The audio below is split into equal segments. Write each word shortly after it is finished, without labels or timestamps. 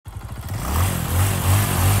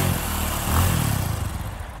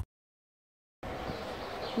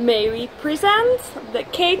may we present the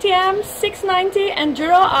KTM 690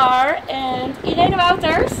 Enduro R and Irene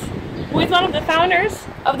Wouters with one of the founders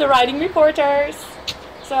of the Riding Reporters.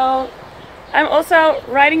 So I'm also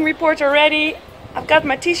riding reporter ready. I've got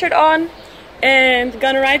my t-shirt on and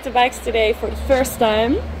gonna ride the bikes today for the first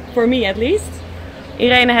time, for me at least.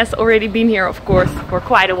 Irene has already been here, of course, for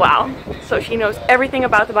quite a while, so she knows everything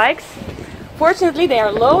about the bikes. Fortunately they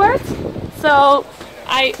are lowered, so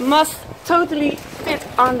I must totally fit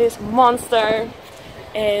on this monster,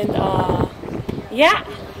 and yeah,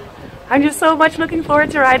 I'm just so much looking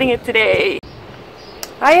forward to riding it today.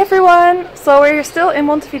 Hi everyone! So we're still in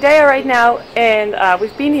Montevideo right now, and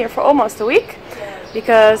we've been here for almost a week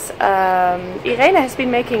because Irene has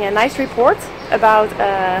been making a nice report about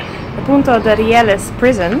the Punta de Rieles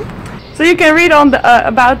prison. So you can read on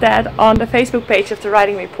about that on the Facebook page of the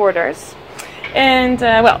Riding Reporters. And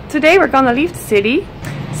well, today we're gonna leave the city,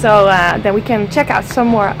 so then we can check out some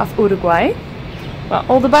more of Uruguay. Well,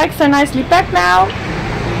 all the bikes are nicely packed now.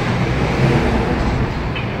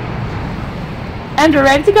 And we're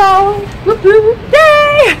ready to go! Woohoo!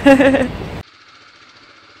 Yay!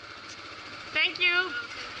 Thank you!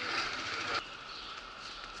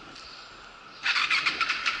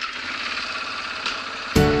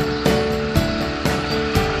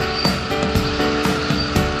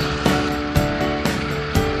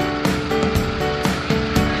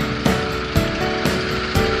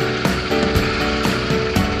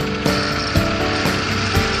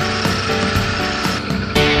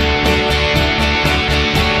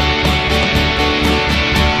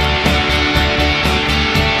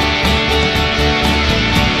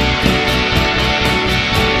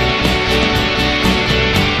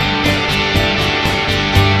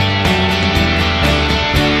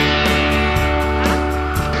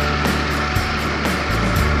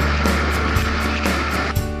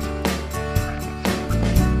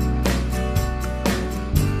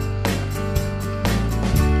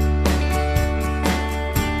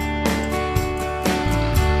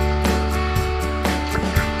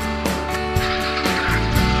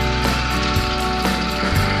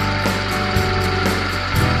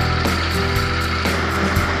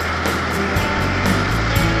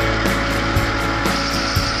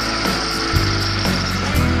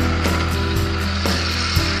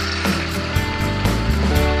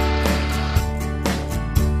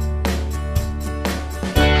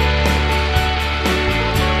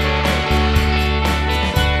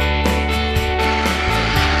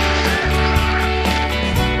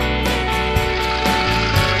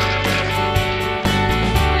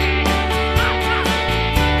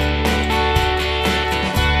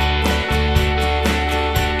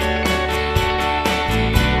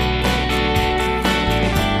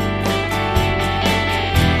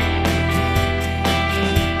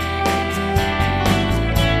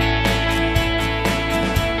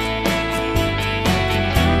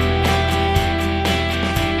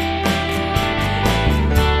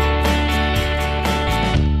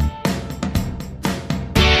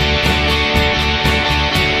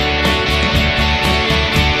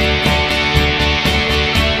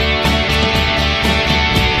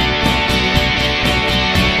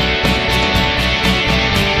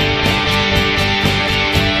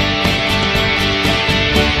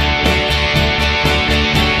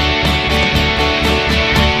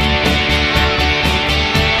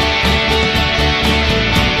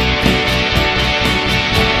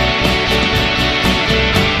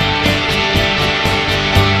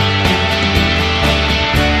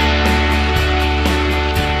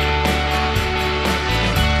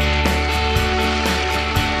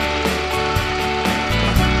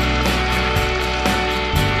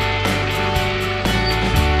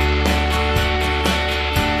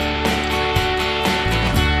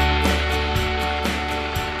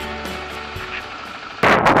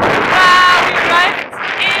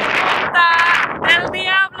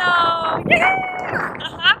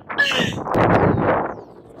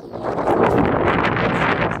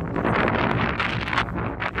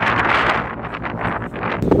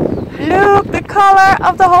 Color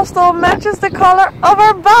of the hostel matches the color of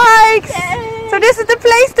our bikes. Yay. So this is the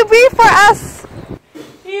place to be for us.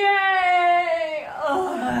 Yay!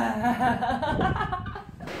 Oh.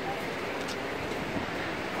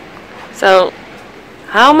 So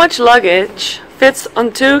how much luggage fits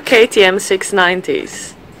on two KTM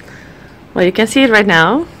 690s? Well, you can see it right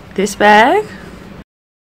now. This bag,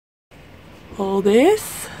 all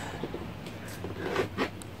this,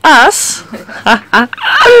 us.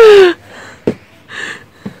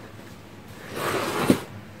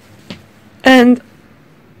 And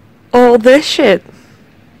all this shit.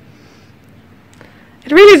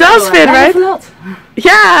 It really does fit, right?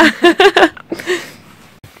 Yeah.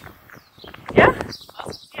 Yeah?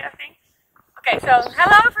 Yeah, I think. Okay, so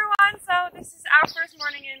hello everyone. So this is our first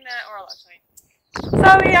morning in Orlo.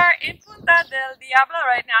 So we are in Punta del Diablo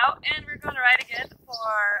right now, and we're going to ride again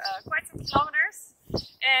for quite some kilometers.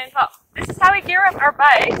 And well, this is how we gear up our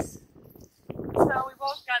bikes. So we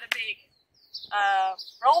both got a big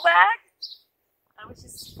roll bag, which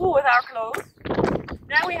is full with our clothes.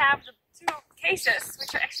 Then we have the two cases,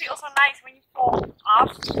 which are actually also nice when you fall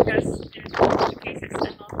off, because the cases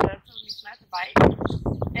and not totally flat the bike.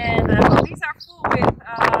 And well, these are full with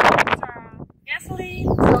gasoline,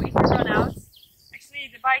 so if you run out, actually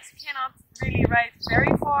the bikes cannot really ride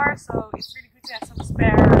very far, so it's really good to have some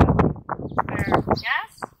spare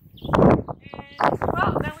gas. And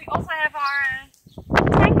well, then we also have our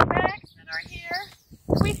tank bags that are here.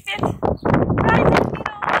 We fit right in the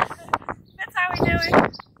middle. That's how we do it.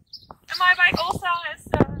 And my bike also has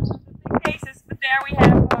the big cases, but there we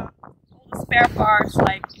have all the spare parts,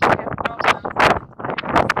 like if you have problems,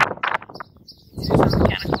 to do some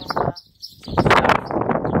mechanical stuff,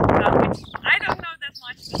 which I don't know that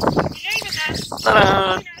much, but Irene does.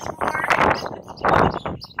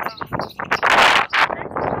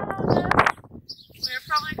 We're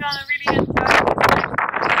probably gonna really enjoy this.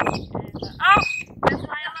 And, oh, that's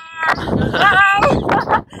my alarm! Oh,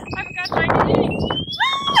 I forgot my key!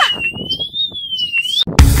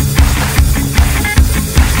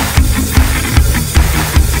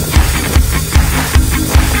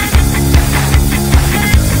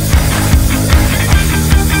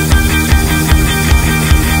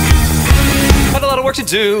 Had a lot of work to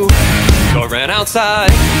do, so I ran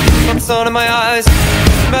outside. Got the sun in my eyes,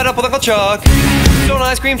 met up with Uncle Chuck, stole an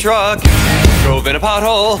ice cream truck, drove in a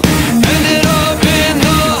pothole, ended up in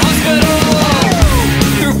the hospital.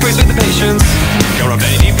 Threw praise with the patients, got rubbed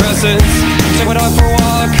antidepressants, took my dog for a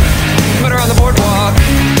walk, met her on the boardwalk.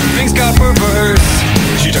 Things got reversed,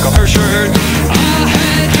 she took off her shirt. I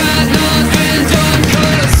had got nothing done,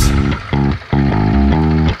 'cause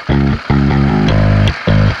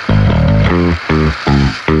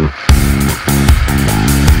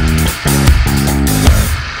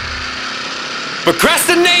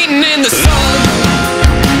procrastinating in the sun.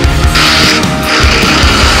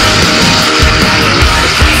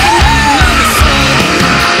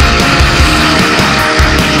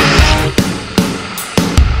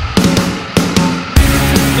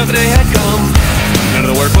 Another day had come, none of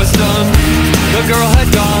the work was done. The girl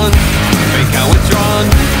had gone, bank account withdrawn.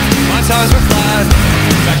 My tires were flat,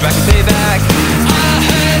 back to pay back. I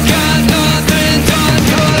had got nothing done,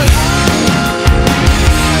 'cause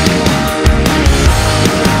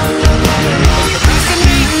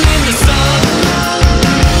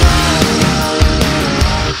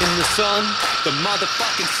the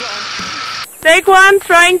motherfucking sun. Take one,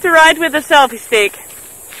 trying to ride with a selfie stick.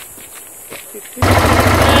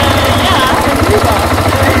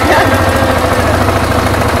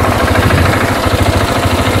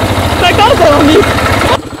 Dat kan gewoon niet.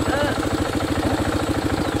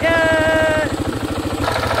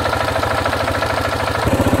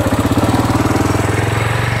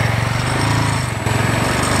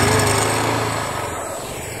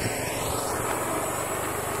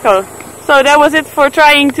 Oh. So that was it for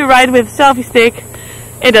trying to ride with a selfie stick.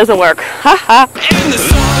 It doesn't work. Haha. In the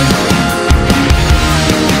sun.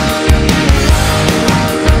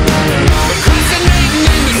 Procrastinating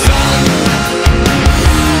in the sun.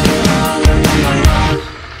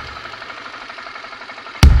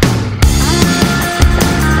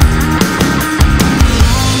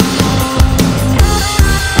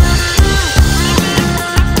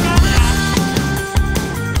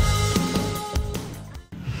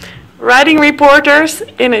 Riding reporters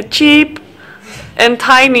in a cheap and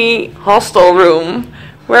tiny hostel room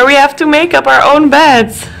where we have to make up our own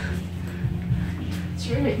beds. It's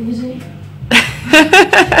really easy.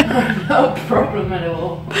 No problem at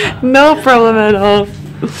all. No problem at all.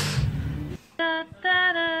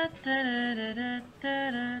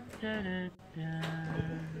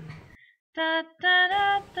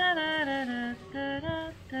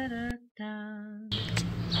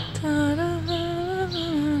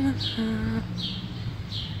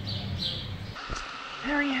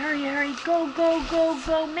 Hurry, hurry, hurry. Go, go, go,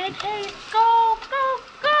 go. Make haste. Go, go,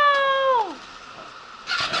 go.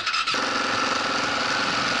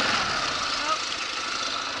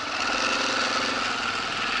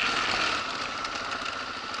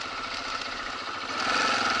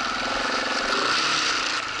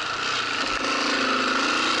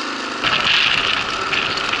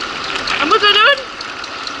 Wat moeten we doen?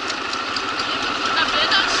 Naar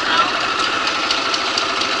binnen, snel.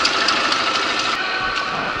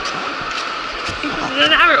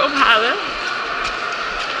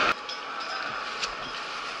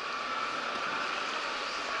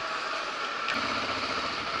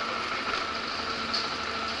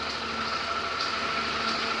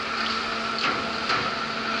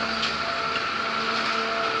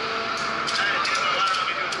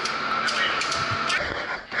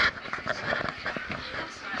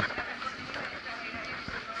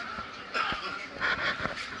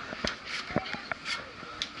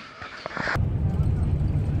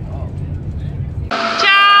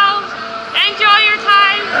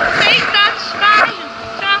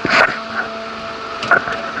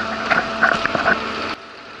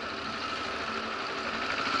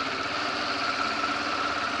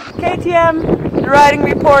 KTM riding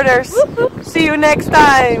reporters. See you next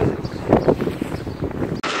time.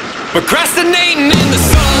 Procrastinating in the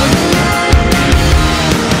sun.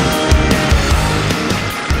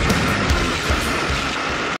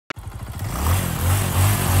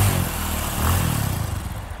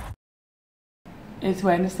 It's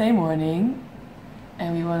Wednesday morning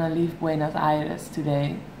and we want to leave Buenos Aires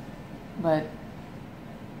today, but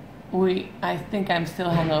I think I'm still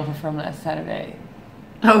hungover from last Saturday.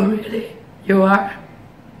 Oh really? You are?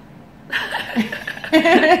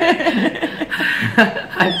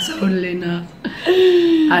 I'm totally not.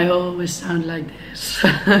 I always sound like this.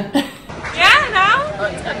 Yeah, now?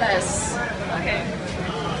 A mess. Okay.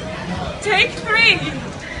 Take 3.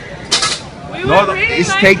 We No, were really it's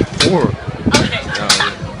like... take 4. Okay.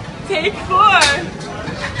 Take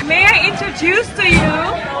 4. May I introduce to you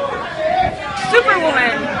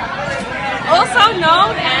Superwoman, also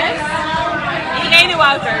known as Irene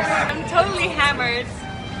Wouters. I'm totally hammered.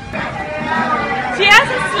 She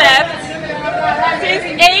hasn't slept since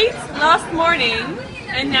 8 last morning,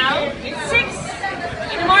 and now it's 6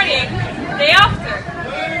 in the morning, day after.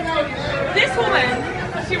 This woman,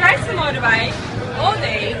 she rides the motorbike all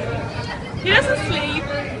day. She doesn't sleep.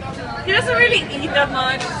 She doesn't really eat that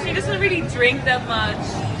much. She doesn't really drink that much.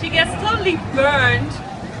 She gets totally burned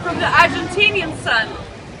from the Argentinian sun.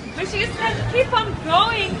 But she just has to keep on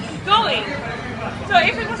going and going. So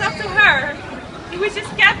if it was up to her, we would just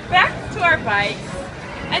get back to our bikes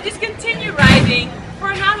and just continue riding for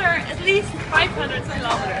another at least 500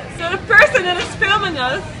 kilometers. So the person that is filming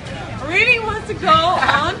us really wants to go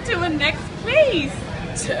on to the next place.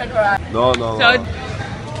 No. So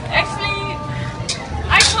actually,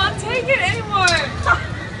 I can't take it anymore.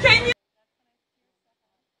 Can you?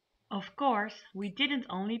 Of course, we didn't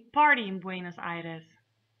only party in Buenos Aires.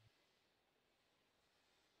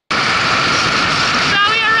 So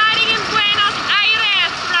we are riding in Buenos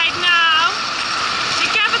Aires right now, the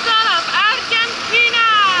capital of Argentina.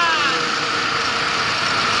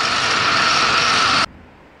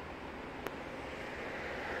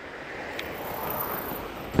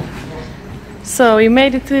 So we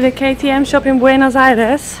made it to the KTM shop in Buenos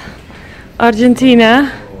Aires, Argentina,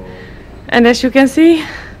 and as you can see,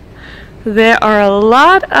 there are a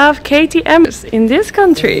lot of KTMs in this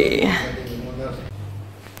country.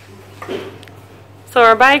 So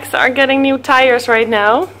our bikes are getting new tires right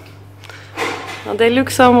now. Well, they look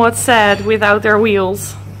somewhat sad without their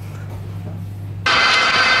wheels.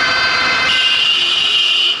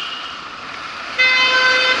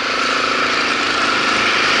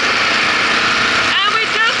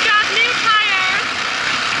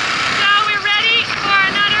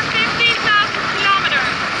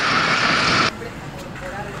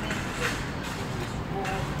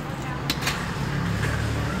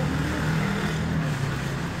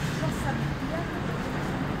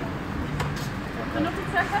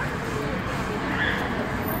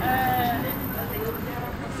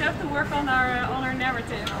 On our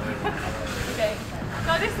narrative. Okay,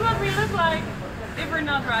 so this is what we look like if we're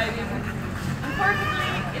not riding.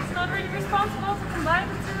 Unfortunately, it's not really responsible to combine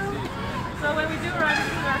the two. So when we do ride, we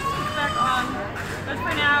put our suits back on. But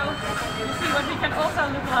for now, you see what we can also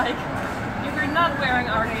look like if we're not wearing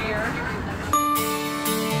our gear.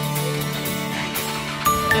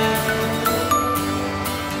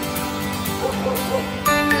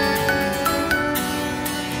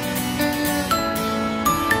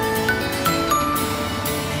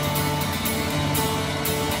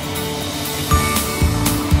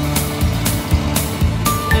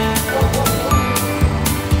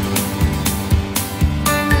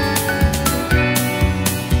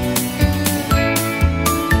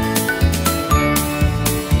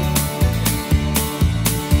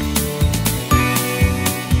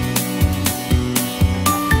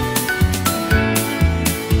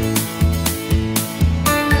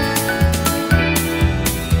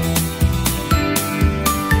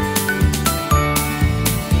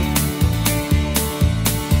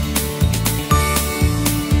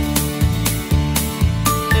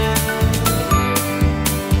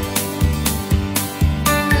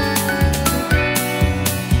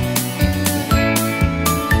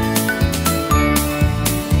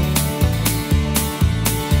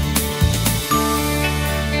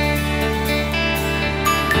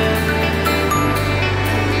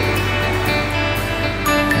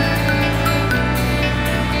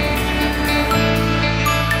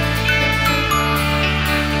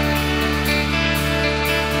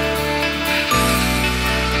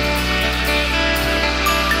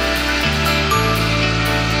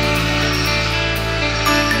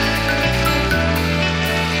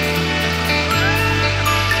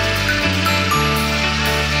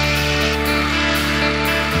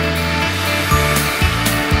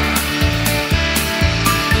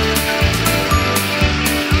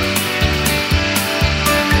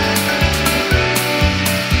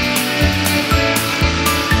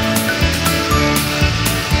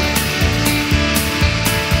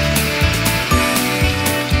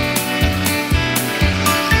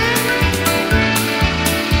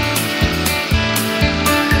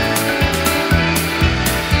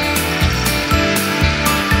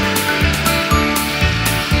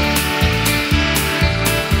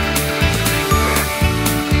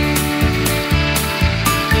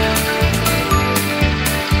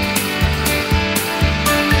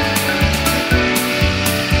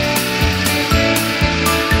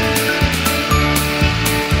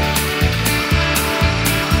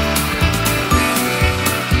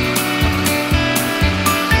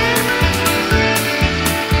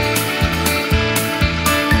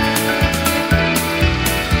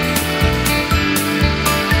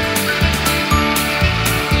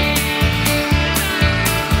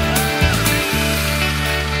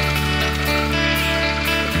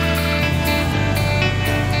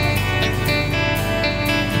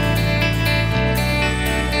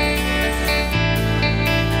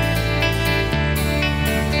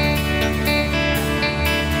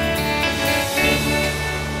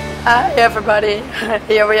 Hi everybody,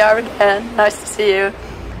 here we are again. Nice to see you.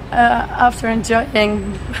 After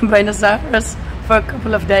enjoying Buenos Aires for a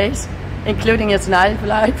couple of days, including its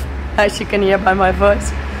nightlife, as you can hear by my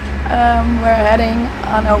voice, we're heading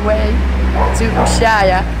on our way to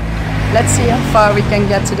Ushuaia. Let's see how far we can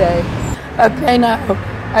get today. Okay, now,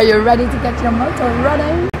 are you ready to get your motor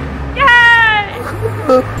running?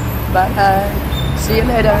 Yay! Bye. See you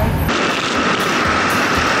later.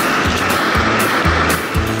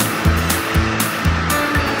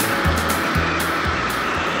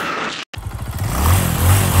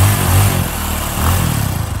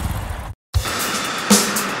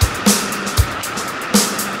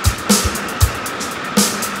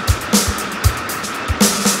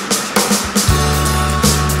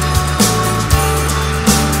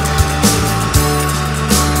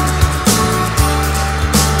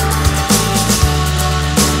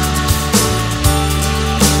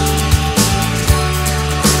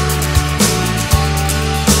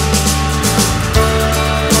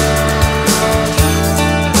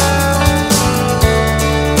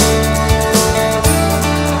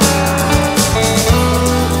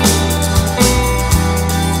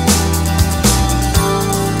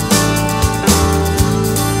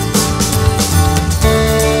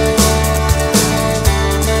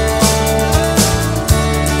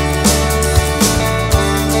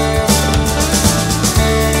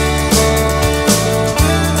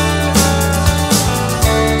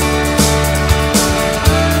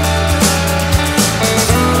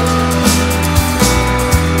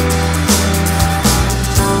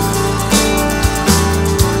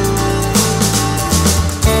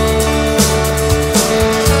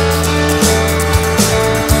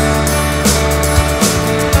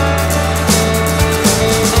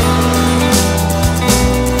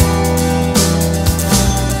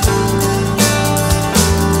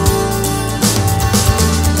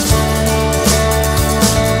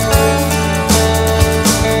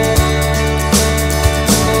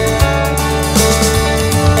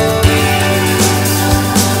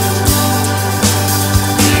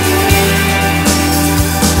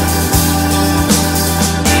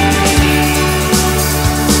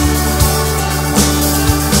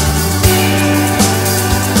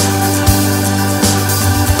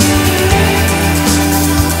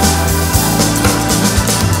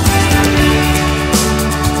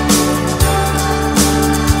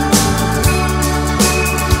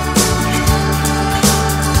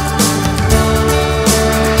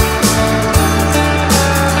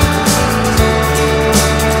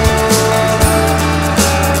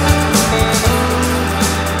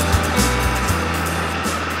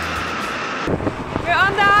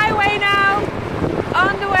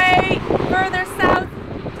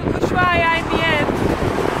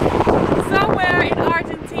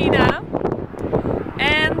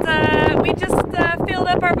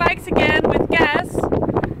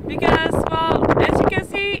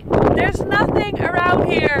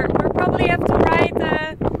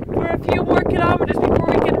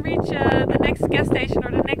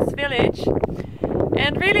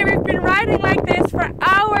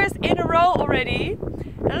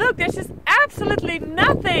 And look, there's just absolutely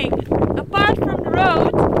nothing apart from the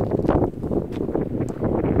road.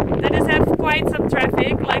 That does have quite some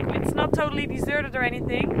traffic, like it's not totally deserted or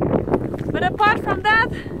anything. But apart from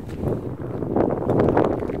that,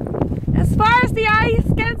 as far as the eye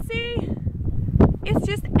can see, it's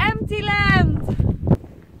just empty land.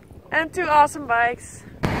 And two awesome bikes.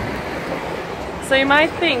 So you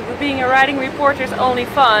might think that being a riding reporter is only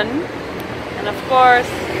fun. And of course,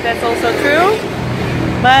 that's also true.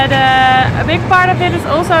 But a big part of it is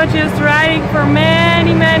also just riding for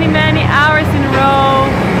many hours in a row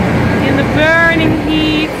in the burning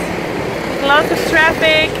heat, with lots of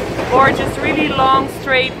traffic, or just really long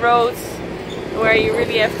straight roads where you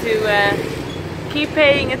really have to keep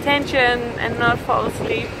paying attention and not fall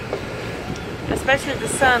asleep. Especially the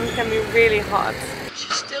sun can be really hot. Als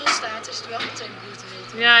je stilstaat is het wel meteen goed te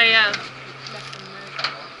weten. Ja.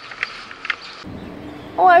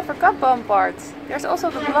 Oh, I forgot one part. There's also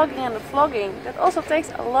the vlogging and the vlogging. That also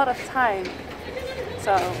takes a lot of time.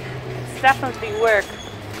 So it's definitely work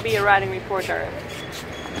to be a riding reporter.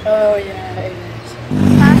 Oh yeah, it is.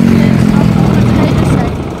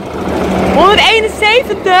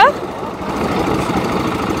 171?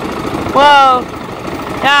 Wow.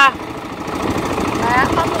 Ja. Nou ja,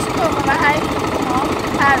 anders komen we eigenlijk gewoon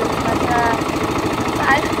uit met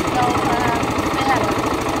eigenlijk wel verder.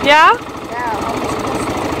 Ja? Ja, anders kost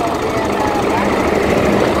het gewoon weer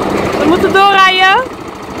we moeten doorrijden?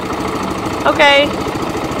 Oké.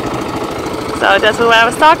 So that's what I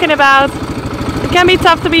was talking about. It can be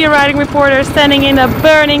tough to be a riding reporter standing in the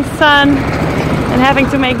burning sun and having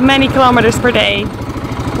to make many kilometers per day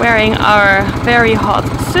wearing our very hot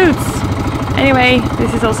suits. Anyway,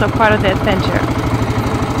 this is also part of the adventure.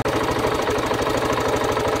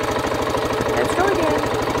 Let's go again.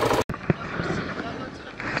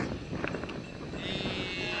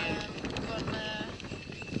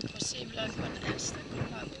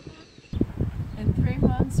 In 3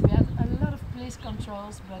 months we had a lot of police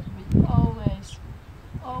controls, but we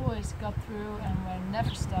always got through and were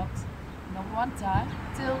never stopped. Not one time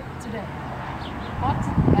till today. What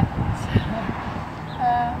happened?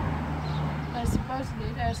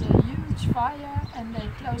 Supposedly there's a huge fire and they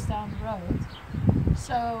closed down the road.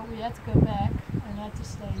 So we had to go back and had to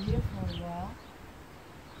stay here for a while.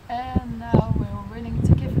 And now we're willing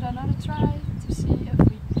to give it another try to see if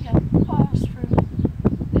we can pass through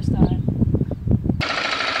this time.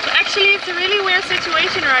 So actually it's a really weird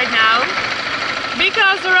situation right now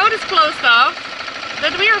because the road is closed off,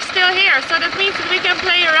 but we are still here, so that means that we can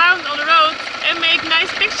play around on the road and make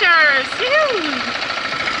nice pictures. Yoo-hoo!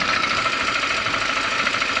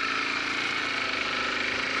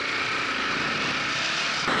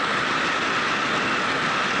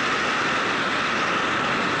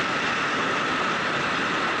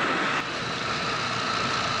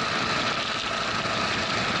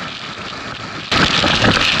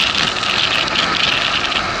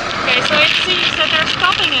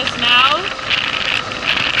 Stopping us now,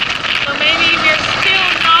 so maybe we're still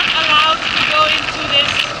not allowed to go into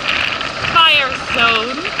this fire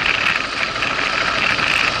zone.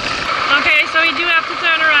 Okay, so we do have to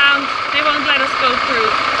turn around. They won't let us go through.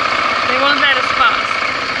 They won't let us pass.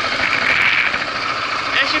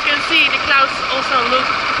 As you can see, the clouds also look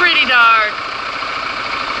pretty dark.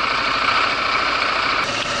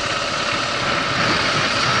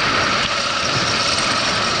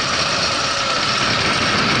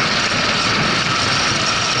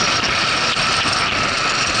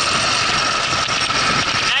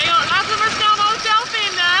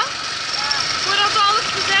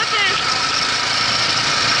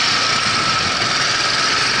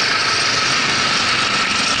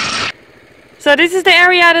 So this is the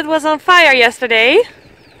area that was on fire yesterday.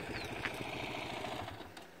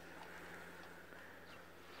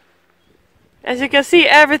 As you can see,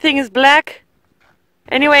 everything is black.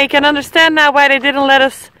 Anyway, you can understand now why they didn't let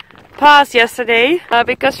us pass yesterday.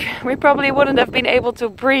 Because we probably wouldn't have been able to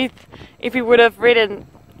breathe if we would have ridden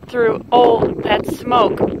through all that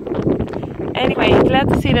smoke. Anyway, glad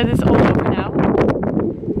to see that it's all over now.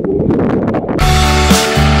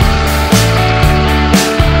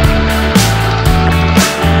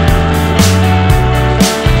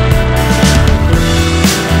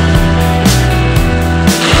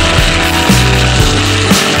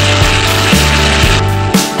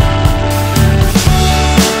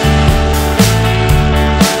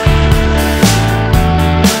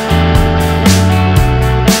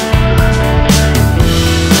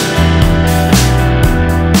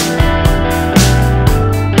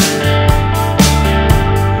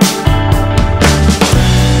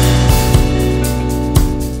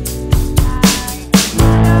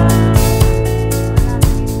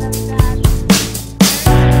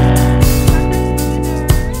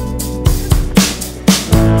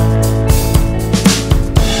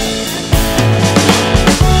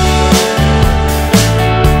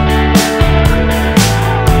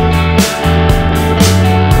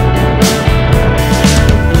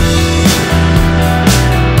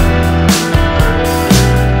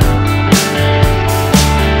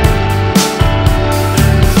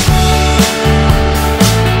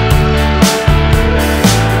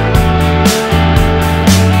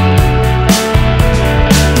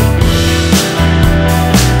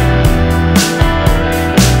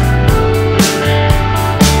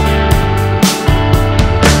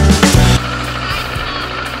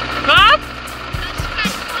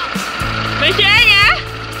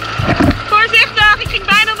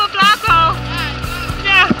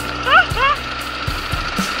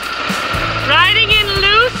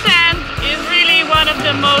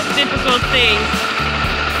 The most difficult thing.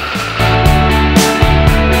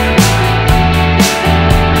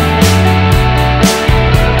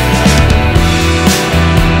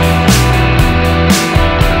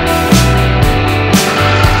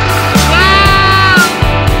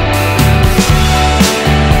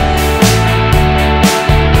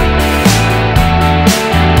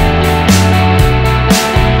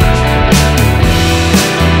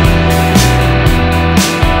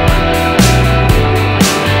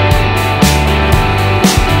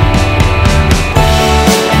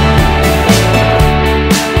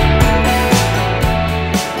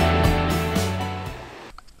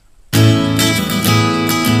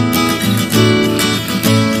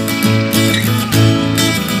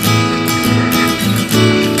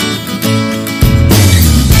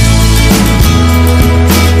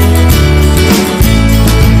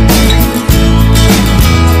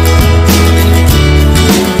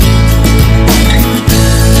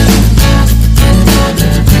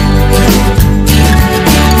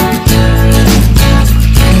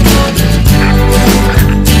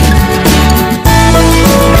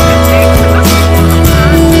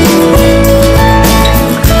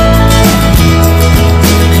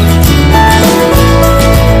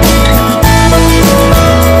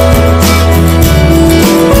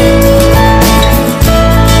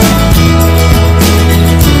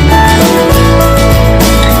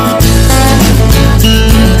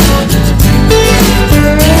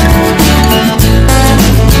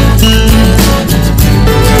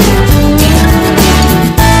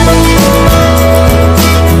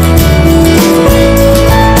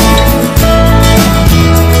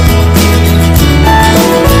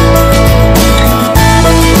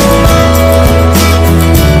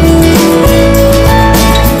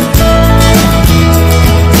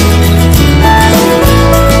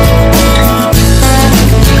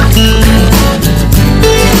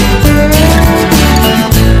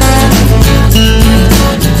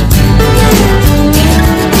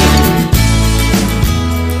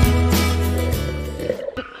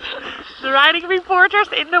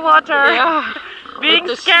 in the water, Yeah. being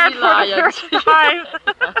With the scared sea for the lions. first time.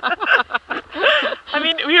 I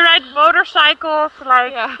mean, we ride motorcycles,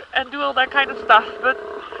 like, Yeah. and do all that kind of stuff, but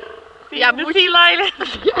Yeah, the sea lions.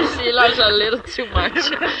 Sea lions are a little too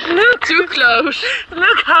much. Too close.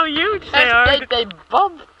 Look how huge they are. And they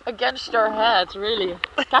bump against your head, really.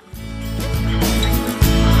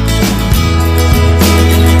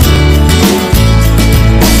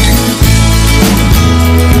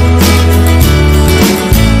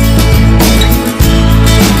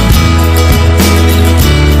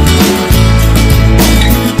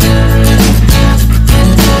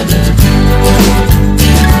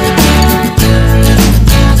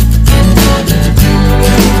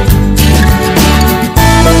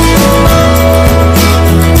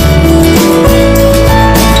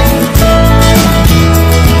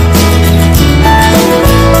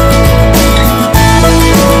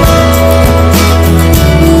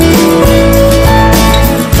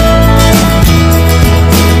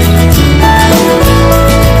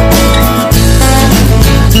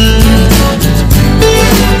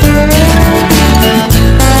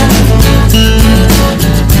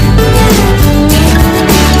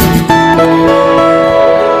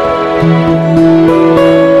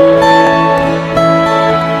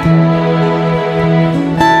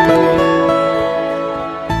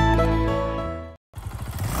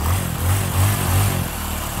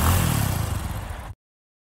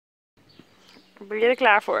 Ben je er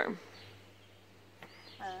klaar voor?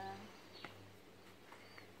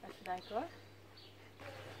 Even kijken hoor.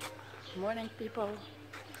 Morning people.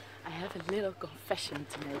 I have a little confession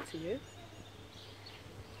to make to you.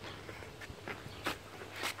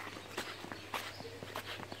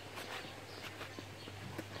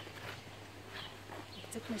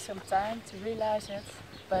 It took me some time to realize it,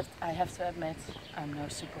 but I have to admit I'm no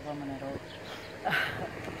superwoman at all.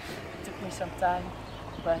 It took me some time,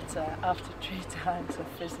 but after 3 times of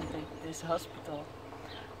visiting this hospital,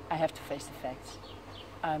 I have to face the facts.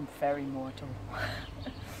 I'm very mortal.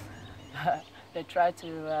 They tried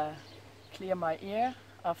to clear my ear.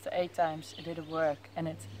 After 8 times it didn't work, and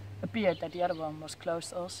it appeared that the other one was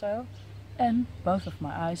closed also, and both of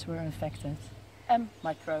my eyes were infected and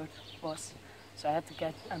my throat was, so I had to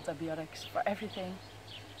get antibiotics for everything.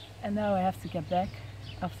 And now I have to get back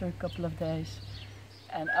after a couple of days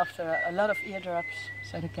and after a lot of eardrops,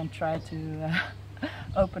 so they can try to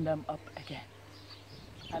open them up again.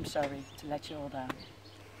 I'm sorry to let you all down.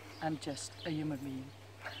 I'm just a human being.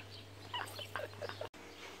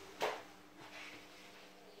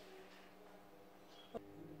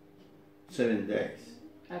 7 days.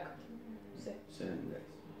 Ecco. Sì. 7 days.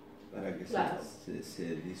 Para que Claro.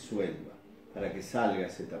 se disuelva. Para que salga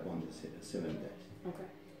ese tapón de 7 days. Okay.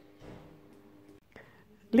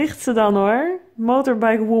 Ligt ze dan hoor,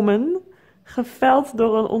 Motorbike Woman, geveld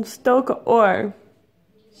door een ontstoken oor.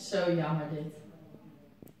 Zo jammer dit.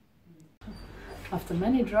 After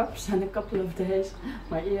many drops and a couple of days,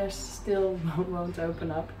 my ears still won't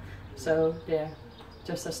open up. So they're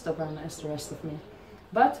just as stubborn as the rest of me.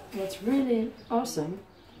 But what's really awesome,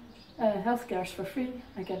 healthcare is for free.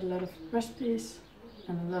 I get a lot of recipes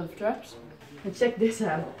and a lot of drops. And check this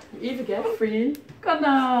out, you even get free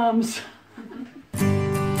condoms!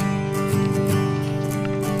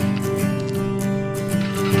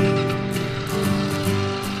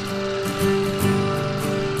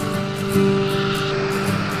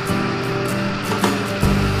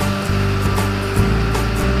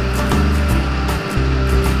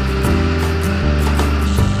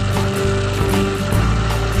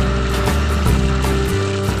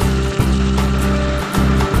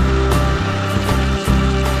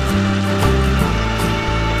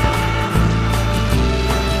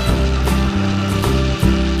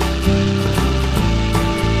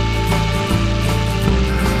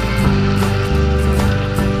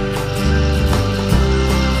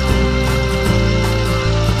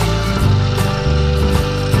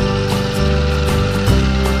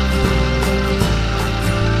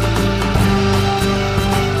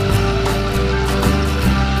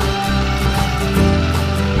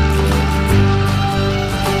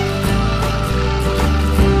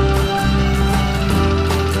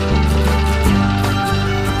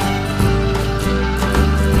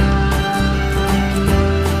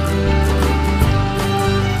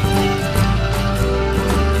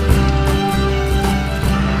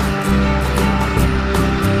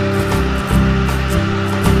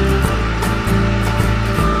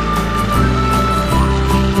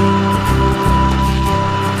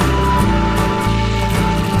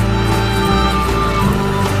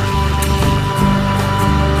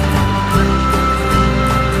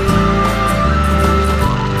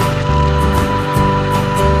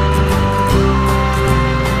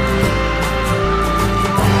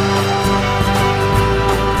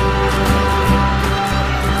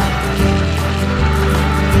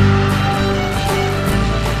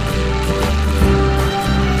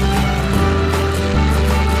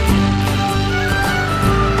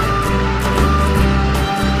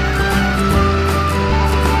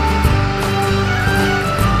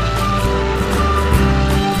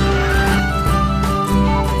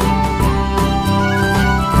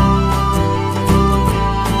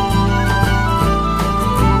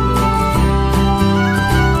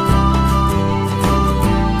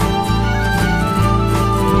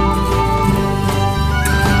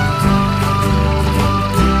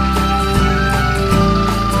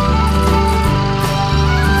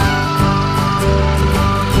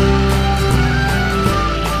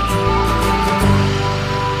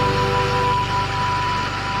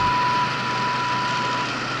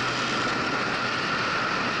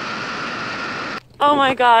 Oh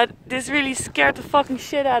my god, this really scared the fucking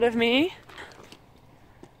shit out of me.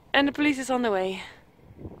 And the police is on the way.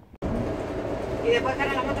 So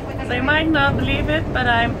you might not believe it, but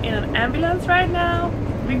I'm in an ambulance right now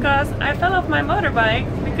because I fell off my motorbike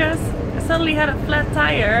because I suddenly had a flat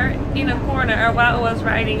tire in a corner while I was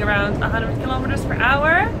riding around 100 kilometers per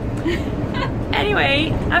hour.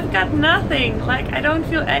 Anyway, I've got nothing, like I don't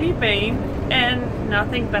feel any pain and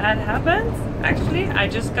nothing bad happened. Actually, I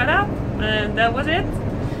just got up and that was it.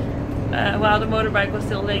 While the motorbike was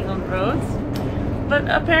still laying on the road. But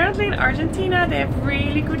apparently in Argentina they have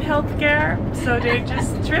really good healthcare, so they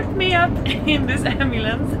just stripped me up in this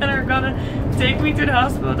ambulance and are gonna take me to the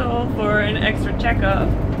hospital for an extra checkup.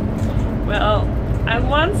 Well, I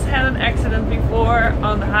once had an accident before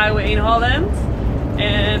on the highway in Holland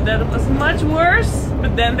and that was much worse,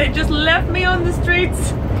 but then they just left me on the streets.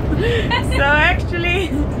 So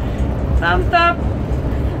actually, thumbs up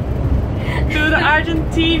to the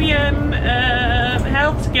Argentinian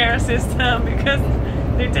healthcare system because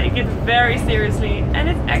they take it very seriously and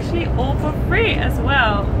it's actually all for free as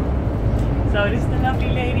well. So this is the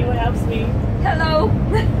lovely lady who helps me. Hello!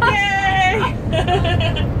 Yay!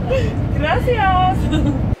 Gracias!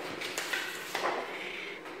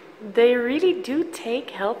 They really do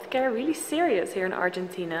take healthcare really serious here in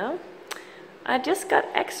Argentina. I just got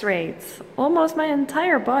x-rays, almost my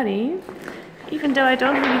entire body, even though I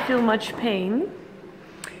don't really feel much pain.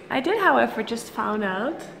 I did, however, just found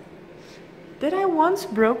out that I once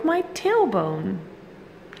broke my tailbone.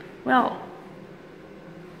 Well,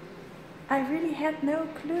 I really had no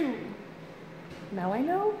clue. Now I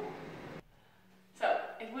know. So,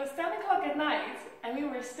 it was 10 o'clock at night and we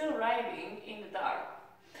were still riding in the dark.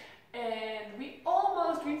 And we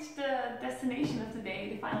almost reached the destination of the day,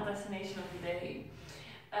 the final destination of the day.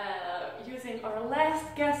 Using our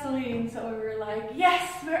last gasoline, so we were like,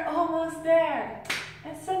 yes, we're almost there.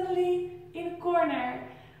 And suddenly, in a corner,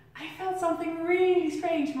 I felt something really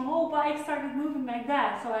strange. My whole bike started moving like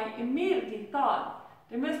that, so I immediately thought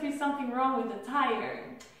there must be something wrong with the tire.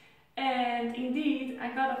 And indeed,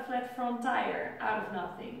 I got a flat front tire out of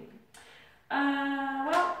nothing.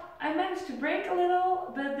 Well, I managed to brake a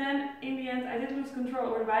little, but then in the end I did lose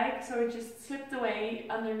control over the bike, so it just slipped away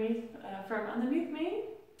underneath, from underneath me.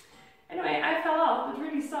 Anyway, I fell off, but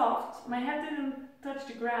really soft. My head didn't touch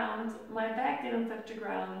the ground, my back didn't touch the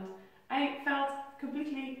ground. I felt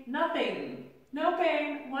completely nothing. No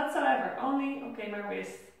pain whatsoever, only, okay, my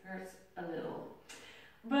wrist hurts a little.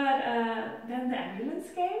 But then the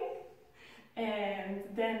ambulance came, and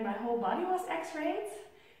then my whole body was x-rayed.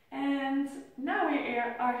 And now we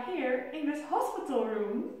are here in this hospital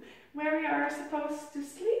room where we are supposed to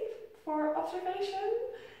sleep for observation.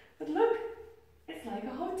 But look, it's like a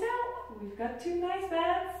hotel. We've got 2 nice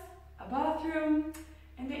beds, a bathroom,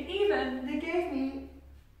 and they gave me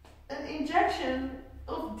an injection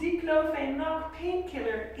of diclofenac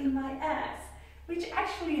painkiller in my ass, which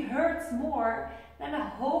actually hurts more than the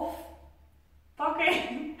whole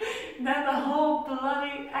bloody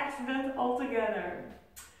accident altogether.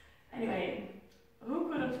 Anyway, who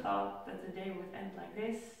could have thought that the day would end like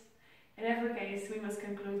this? In every case, we must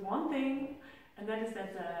conclude one thing, and that is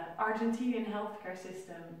that the Argentinian healthcare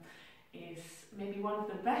system is maybe one of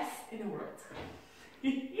the best in the world.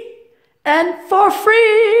 And for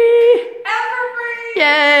free! And for free!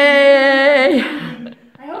 Yay!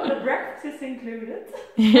 I hope the breakfast is included.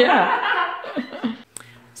 Yeah.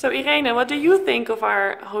 So Irene, what do you think of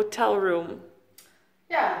our hotel room?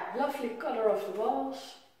 Yeah, lovely color of the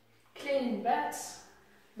walls. Clean beds,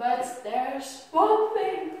 but there's one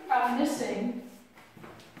thing I'm missing.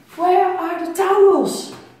 Where are the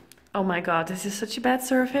towels? Oh my god, this is such a bad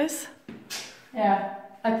service. Yeah,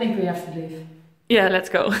 I think we have to leave. Yeah, let's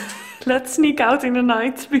go. Let's sneak out in the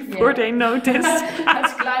night before they notice.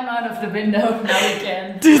 Let's climb out of the window, now we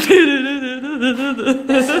can.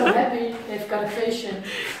 They're so happy, they've got a patient.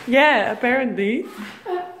 Yeah, apparently.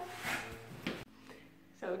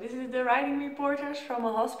 So this is the riding reporters from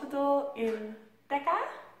a hospital in Teka?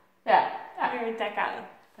 Yeah. Here in Teka.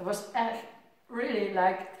 It was really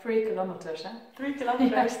like 3 kilometers, huh? 3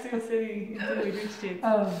 kilometers to the city until we reached it.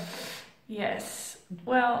 Oh. Yes.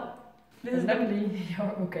 Well, this is luckily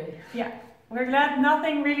you're okay. Yeah. We're glad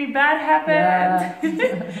nothing really bad happened.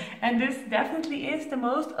 Yeah. And this definitely is the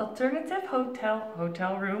most alternative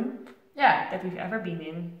hotel room that we've ever been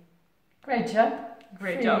in. Great job.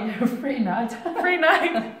 Great job. Free night. Free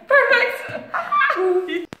night.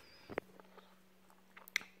 Perfect.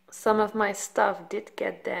 Some of my stuff did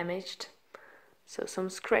get damaged. So some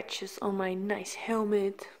scratches on my nice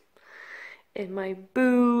helmet. And my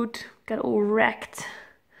boot got all wrecked.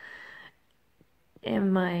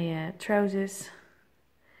 And my trousers.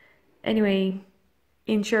 Anyway,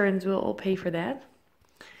 insurance will all pay for that.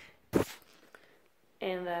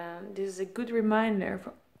 And this is a good reminder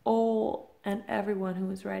for all and everyone who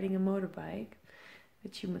is riding a motorbike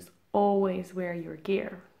that you must always wear your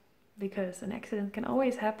gear, because an accident can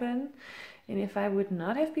always happen, and if I would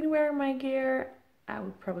not have been wearing my gear, I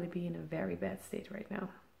would probably be in a very bad state right now.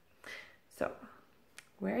 So,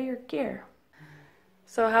 wear your gear.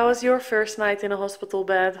 So how was your first night in a hospital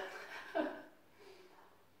bed?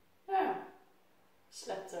 Yeah,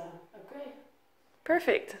 slept okay.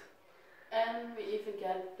 Perfect. And we even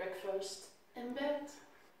get breakfast in bed.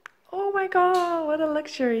 Oh my god, what a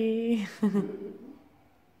luxury.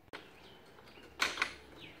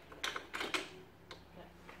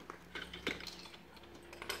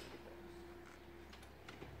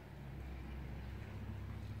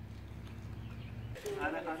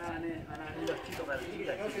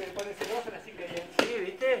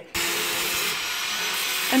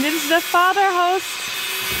 And this is the father host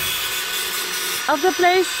of the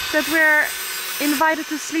place that we're invited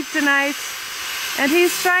to sleep tonight. And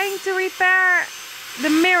he's trying to repair the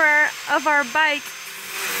mirror of our bike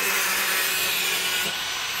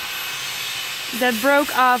that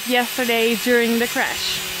broke off yesterday during the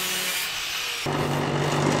crash.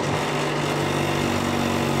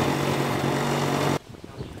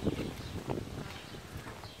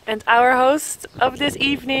 And our host of this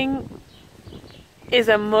evening is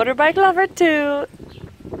a motorbike lover too.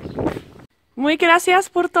 Muy gracias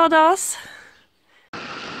por todos.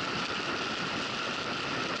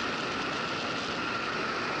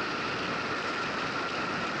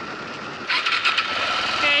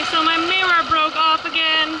 Okay, so my mirror broke off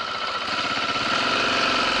again.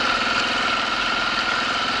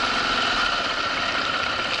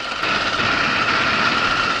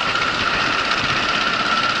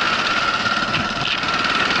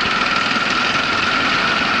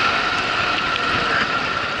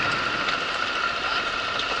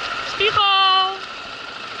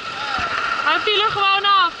 Hij viel er gewoon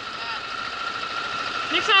af.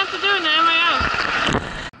 Niks aan te doen, hè, maar ja.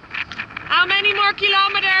 How many more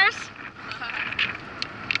kilometers?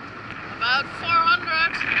 About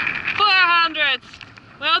 400. 400.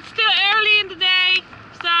 Well, it's still early in the day,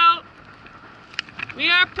 so we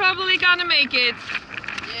are probably gonna make it.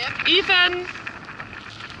 Yep. Even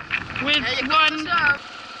with one.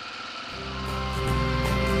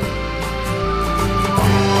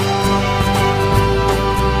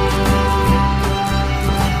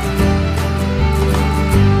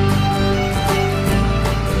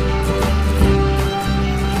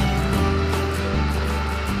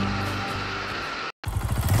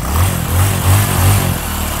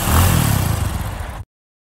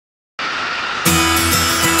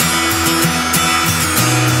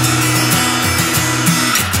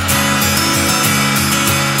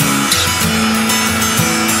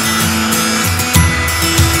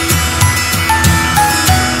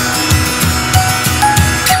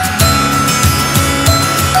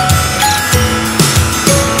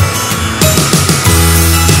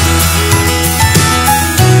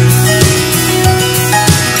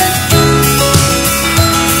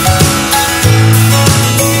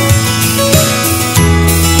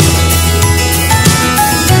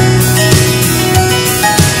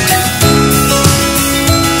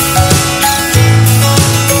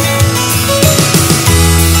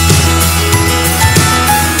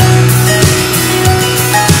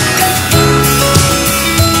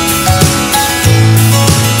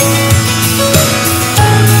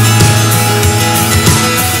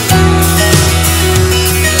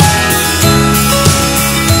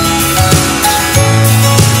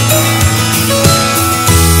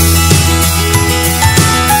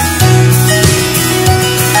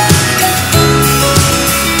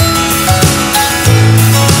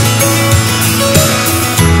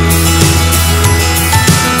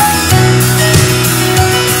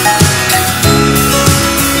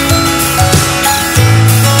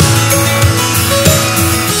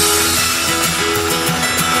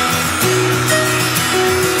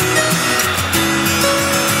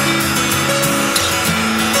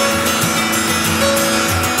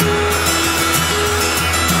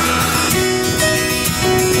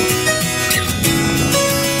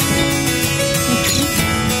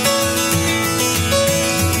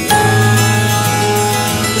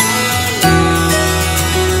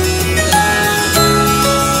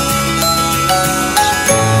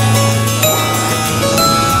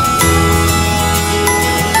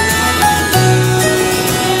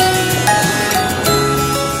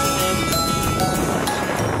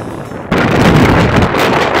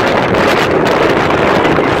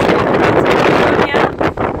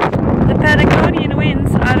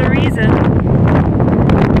 winds are the reason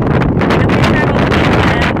that we travel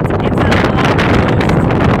inland instead of along the coast.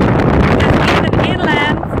 Because even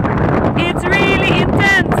inland, it's really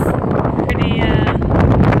intense.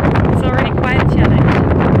 It's already quite a challenge.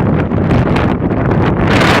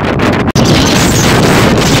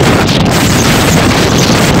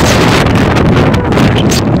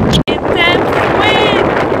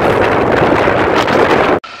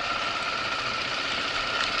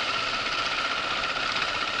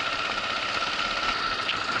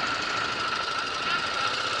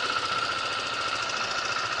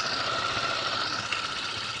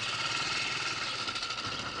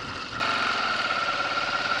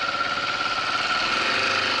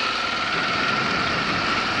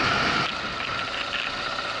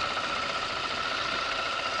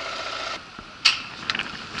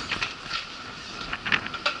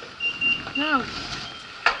 Nou.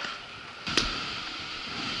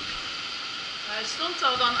 Hij stond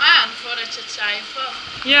al dan aan voordat je het zei, of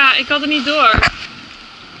wel? Ja, ik had het niet door.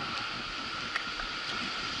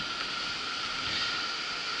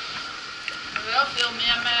 Wel veel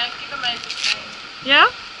meer kilometers mee. Ja?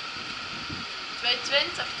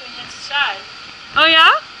 220 toen je het zei. Oh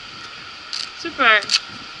ja? Super.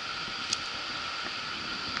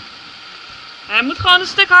 Hij moet gewoon een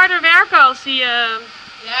stuk harder werken als hij...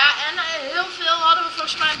 Ja, en heel veel hadden we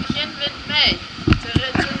volgens mij in het begin wind mee.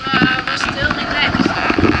 Toen was het heel relaxed.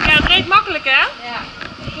 Ja, het reed makkelijk hè? Ja.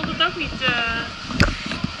 Ik vond het ook niet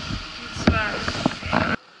zwaar.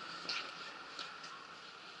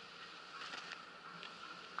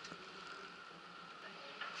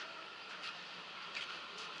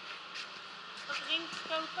 Wat drink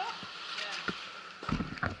kopen?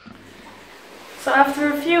 So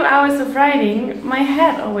after a few hours of riding, my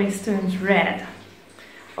head always turns red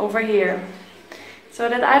over here. So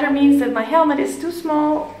that either means that my helmet is too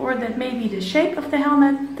small, or that maybe the shape of the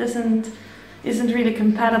helmet isn't really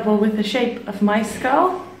compatible with the shape of my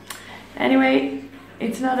skull. Anyway,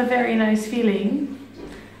 it's not a very nice feeling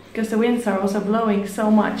because the winds are also blowing so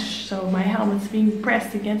much, so my helmet's being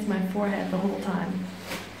pressed against my forehead the whole time.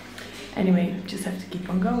 Anyway, just have to keep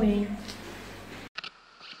on going.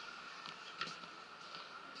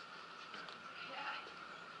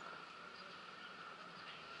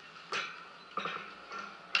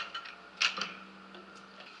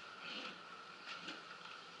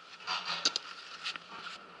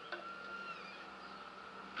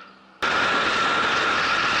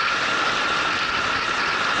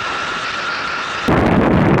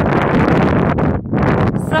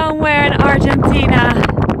 Somewhere in Argentina,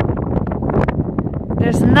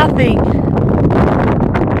 there's nothing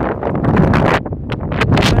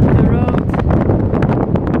but the road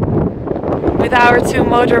with our two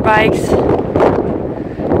motorbikes.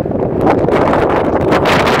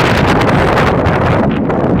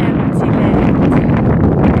 Empty land.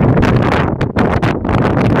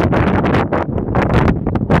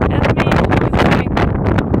 And me is going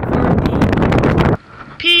for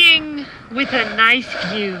a pee. Peeing with a nice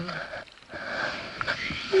view.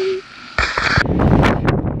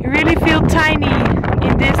 You really feel tiny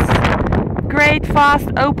in this great fast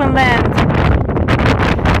open land.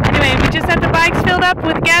 Anyway, we just had the bikes filled up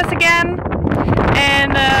with gas again,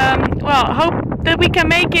 and well, hope that we can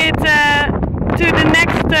make it to the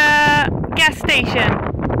next gas station.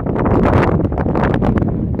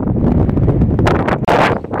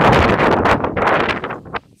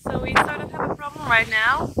 So we sort of have a problem right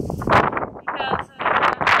now because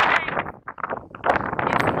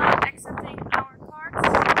it's not accepting our cards.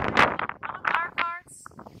 One of our cards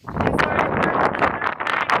is already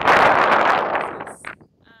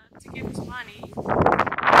to give us money.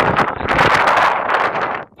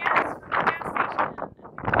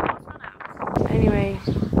 Anyway,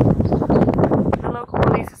 the local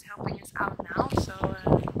police is helping us out now, so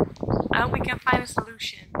I hope we can find a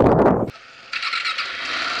solution.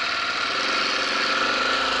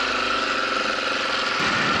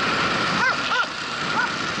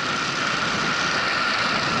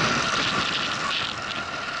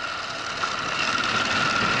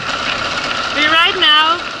 We ride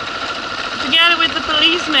now together with the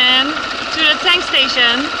policeman to the tank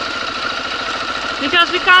station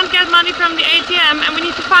because we can't get money from the ATM and we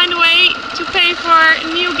need to find a way to pay for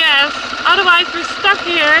new gas. Otherwise we're stuck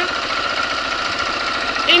here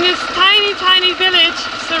in this tiny village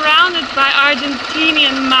surrounded by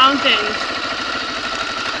Argentinian mountains.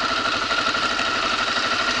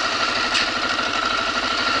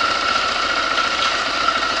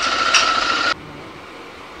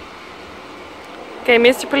 Okay,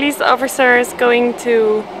 Mr. Police Officer is going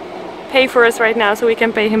to pay for us right now so we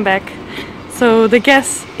can pay him back. So the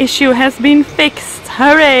gas issue has been fixed.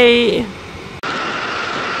 Hooray!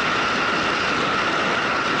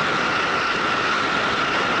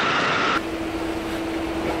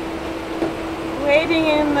 Waiting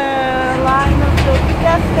in the line of the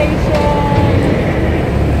gas station.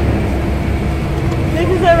 This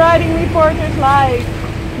is a riding reporter's life.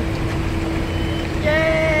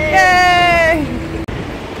 Yay! Yay!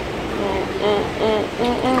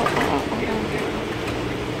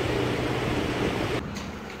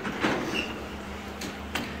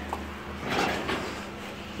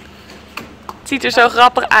 Het ziet er zo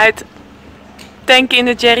grappig uit. Tanken in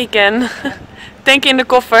de jerrycan. Tanken in de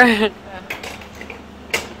koffer.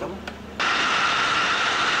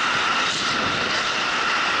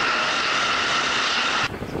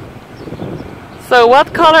 So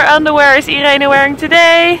what color underwear is Irene wearing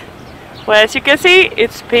today? Well, as you can see,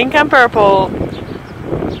 it's pink and purple.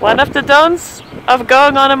 One of the don'ts of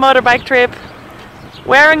going on a motorbike trip: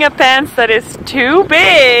 wearing a pants that is too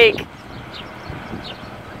big.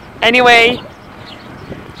 Anyway,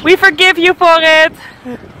 we forgive you for it.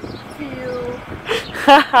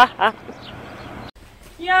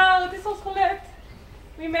 Yo, het is ons gelukt.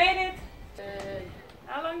 We made it.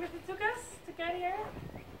 How long did it took us to get here?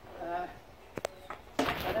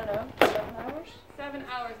 I don't know, 7 hours? 7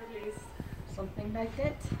 hours at least. Something like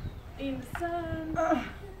that. In the sun.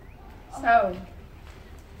 Zo.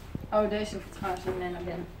 Oh, deze hoeft trouwens niet meer naar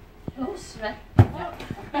binnen. Oh, zwet.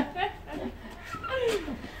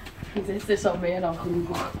 Dit is al meer dan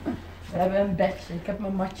genoeg. We hebben een bedje. Ik heb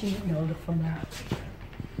mijn matje niet nodig vandaag.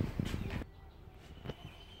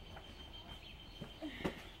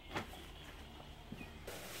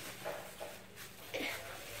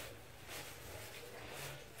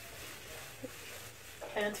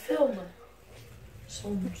 En het filmen.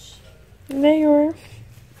 Soms. Nee hoor.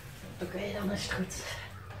 Oké, dan is het goed.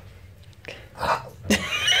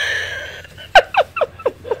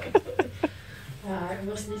 Ja, het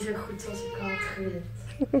was niet zo goed als ik had gewild.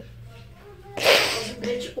 Het was een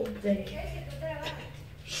beetje opdenken.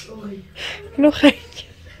 Sorry. Nog eentje.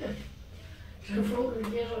 De volgende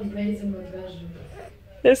keer zal ik beter mijn best doen.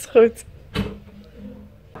 Is goed.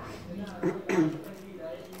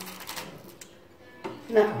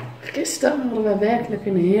 Nou, gisteren hadden we werkelijk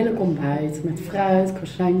een heerlijk ontbijt met fruit,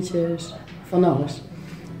 croissantjes, van alles.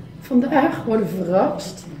 Vandaag worden we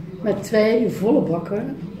verrast met 2 volle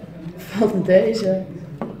bakken van deze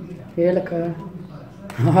heerlijke,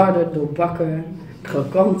 harde, doorbakken,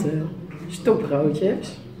 krokante stokbroodjes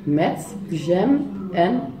met jam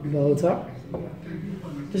en boter.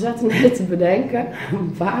 We zaten net te bedenken,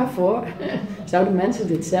 waarvoor zouden mensen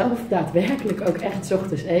dit zelf daadwerkelijk ook echt 's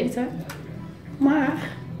ochtends eten? Maar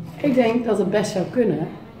ik denk dat het best zou kunnen.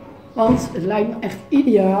 Want het lijkt me echt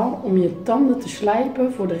ideaal om je tanden te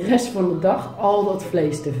slijpen voor de rest van de dag al dat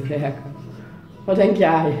vlees te verwerken. Wat denk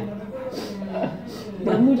jij?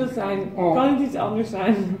 Dat moet het zijn. Kan het iets anders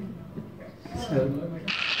zijn? Zo.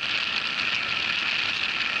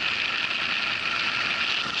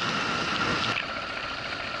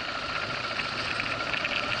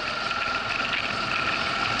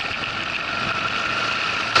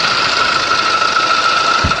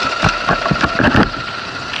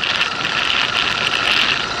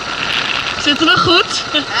 Zitten we goed?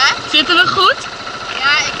 Hè? Zitten we goed?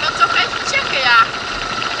 Ja, ik wil toch even checken, ja.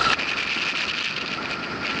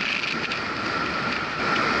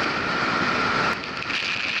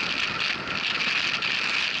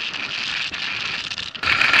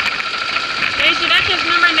 Deze weg is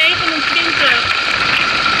nummer 29.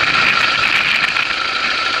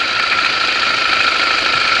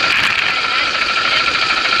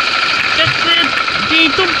 Zegt die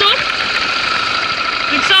top?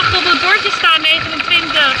 Ik zag op het bordje staan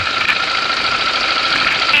 29.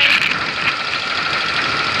 Kijk.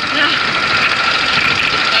 Ja.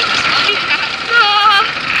 Ah.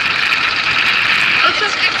 Het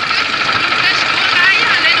is echt best doorrijden,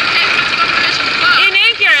 alleen op een gegeven moment kwam er weer zo'n bak. In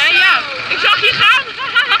één keer, hè? Ja. Ik zag je gaan.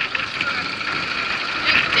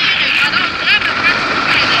 Maar dan remmen gaat het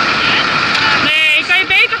voorbij, denk ik, hè? Nee, kan je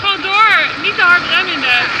beter gewoon door. Niet te hard remmen in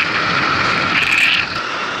de...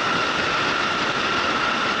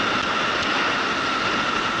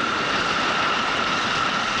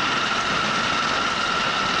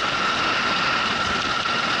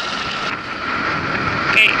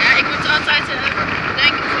 Ja, ik moet altijd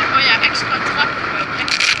denken van, oh ja, extra trappen ook,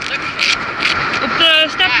 extra druk geven. Op de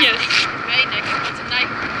stepjes. Ja, ik weet niet, ik heb altijd de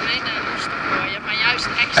neiging om beneden los te gooien, maar juist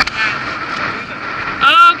extra duwen.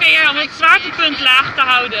 Oh, oké, ja, om het zwaartepunt laag te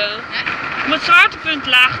houden. Hè? Om het zwaartepunt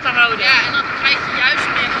laag te houden. Ja, en dan krijg je juist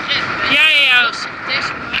meer grip. Weet je. Ja. Dus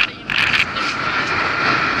deze manier je moet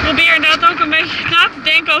het probeer inderdaad ook een beetje na te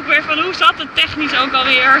denken ook weer van hoe zat het technisch ook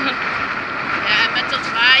alweer. Ja, en met dat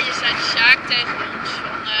waaien zei de Sjaak tegen ons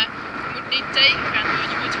van je moet niet tegengaan, want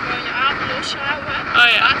je moet gewoon je armen loshouden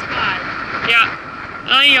en laten waaien. Ja,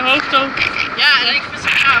 en je hoofd ook. Ja, en ik vind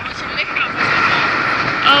het gaaf, want je lichaam wordt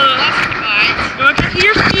helemaal afgewaaid. Maar ik krijg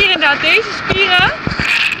hier spieren inderdaad, deze spieren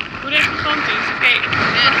worden echt gigantisch. Oké.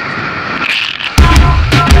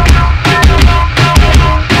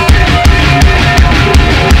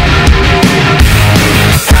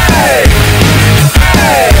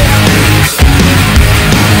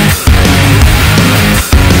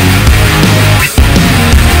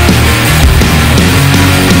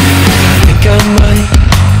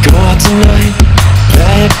 Tonight,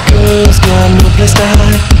 bad girls got no place to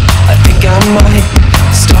hide. I think I might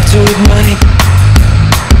start to ignite.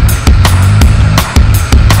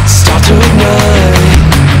 Start to ignite.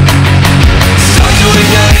 Start to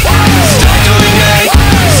ignite. Start to ignite.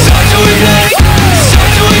 Start to ignite.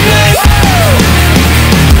 Start to ignite.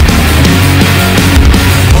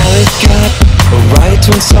 I got a right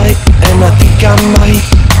to incite, and I think I might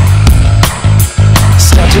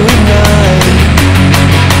start to ignite.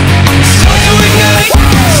 Start to ignite,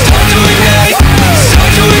 start to ignite,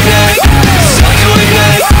 start to ignite, start to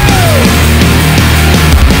ignite.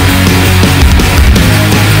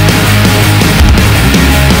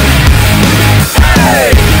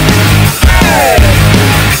 Hey, hey.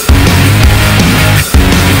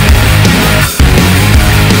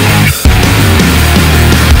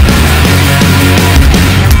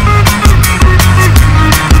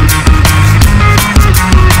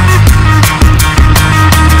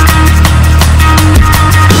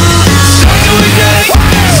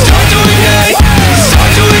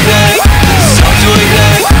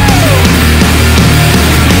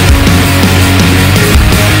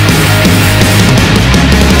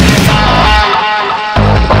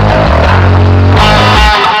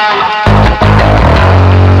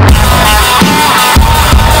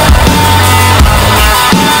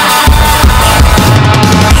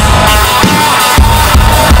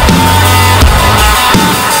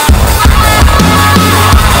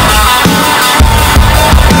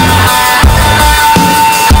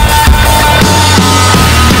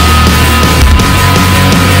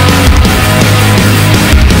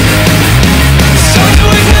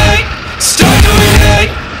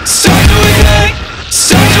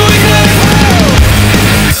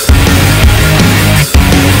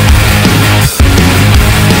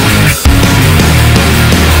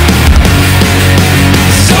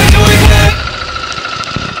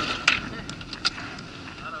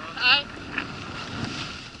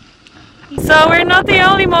 So we're not the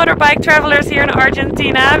only motorbike travelers here in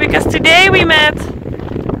Argentina, because today we met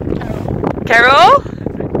Carol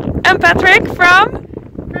and Patrick from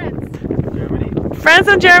France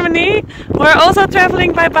and Germany. We're also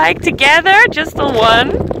traveling by bike together, just on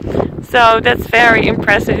one. So that's very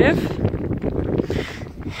impressive.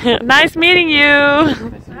 Nice meeting you.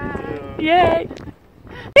 Yay.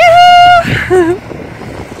 Yoo-hoo!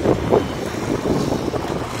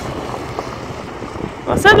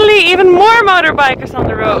 Well, suddenly even more motorbikers on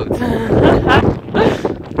the road.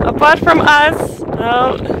 Apart from us,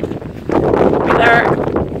 well, there are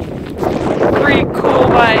 3 cool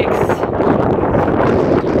bikes.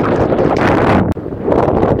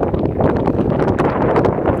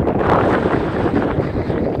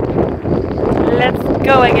 Let's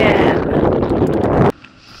go again.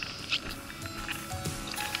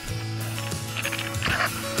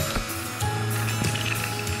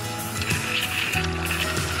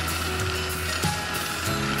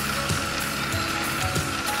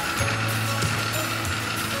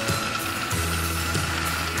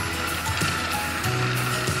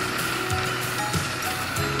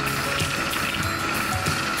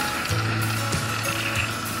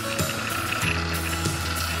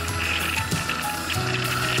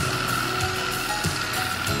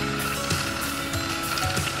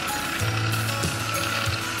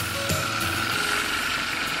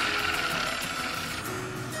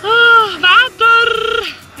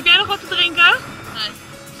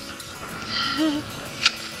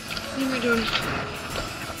 Niet meer doen.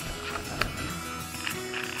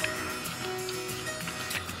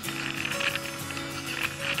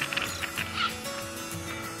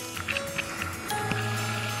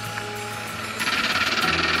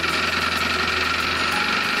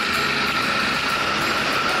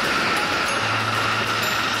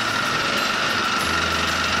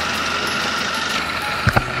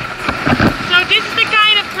 So this is the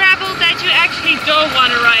kind of gravel that you actually don't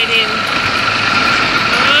want to ride in.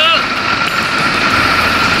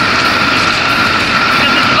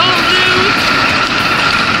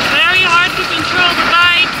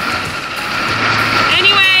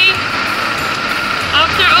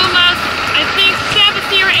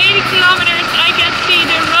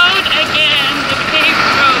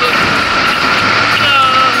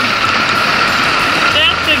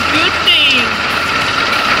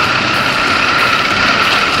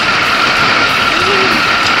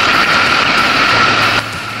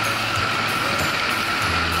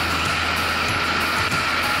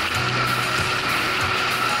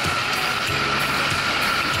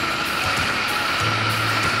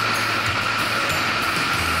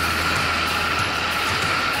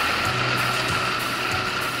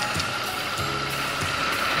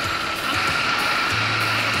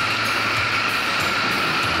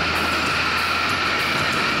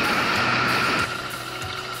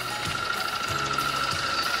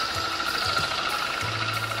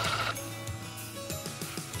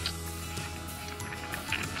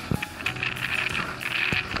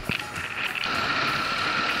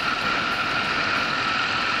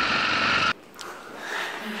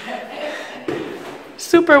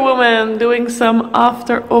 Superwoman doing some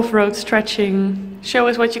after off-road stretching. Show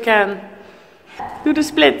us what you can. Do the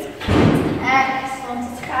split. Want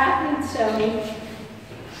het gaat niet zo.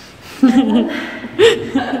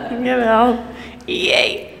 Jawel.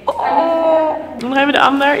 Jee. Oh. Nog even de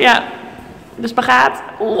ander. Ja. De spagaat.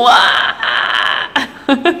 Wow.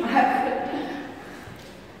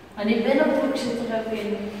 En die binnenbroek zit er ook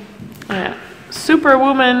in. Oh ja.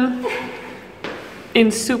 Superwoman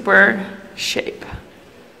in super shape.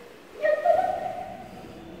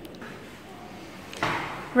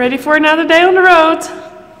 Ready for another day on the road?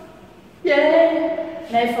 Yay!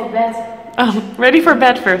 Nee, voor bed. Oh, ready for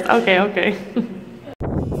bed first. Okay, okay.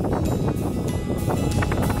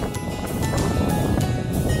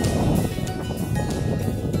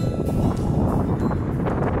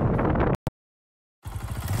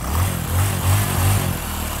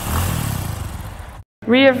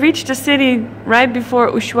 We have reached the city right before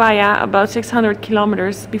Ushuaia, about 600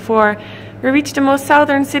 kilometers before we reach the most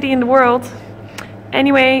southern city in the world.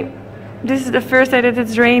 Anyway, this is the first day that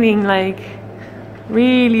it's raining, like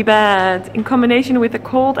really bad. In combination with the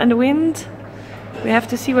cold and the wind, we have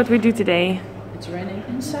to see what we do today. It's raining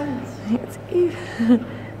inside. It's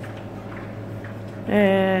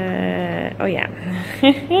oh yeah.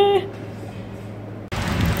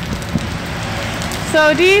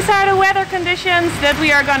 So these are the weather conditions that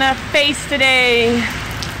we are gonna face today.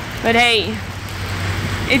 But hey,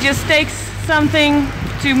 it just takes something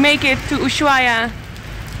to make it to Ushuaia,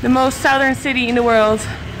 the most southern city in the world.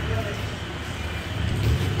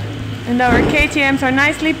 And our KTMs are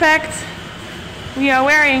nicely packed. We are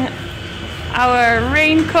wearing our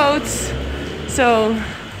raincoats, so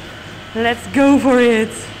let's go for it.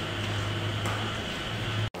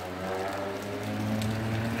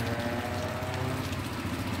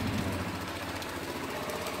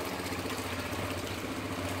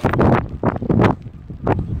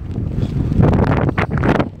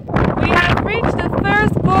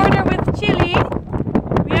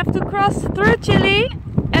 Through Chile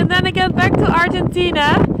and then again back to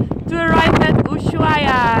Argentina to arrive at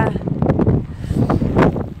Ushuaia.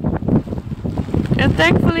 And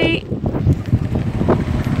thankfully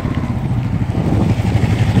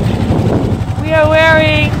we are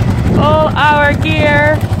wearing all our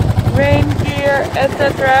gear, rain gear,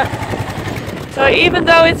 etc. So even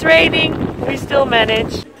though it's raining, we still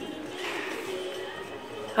manage.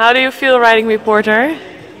 How do you feel, riding reporter?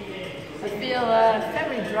 I feel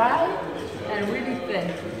very dry and really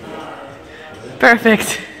thin.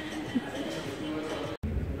 Perfect.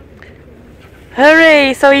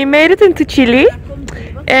 Hooray! So we made it into Chile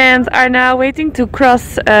and are now waiting to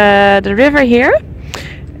cross the river here.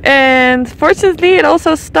 And fortunately it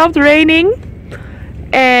also stopped raining,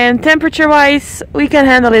 and temperature wise we can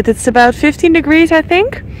handle it. It's about 15 degrees I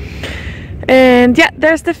think. And yeah,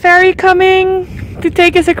 there's the ferry coming to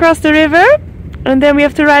take us across the river. And then we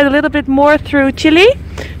have to ride a little bit more through Chile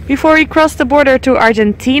before we cross the border to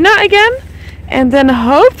Argentina again. And then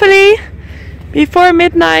hopefully before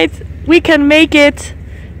midnight we can make it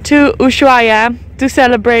to Ushuaia to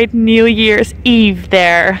celebrate New Year's Eve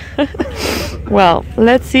there. Well,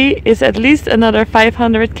 let's see, it's at least another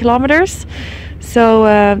 500 kilometers. So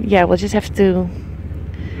yeah, we'll just have to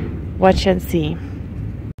watch and see.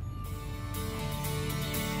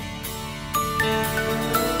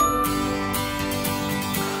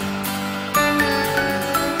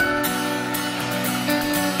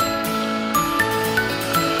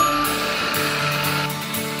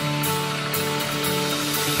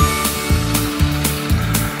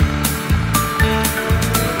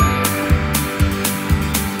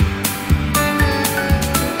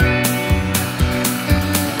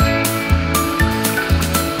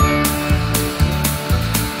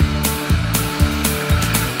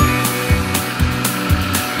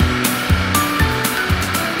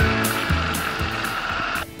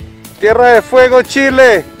 Tierra de Fuego,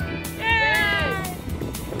 Chile.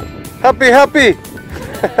 Happy, happy.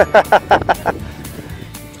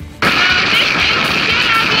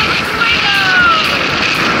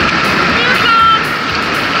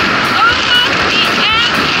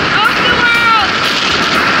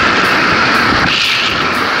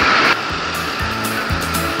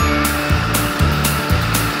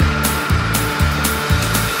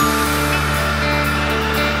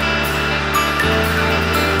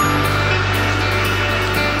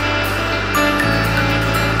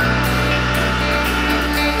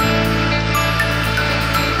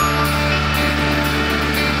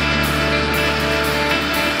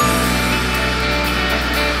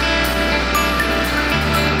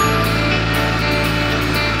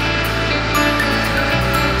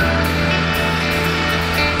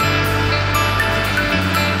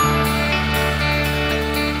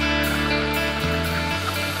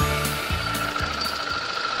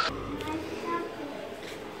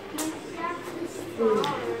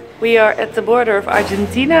 We are at the border of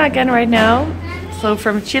Argentina again right now. So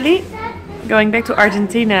from Chile, going back to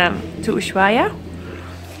Argentina to Ushuaia.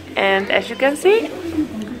 And as you can see,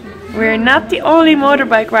 we're not the only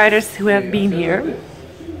motorbike riders who have been here.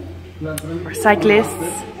 Or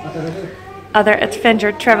cyclists, other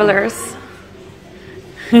adventure travelers.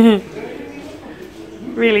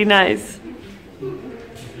 Really nice.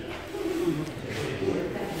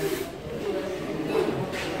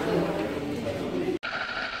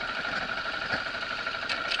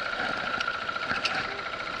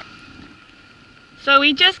 So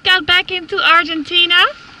we just got back into Argentina.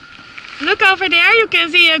 Look over there, you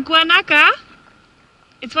can see a guanaca.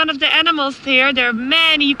 It's one of the animals here. There are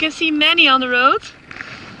many, you can see many on the road.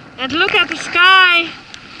 And look at the sky,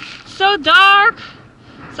 so dark.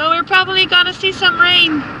 So we're probably gonna see some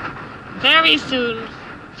rain very soon.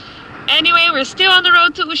 Anyway, we're still on the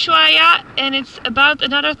road to Ushuaia and it's about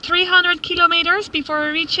another 300 kilometers before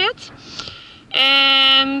we reach it.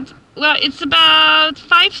 And well, it's about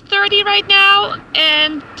 5:30 right now,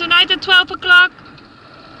 and tonight at 12 o'clock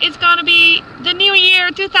it's gonna be the new year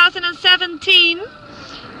 2017.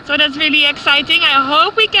 So that's really exciting. I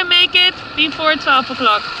hope we can make it before 12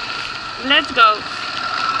 o'clock. Let's go.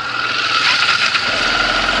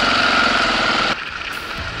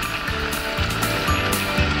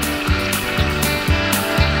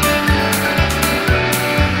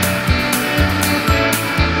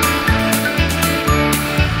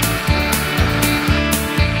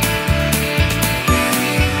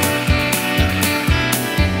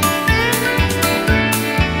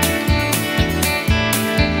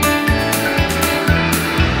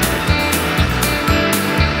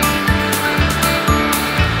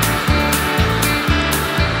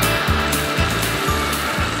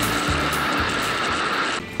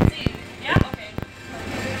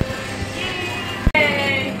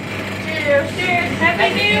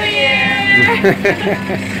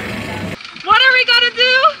 What are we gonna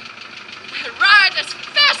do? Ride as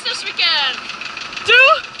fast as we can To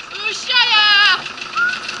Ushuaia!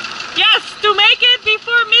 yes, to make it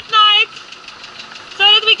before midnight, so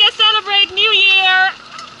that we can celebrate New Year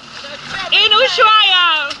in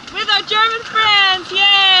Ushuaia with our German friends.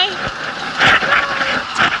 Yay!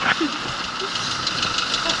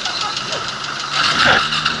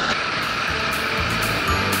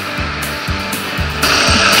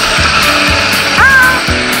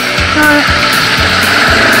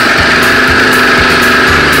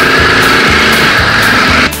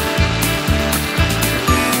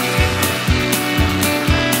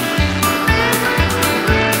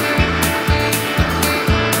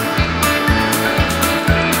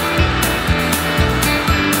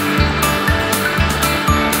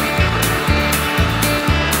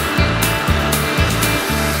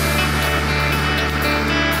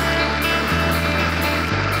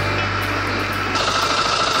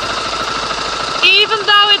 Even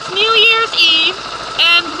though it's New Year's Eve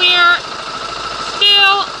and we're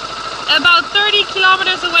still about 30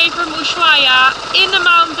 kilometers away from Ushuaia in the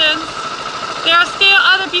mountains, there are still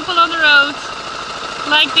other people on the road,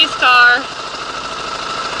 like this car.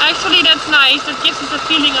 Actually, that's nice. That gives us a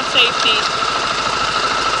feeling of safety.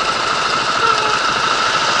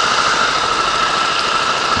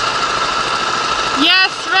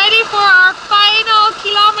 Yes, ready for our final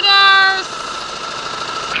kilometers.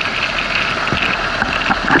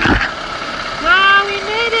 Wow, we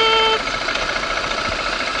made it!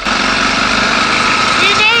 We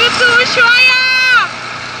made it to Ushuaia!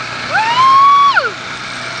 Woo!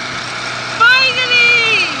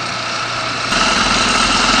 Finally!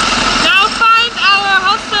 Now find our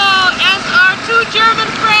hostel and our 2 German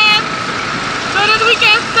friends so that we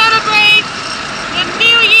can celebrate the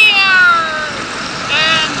new year!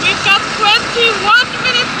 And we've got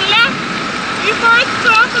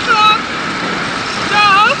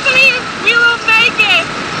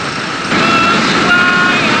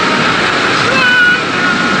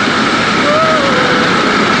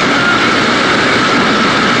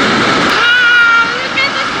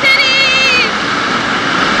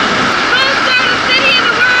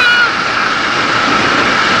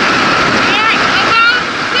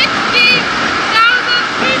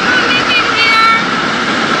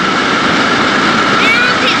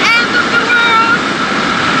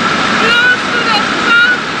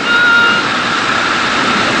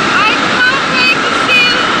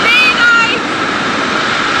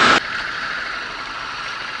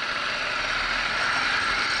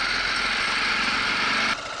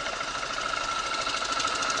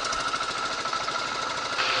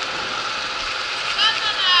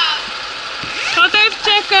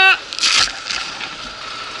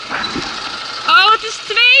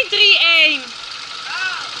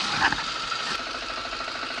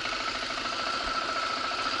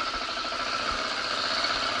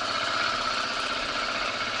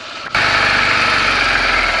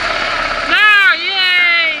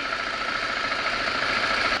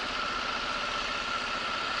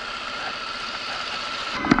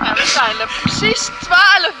We zijn er precies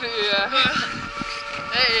 12 uur.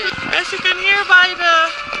 Hey. As you can hear by the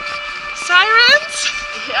sirens,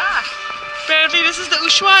 Ja. apparently this is the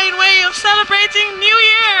Ushuaian way of celebrating New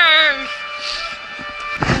Year.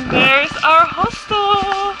 And there's our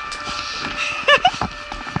hostel.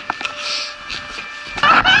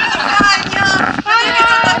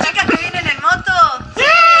 Chicas que vienen en moto. Sí.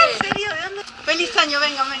 ¿En serio? ¿De dónde? Feliz año,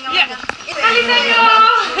 vengan, vengan, vengan. Feliz año!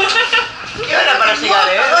 ¿Qué hora para llegar,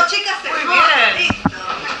 Dos chicas en moto. Listo.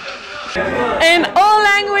 In all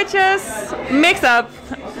languages, mix up.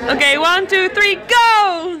 Okay, 1, 2, 3,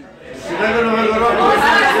 go!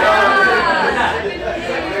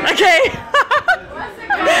 Okay. 1,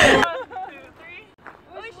 2, 3.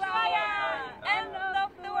 Ushuaia, end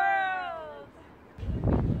of the world.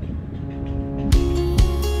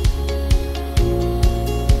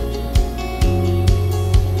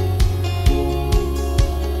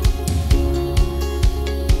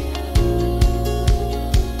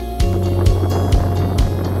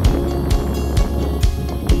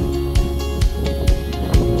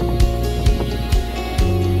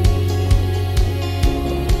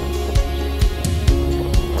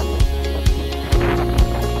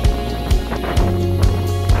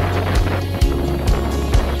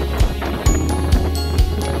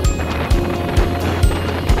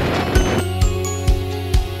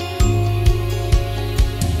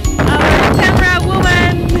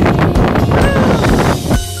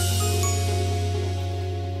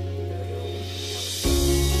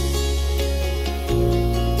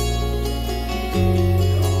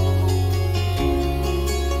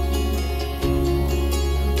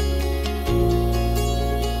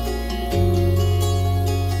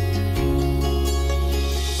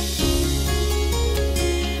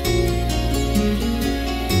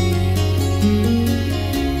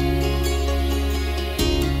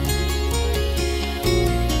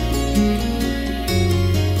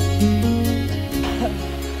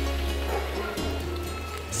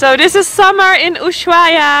 So this is summer in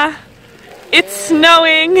Ushuaia. It's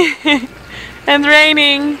snowing and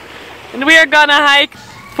raining, and we are gonna hike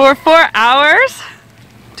for 4 hours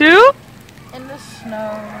to In the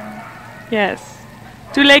snow.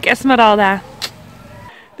 to Lake Esmeralda.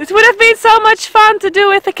 This would have been so much fun to do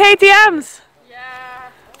with the KTMs. Yeah.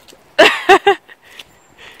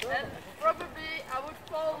 And probably I would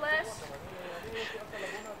fall less.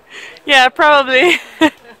 Yeah, probably.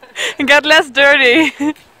 And got less dirty.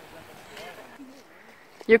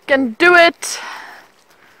 You can do it!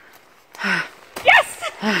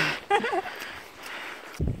 Yes!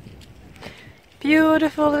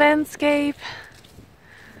 Beautiful landscape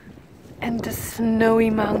and the snowy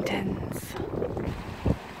mountains.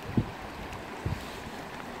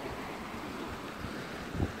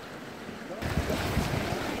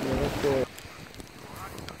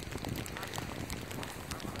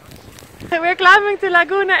 We're climbing to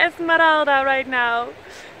Laguna Esmeralda right now,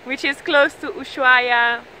 which is close to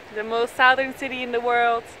Ushuaia, the most southern city in the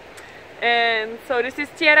world. And so this is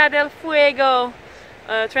Tierra del Fuego,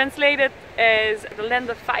 translated as the land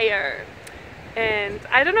of fire. And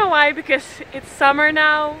I don't know why, because it's summer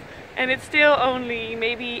now and it's still only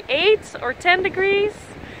maybe 8 or 10 degrees,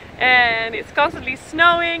 and it's constantly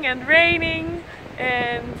snowing and raining,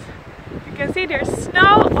 and you can see there's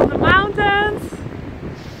snow on the mountains.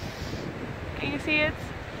 Can you see it?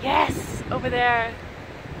 Yes, over there.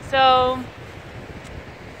 So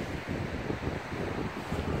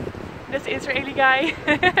this Israeli guy.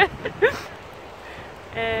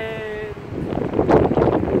 And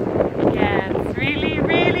yeah, it's really,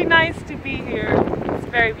 really nice to be here. It's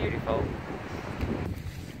very beautiful.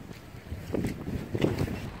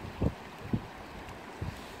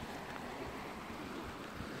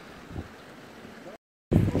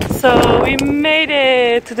 So we made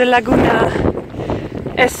it to the Laguna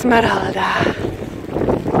Esmeralda.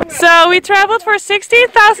 So we traveled for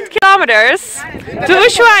 16,000 kilometers to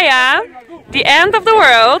Ushuaia, the end of the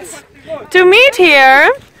world, to meet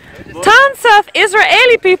here tons of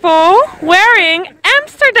Israeli people wearing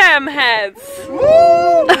Amsterdam hats.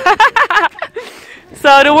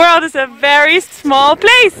 So the world is a very small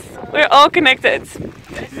place. We're all connected.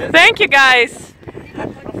 Thank you guys.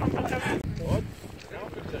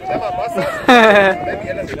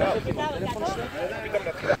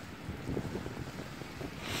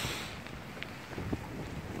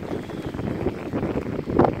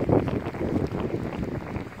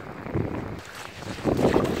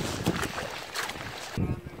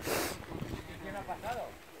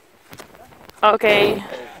 Okay,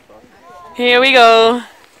 here we go.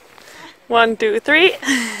 1, 2, 3.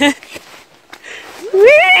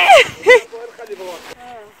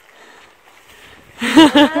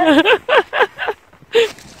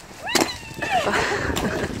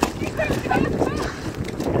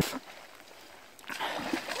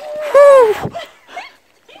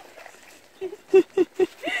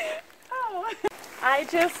 I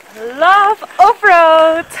just love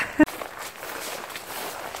off-road.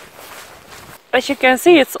 As you can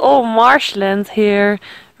see, it's all marshland here.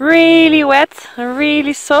 Really wet,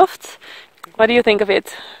 really soft. What do you think of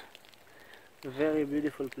it? A very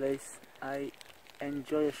beautiful place. I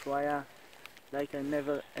enjoy Ushuaia like I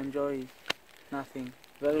never enjoy nothing.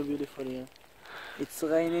 Very beautiful here. It's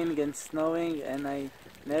raining and snowing and I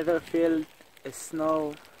never feel a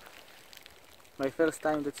snow. My first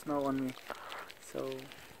time that snow on me. So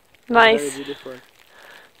nice. Very beautiful.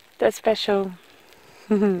 That's special.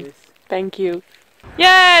 Yes. Thank you.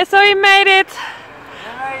 Yeah, so we made it.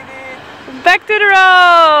 Back to the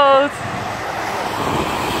road.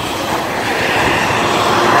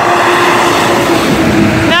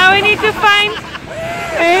 Now we need to find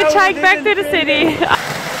a hitchhike back to the city.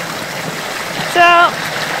 So,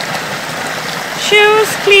 shoes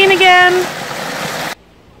clean again.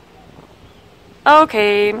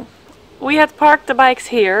 Okay, we had parked the bikes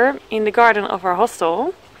here in the garden of our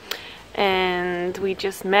hostel. And we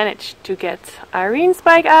just managed to get Irene's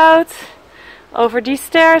bike out over these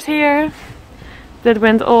stairs here. That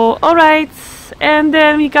went all right. And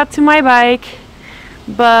then we got to my bike.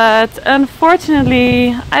 But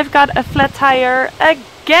unfortunately, I've got a flat tire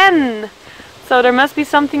again. So there must be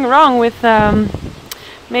something wrong with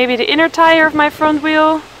maybe the inner tire of my front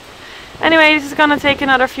wheel. Anyway, this is gonna take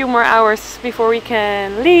another few more hours before we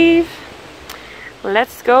can leave.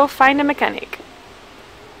 Let's go find a mechanic.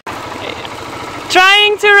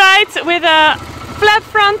 Trying to ride with a flat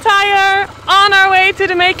front tire on our way to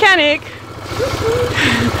the mechanic.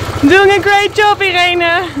 Doing a great job,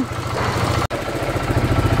 Irene.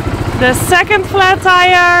 The second flat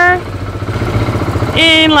tire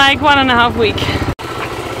in like 1.5 weeks.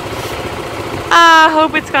 I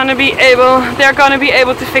hope they're gonna be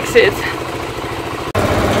able to fix it.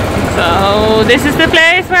 So this is the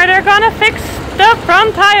place where they're gonna fix the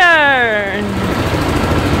front tire.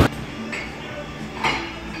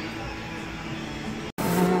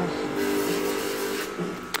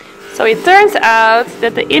 So it turns out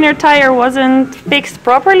that the inner tire wasn't fixed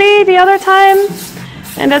properly the other time,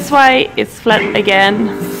 and that's why it's flat again.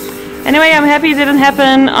 Anyway, I'm happy it didn't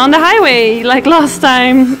happen on the highway like last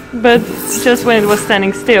time, but just when it was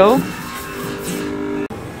standing still.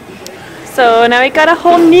 So now we got a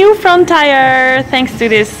whole new front tire thanks to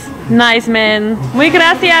this nice man. Muy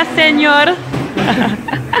gracias, señor.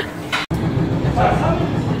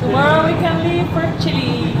 Tomorrow we can leave for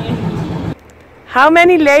Chile. How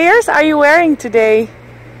many layers are you wearing today?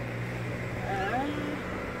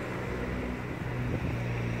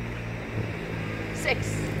 6.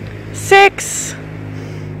 6!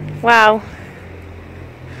 Wauw.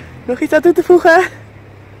 Nog iets aan toe te voegen?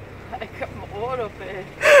 Ik heb mijn oor op.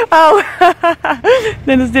 Oh,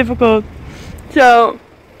 then it's difficult. So,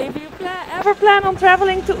 if you ever plan on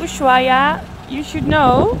traveling to Ushuaia, you should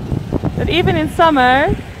know that even in summer,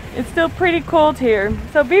 it's still pretty cold here.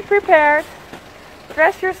 So be prepared.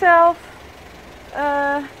 Dress yourself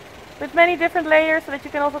with many different layers so that you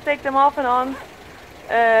can also take them off and on.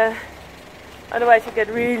 Otherwise you get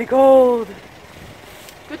really cold.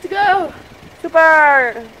 Good to go!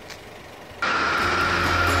 Super!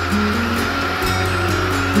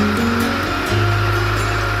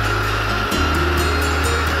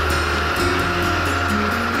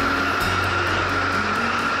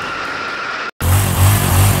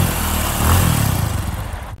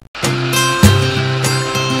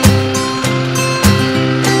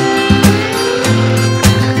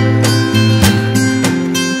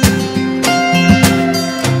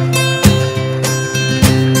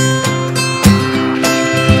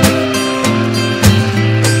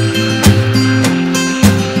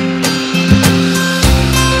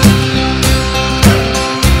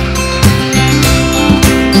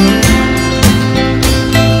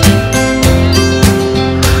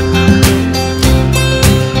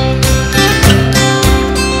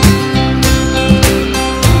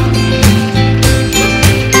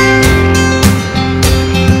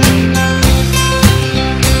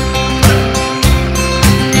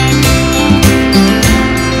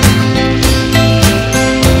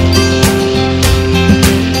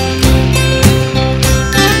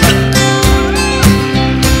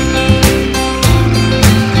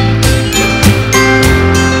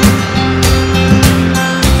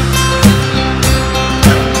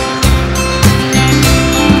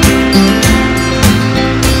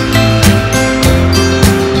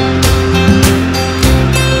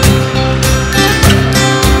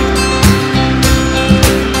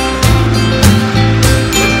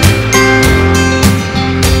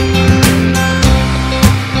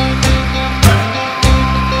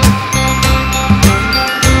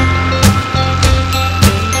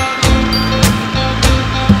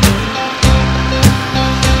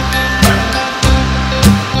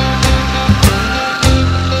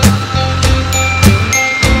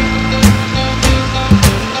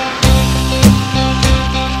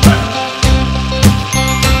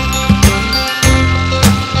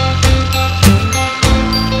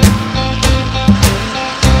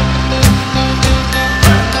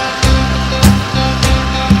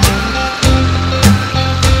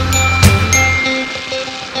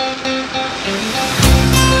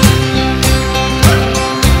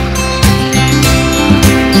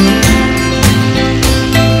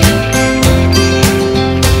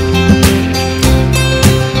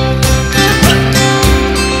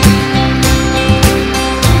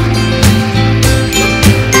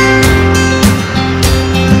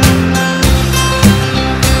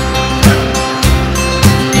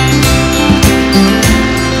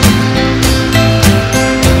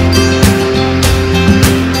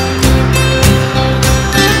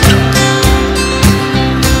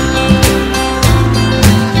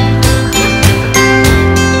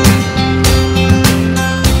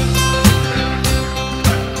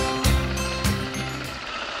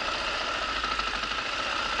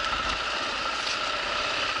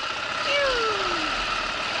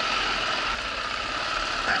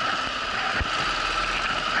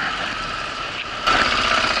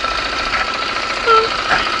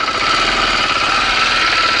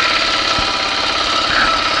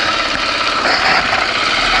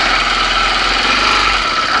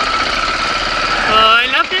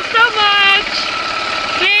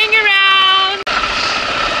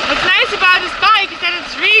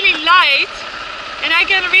 it's really light and I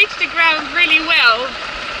can reach the ground really well.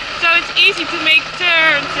 So it's easy to make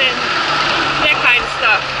turns and that kind of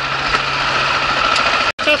stuff.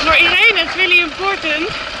 So for Irene it's really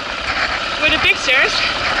important for the pictures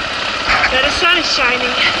that the sun is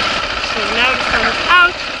shining. So now the sun is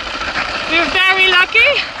out. We're very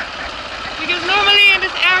lucky because normally in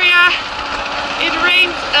this area it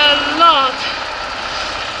rains a lot.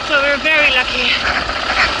 So we're very lucky.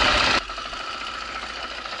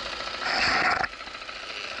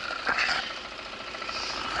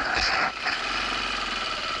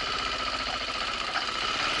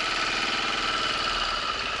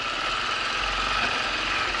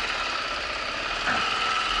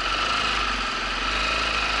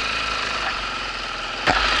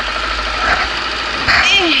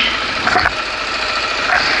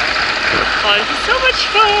 Oh, this is so much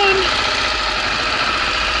fun!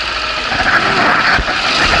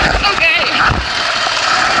 Okay,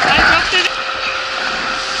 I dropped it.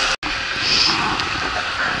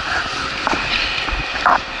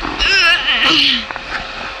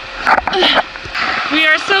 We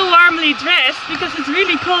are so warmly dressed because it's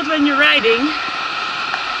really cold when you're riding.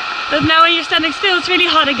 But now when you're standing still, it's really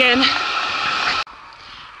hot again.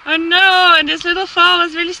 Oh no, and this little fall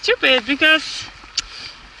is really stupid because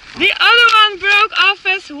the other one broke off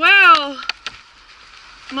as well.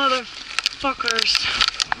 Motherfuckers.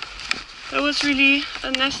 That was really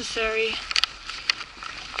unnecessary.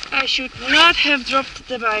 I should not have dropped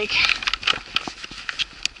the bike.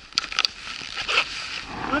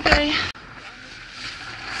 Okay.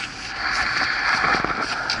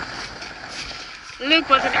 Look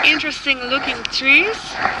what an interesting looking trees.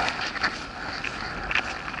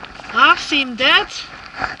 Half seem dead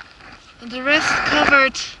and the rest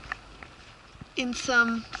covered in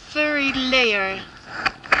some furry layer.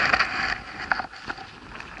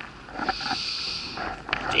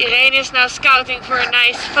 Irene is now scouting for a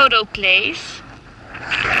nice photo place.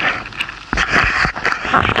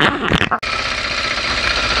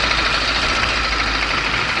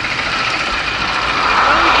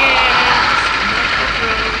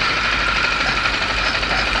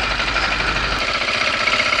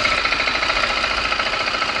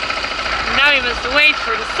 Wait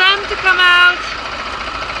for the sun to come out.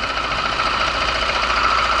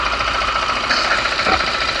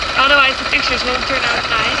 Otherwise the pictures won't turn out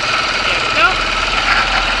nice. There we go.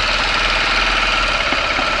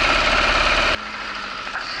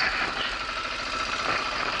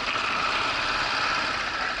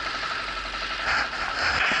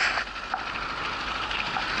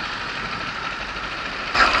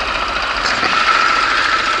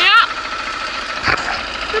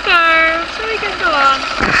 So we can go on.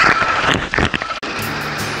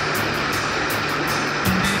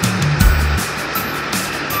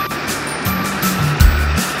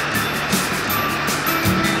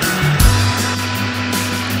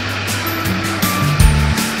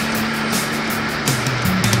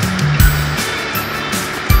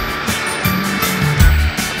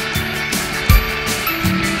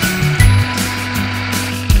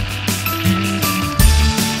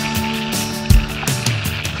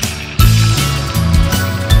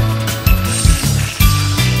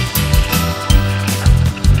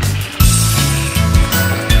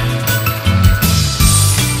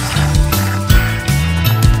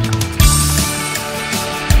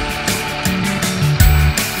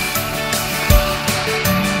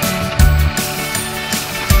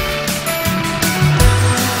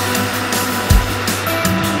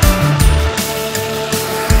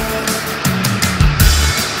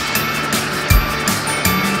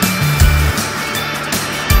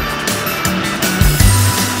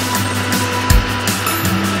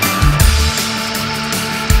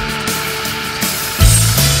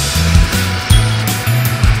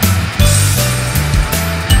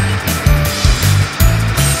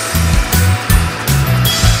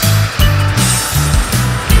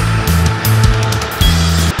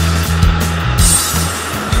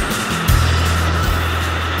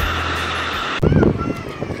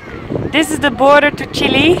 This is the border to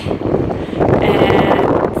Chile and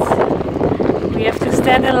we have to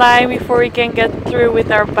stand in line before we can get through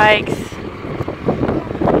with our bikes.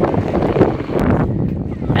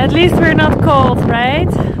 At least we're not cold,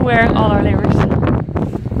 right? Wearing all our layers.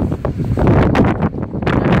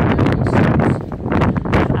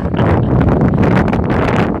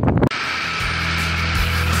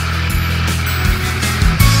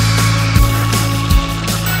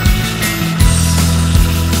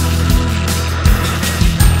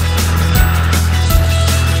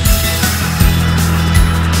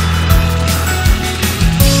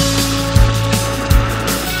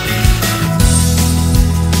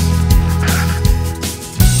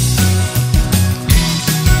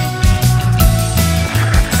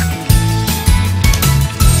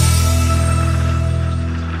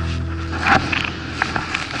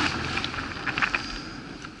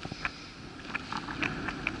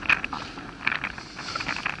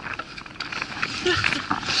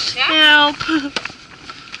 help.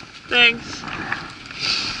 Thanks.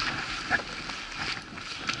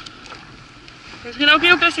 Misschien ook een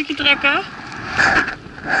heel klein stukje trekken.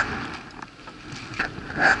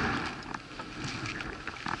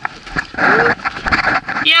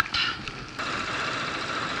 Yep.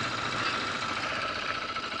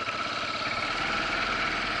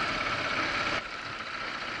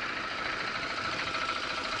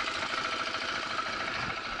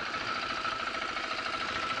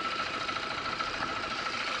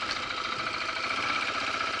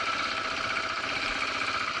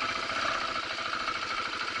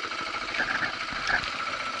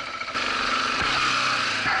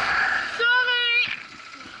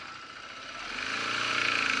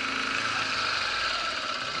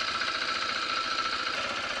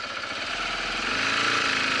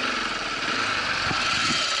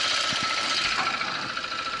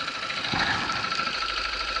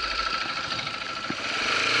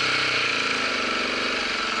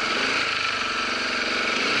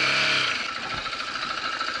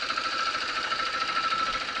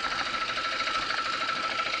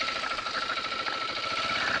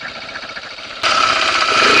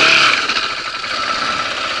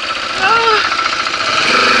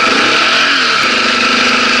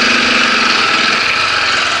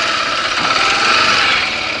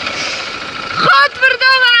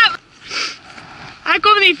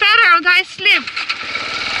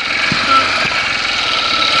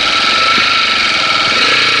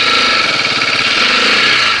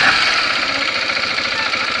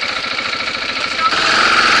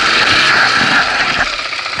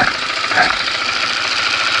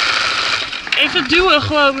 Even duwen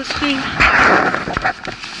gewoon misschien.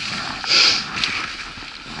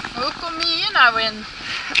 Hoe kom je hier nou in?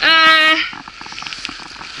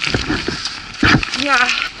 Ja.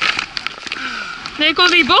 Nee, ik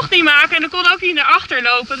kon die bocht niet maken en ik kon ook niet naar achter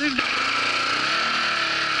lopen. Dus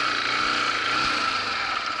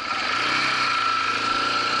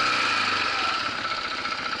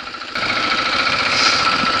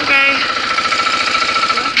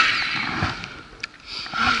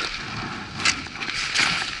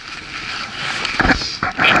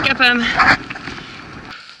ik heb hem.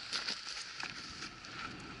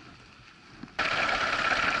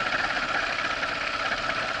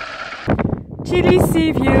 Chile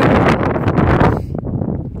sea view.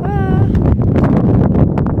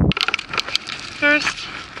 First,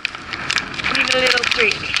 need a little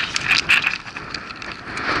drink.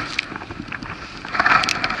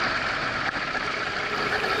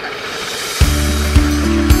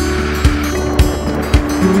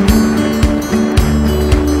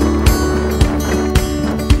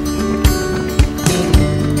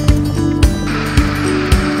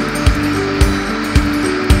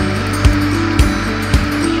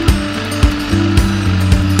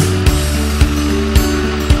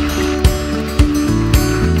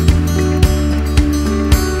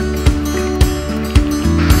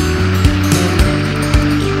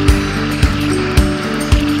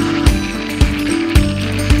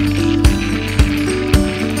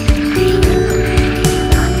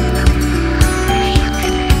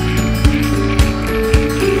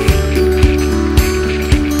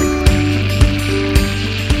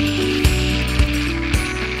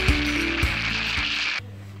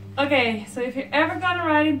 Okay, so if you're ever gonna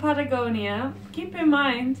ride in Patagonia, keep in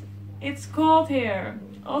mind it's cold here,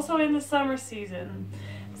 also in the summer season.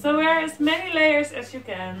 So wear as many layers as you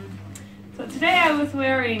can. So today I was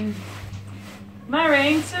wearing my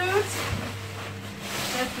rain suit,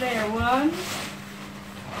 that's layer 1.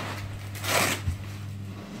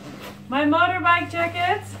 My motorbike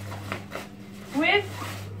jacket with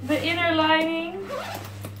the inner lining.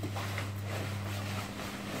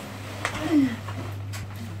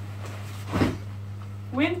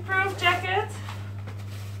 Windproof jacket.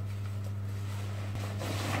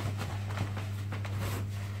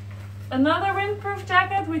 Another windproof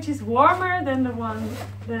jacket which is warmer than the one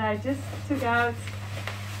that I just took out.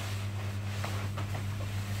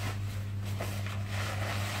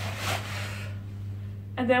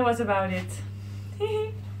 And that was about it.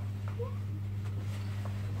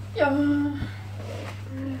 Ja.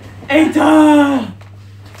 Eten!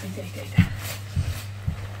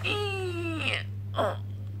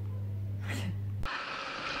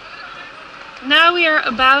 Now we are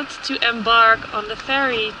about to embark on the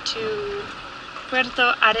ferry to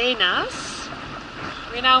Puerto Arenas.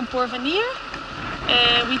 We're now in Porvenir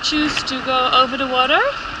and we choose to go over the water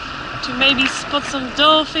to maybe spot some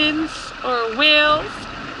dolphins or whales.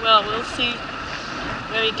 Well, we'll see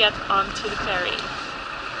when we get onto the ferry.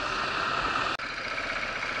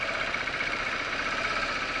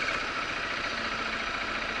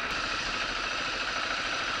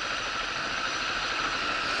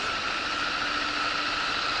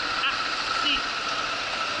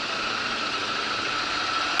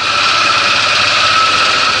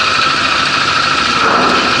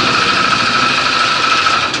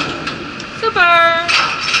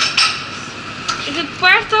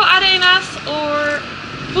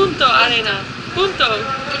 Punto Arenas. Punto.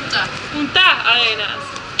 Punta. Punta Arenas.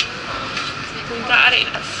 Punta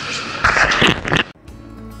Arenas.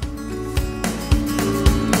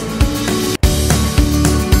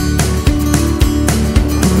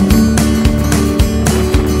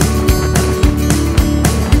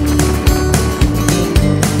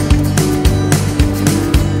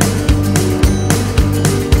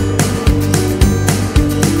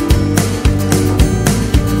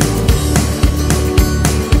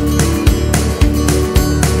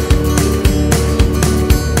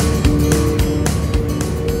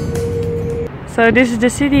 So this is the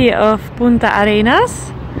city of Punta Arenas,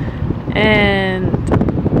 and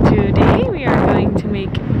today we are going to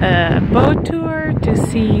make a boat tour to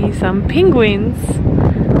see some penguins.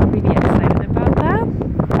 Really excited about that.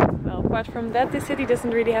 Well, apart from that, the city doesn't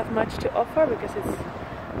really have much to offer because it's,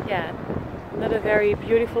 yeah, not a very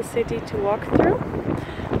beautiful city to walk through.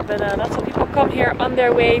 But lots of people come here on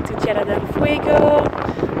their way to Tierra del Fuego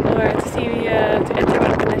or to see to enter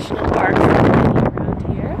one of the national parks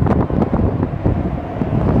around here.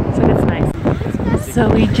 So that's nice. So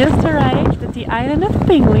we just arrived at the island of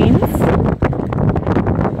penguins.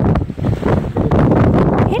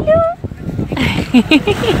 Hello!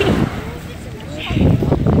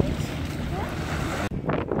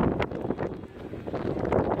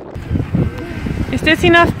 Is this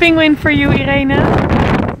enough penguin for you, Irene?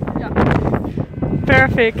 Yeah.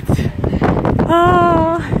 Perfect.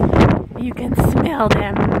 Oh, you can smell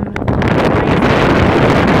them.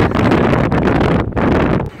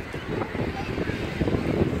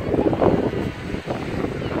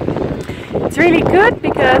 It's really good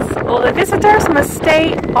because all the visitors must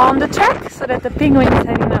stay on the track so that the penguins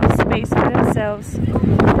have enough space for themselves.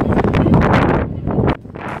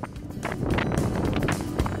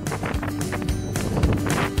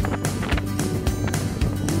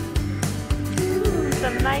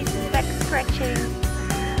 Some nice back scratching.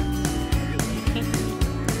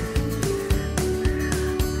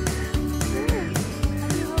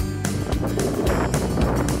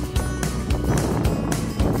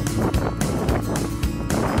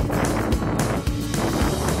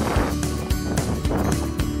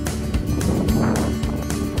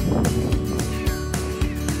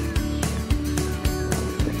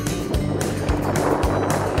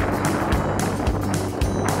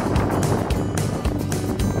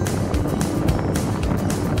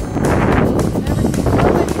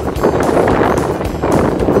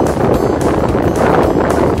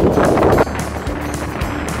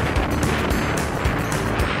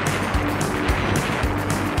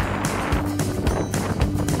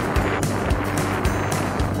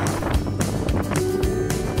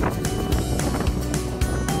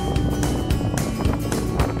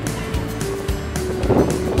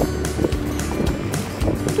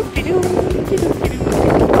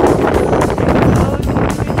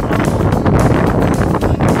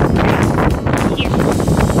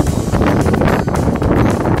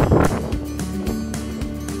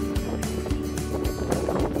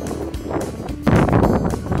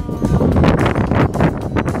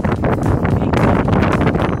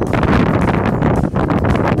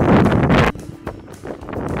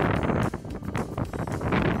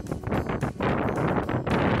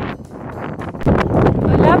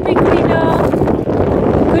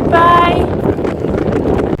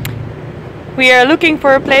 We are looking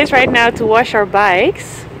for a place right now to wash our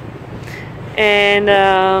bikes, and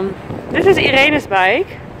this is Irene's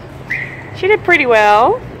bike. She did pretty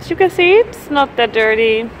well. As you can see, it's not that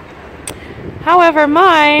dirty. However,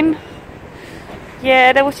 mine,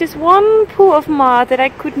 yeah, there was just one pool of mud that I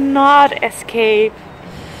could not escape.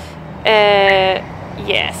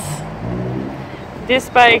 Yes, this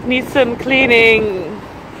bike needs some cleaning.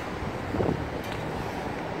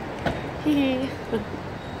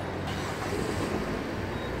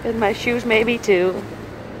 And my shoes maybe too.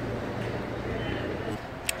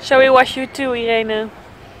 Shall we wash you too, Irene?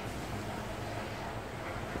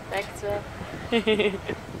 Thanks.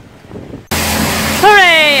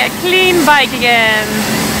 Hooray! A clean bike again!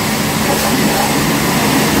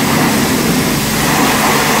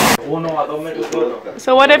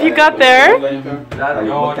 So what have you got there?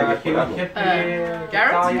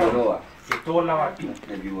 Estuvo en la máquina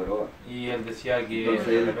y él decía que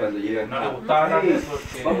no le gustaba nada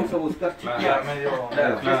porque vamos a buscar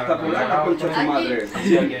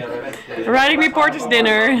Riding reporter's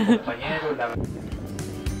dinner.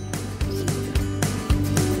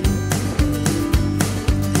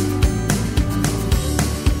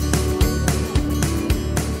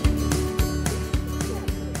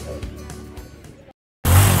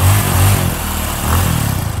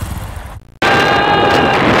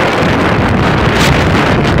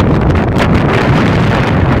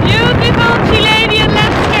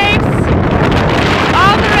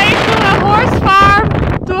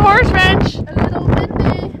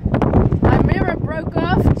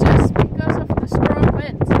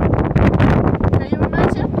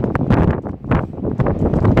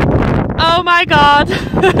 Oh my god.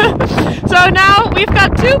 So now we've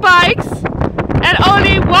got 2 bikes and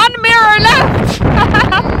only 1 mirror left.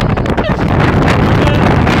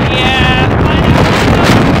 Yeah.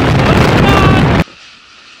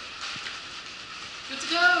 Good to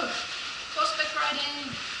go. Horseback riding.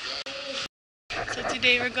 Yay. So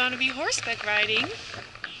today we're gonna be horseback riding.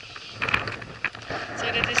 So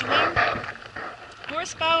that is 1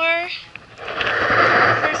 horsepower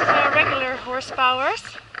versus our regular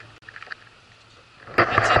horsepowers.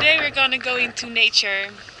 But today we're gonna go into nature.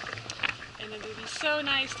 And it will be so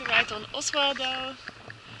nice to ride on Oswaldo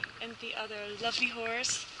and the other lovely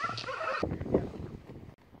horse.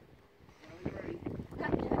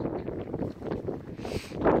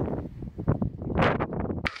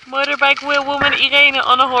 Motorbike wheel woman Irene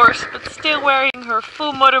on a horse, but still wearing her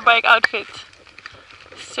full motorbike outfit.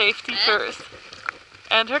 Safety first.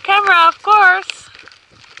 And her camera, of course.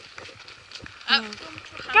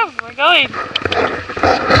 Come, we're going.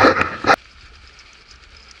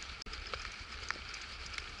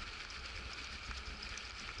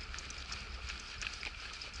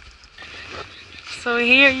 So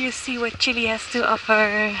here you see what Chile has to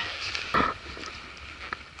offer.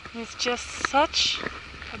 It's just such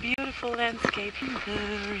a beautiful landscape. The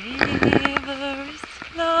river is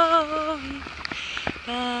flowing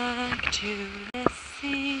back to the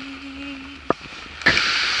sea.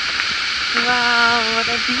 Wow, what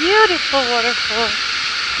a beautiful waterfall.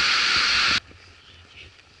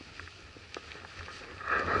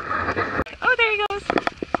 Oh, there he goes.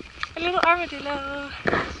 A little armadillo.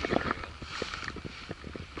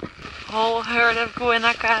 Whole herd of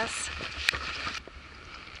guanacas.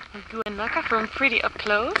 Guanaca from pretty up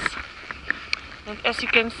close. And as you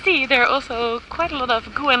can see, there are also quite a lot of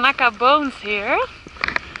guanaca bones here.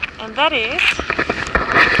 And that is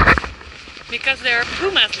because there are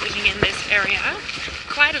pumas living in this area.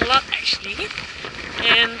 Quite a lot actually.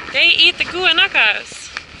 And they eat the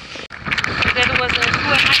guanacas. So that was a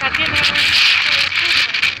guanaca dinner for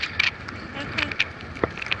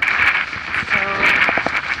So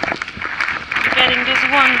getting this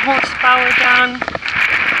 1 horsepower down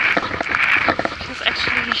is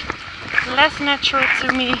actually less natural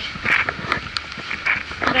to me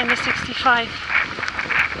than the 65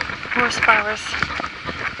 horsepowers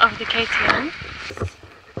of the KTM.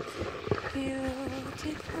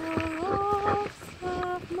 Beautiful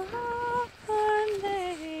of Mother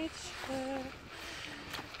Nature,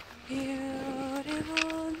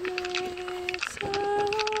 beautiful nature,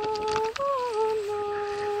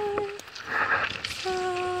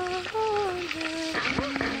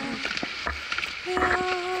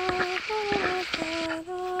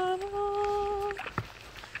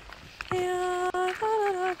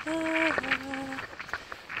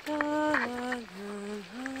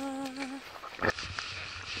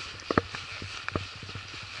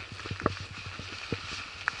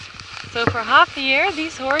 So for half the year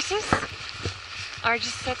these horses are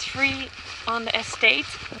just set free on the estate,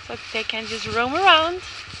 so they can just roam around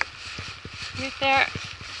with their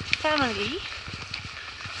family.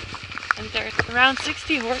 And there's around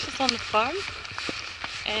 60 horses on the farm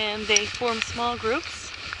and they form small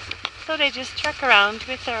groups, so they just trek around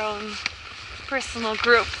with their own personal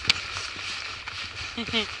group.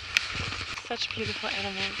 Such beautiful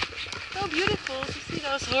animals. So beautiful to see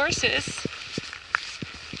those horses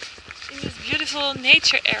in this beautiful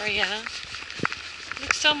nature area. It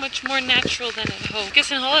looks so much more natural than at home.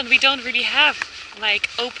 Because in Holland we don't really have like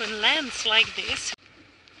open lands like this.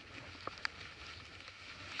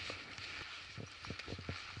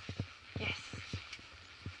 Yes.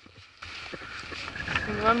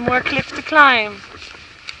 And 1 more cliff to climb.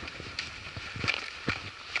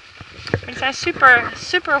 These are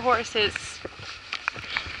super horses.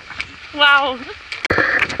 Wow.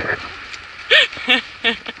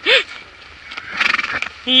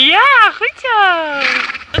 Ja, goed zo!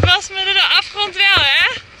 Dat was me de afgrond wel,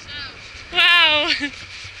 hè? Zo. Wauw. Echt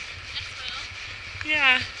wel.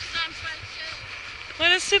 Ja.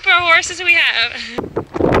 What a super horses we have.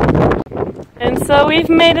 And so we've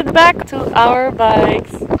made it back to our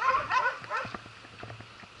bikes.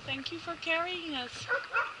 Thank you for carrying us.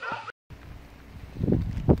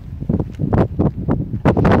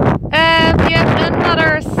 And we have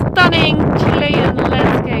another stunning Chilean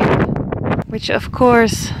landscape, which of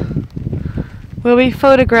course will be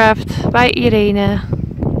photographed by Irene.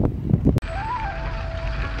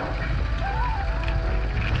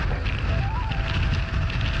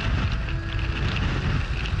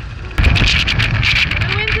 The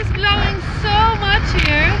wind is blowing so much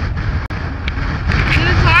here that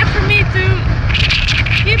it's hard for me to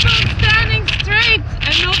keep on standing straight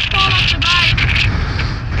and not fall off the bike.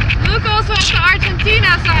 Luke also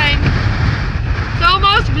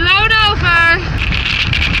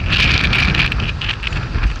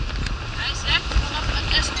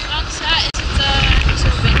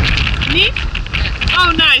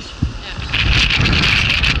Oh, nice.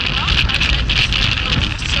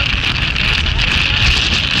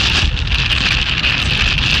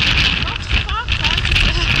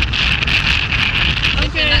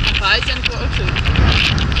 Buiten en ik wil ook doen.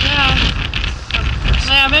 Ja.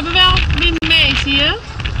 Nou ja, we hebben wel wind mee, zie je?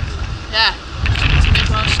 Ja. Dus ik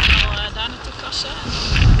ben wel snel daar naartoe kassen.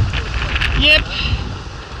 Yep.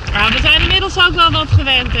 Ja, we zijn inmiddels ook wel wat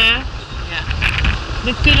gewend, hè? Ja.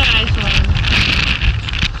 Dit kunnen wij gewoon.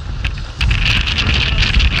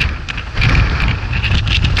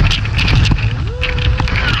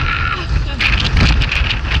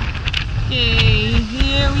 Okay,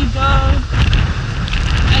 here we go.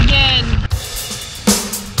 Again.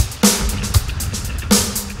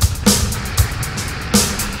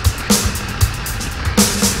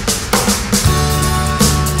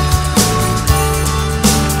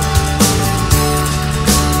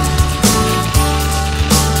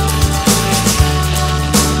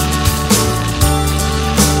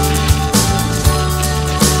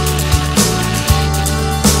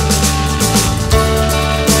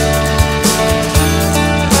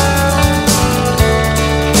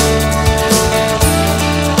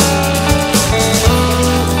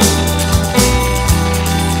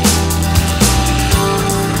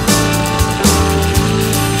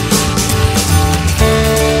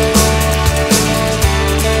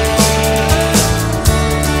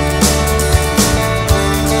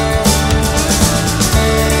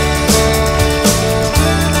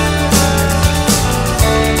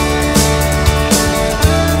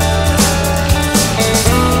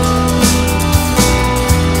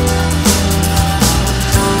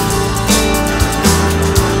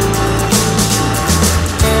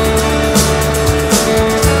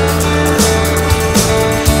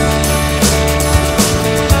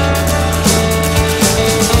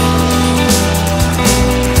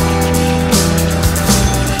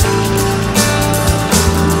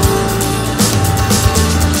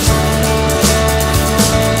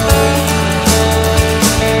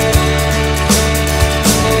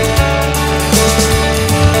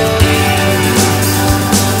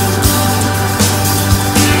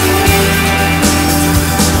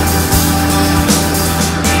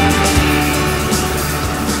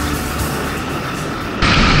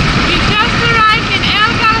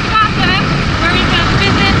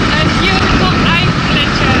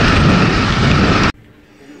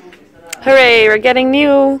 Hooray, we're getting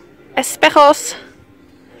new espejos,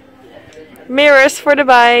 mirrors for the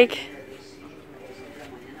bike.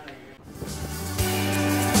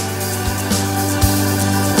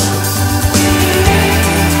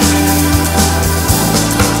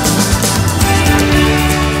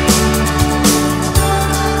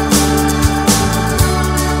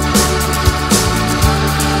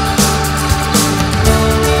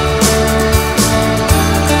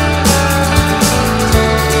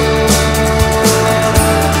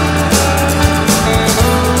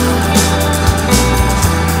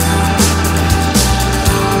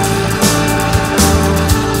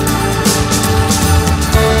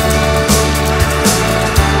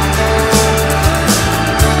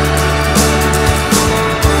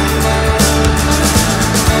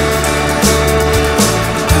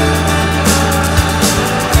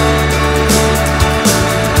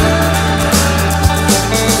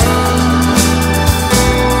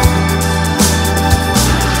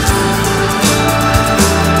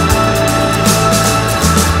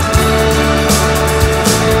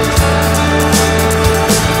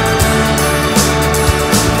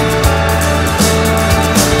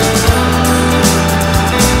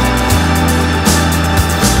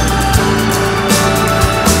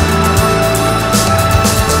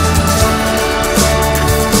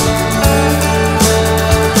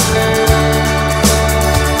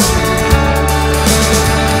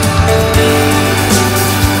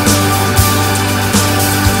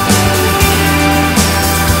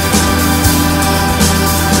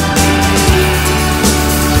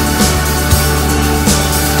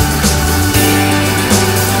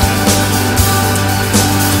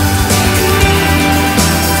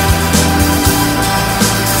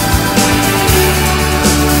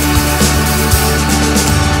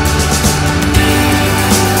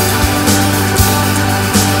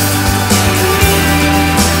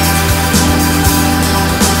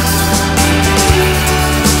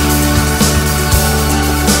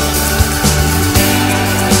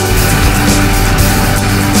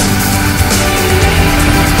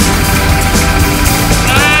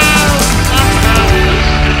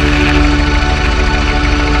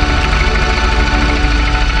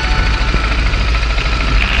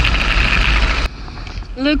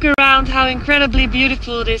 around how incredibly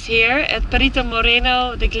beautiful it is here at Perito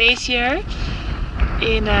Moreno, the glacier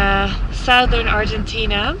in southern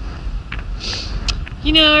Argentina.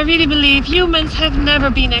 You know, I really believe humans have never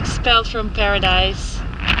been expelled from paradise.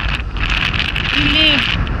 We live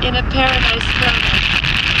in a paradise planet.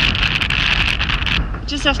 You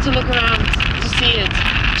just have to look around to see it,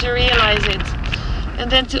 to realize it, and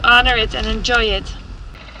then to honor it and enjoy it.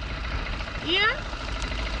 Yeah?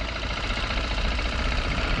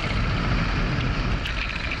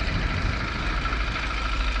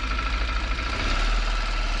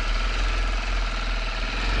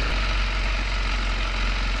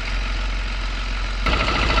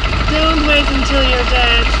 Don't wait until you're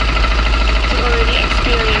dead to already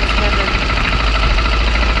experience heaven.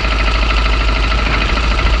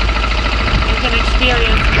 You can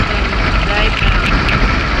experience heaven right now.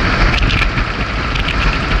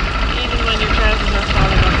 Even when your trousers are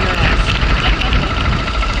falling off your ass.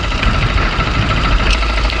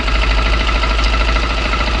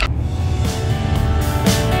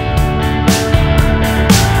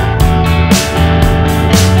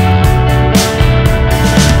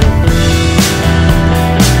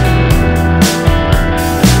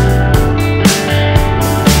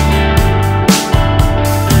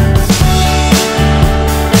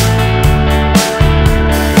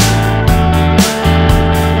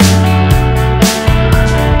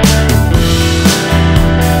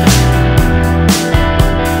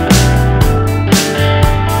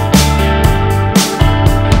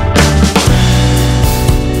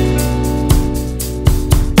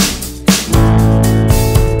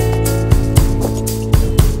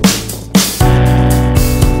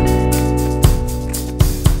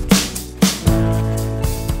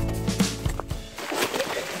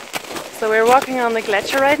 So we're walking on the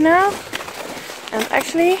glacier right now, and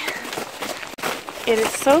actually it is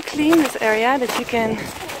so clean, this area, that you can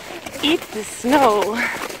eat the snow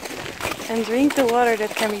and drink the water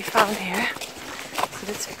that can be found here. So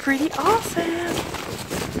that's pretty awesome.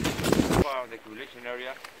 Far the accumulation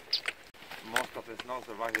area, most of the snow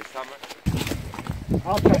survives the summer.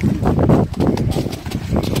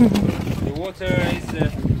 The water is,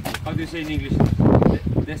 how do you say in English?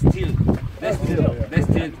 Distilled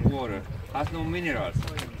water. Has no minerals.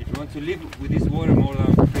 If you want to live with this water more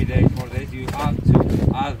than 3 days, 4 days, you have to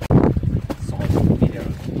add salt,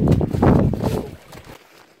 minerals.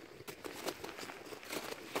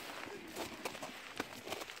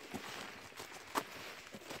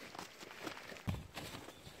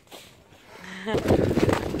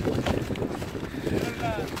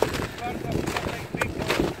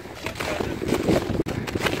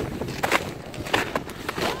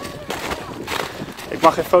 Ik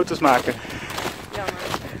mag geen foto's maken. Jammer.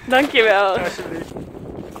 Dankjewel. Ja, alsjeblieft.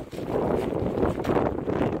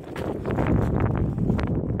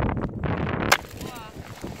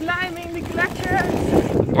 Climbing the glacier.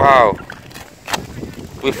 Wow.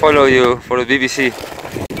 We follow you for the BBC.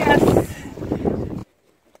 Yes.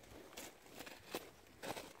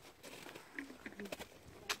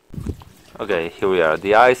 Okay, here we are.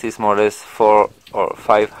 The ice is more or less 400 or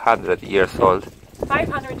 500 years old.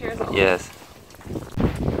 500 years old. Yes.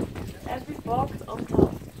 As we walked on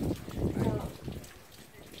top.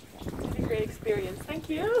 It's a great experience. Thank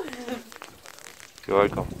you. You're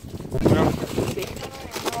welcome.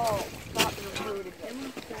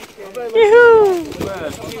 Yoo-hoo!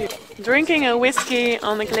 Drinking a whiskey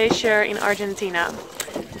on the glacier in Argentina.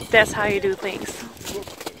 That's how you do things.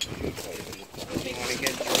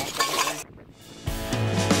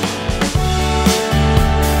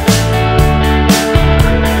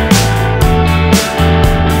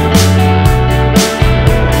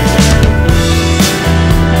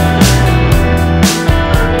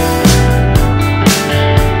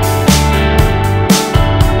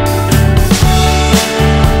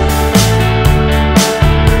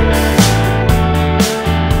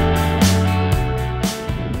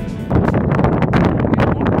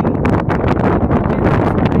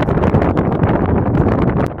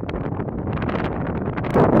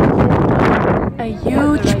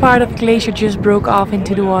 Part of the glacier just broke off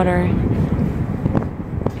into the water.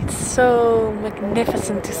 It's so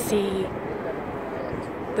magnificent to see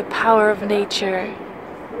the power of nature.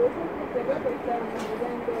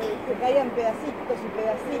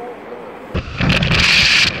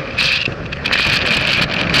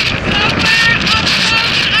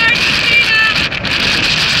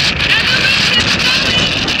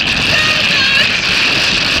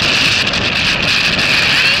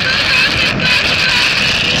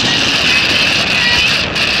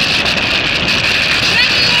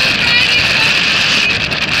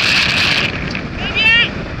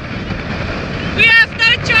 We have no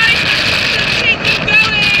choice.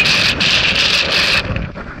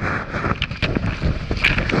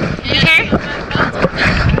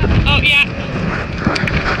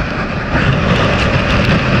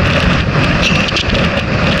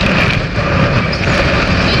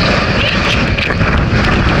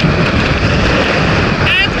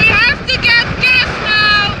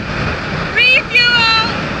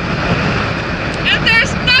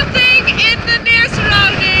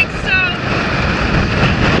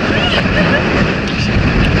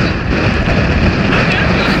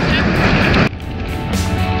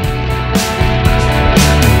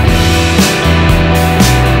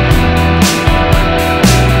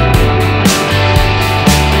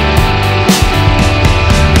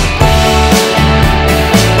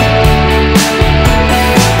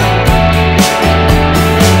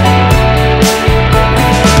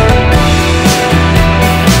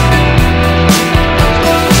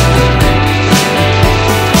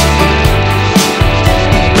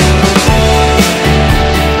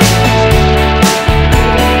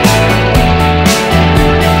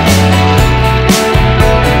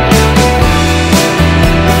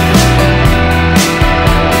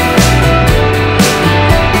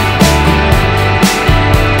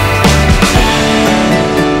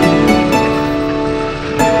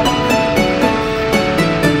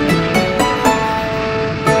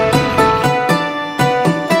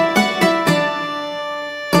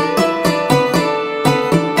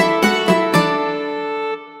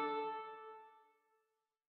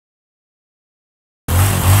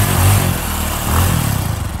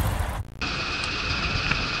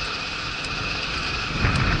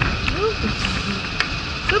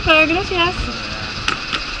 gracias.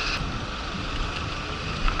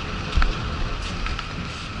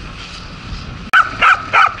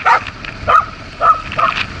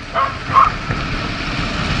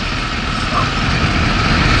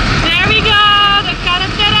 There we go, the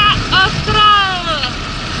Carretera Austral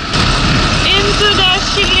into the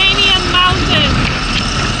Chilean mountains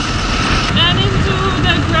and into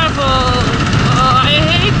the gravel. Oh, I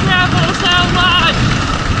hate gravel so much.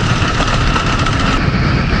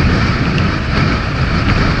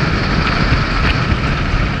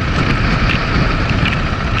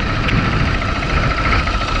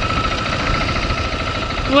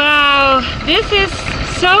 Wow, this is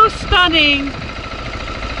so stunning.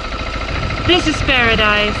 This is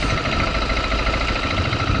paradise.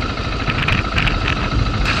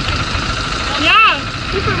 Ja,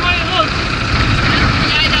 super mooie rots.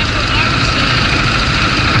 Jij daarvoor langs?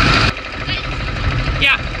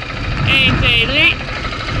 Ja, 1, 2, 3.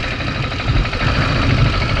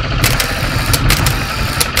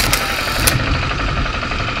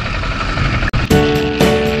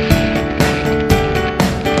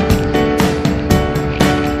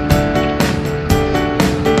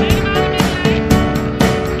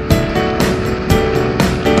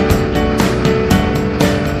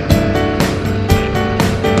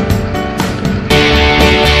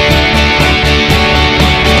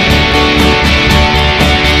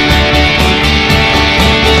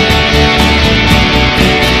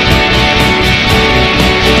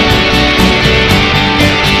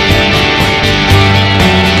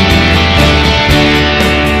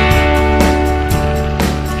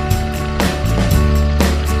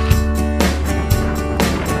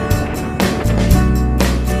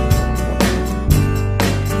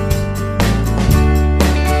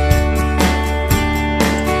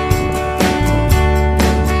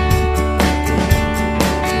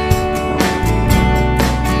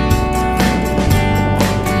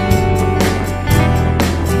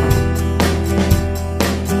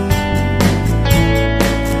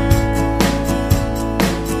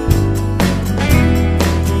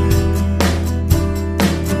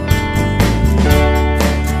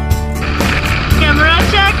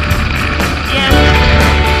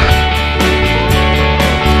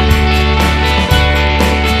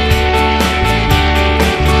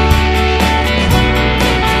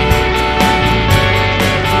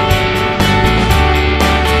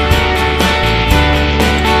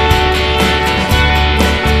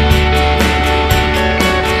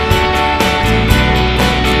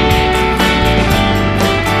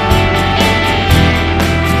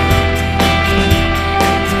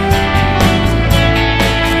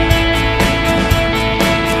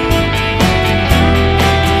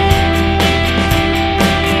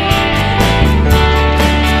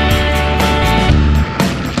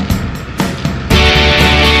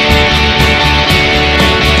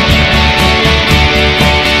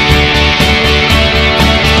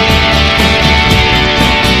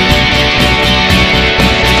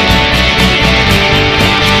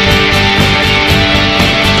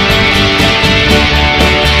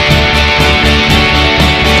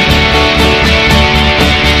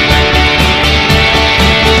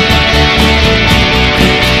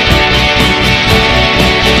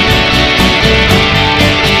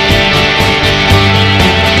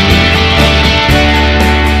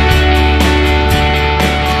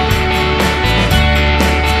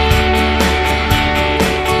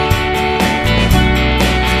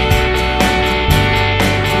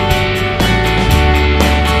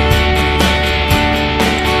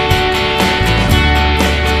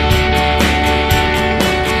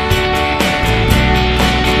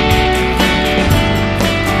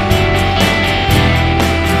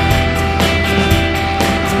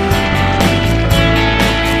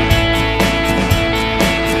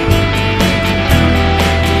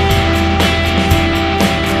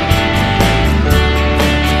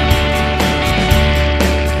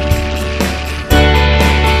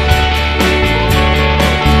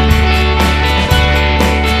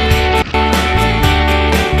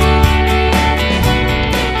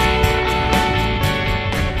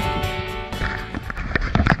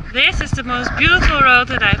 the most beautiful road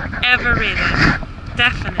that I've ever ridden.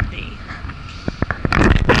 Definitely.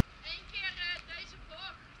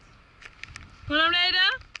 Hoe naar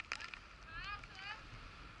beneden?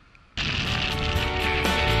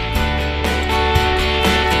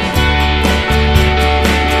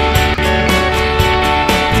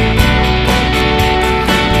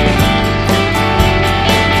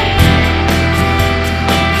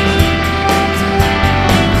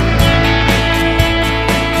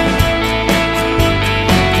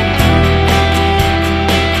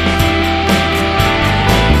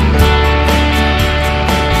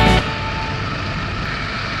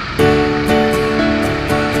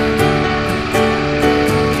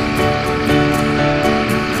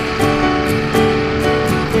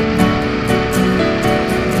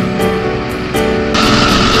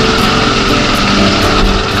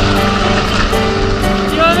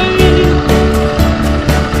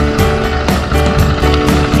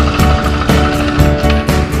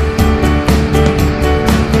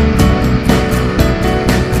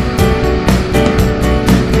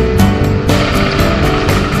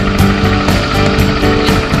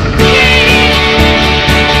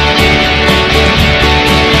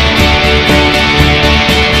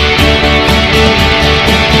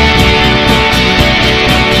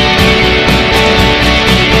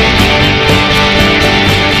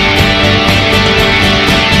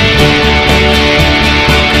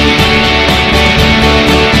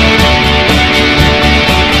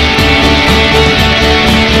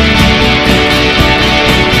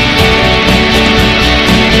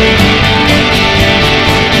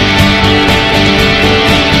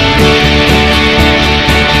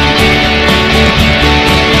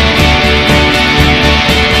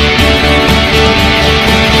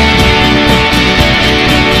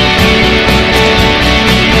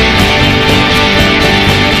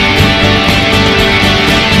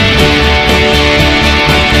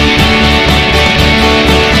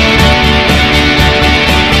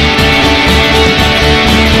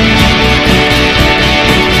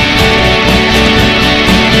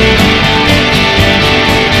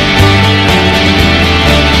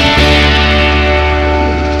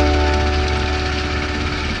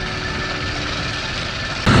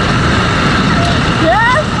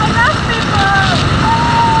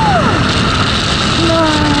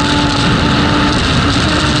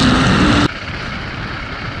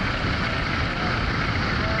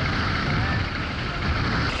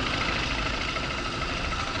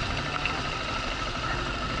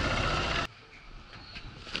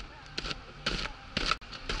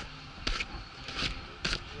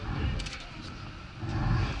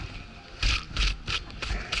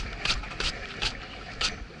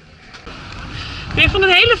 echt van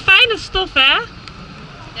een hele fijne stof, hè?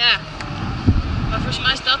 Ja. Maar volgens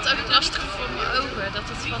mij is dat ook lastig voor mijn ogen. Dat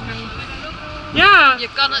het van... Ja. Je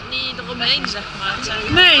kan het niet eromheen, zeg maar. Het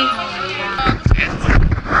zijn nee.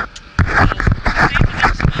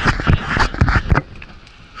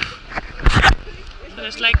 So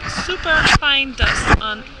there's like super fine dust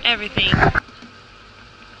on everything.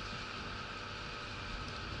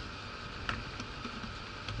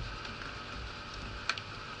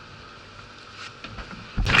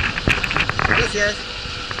 Yes.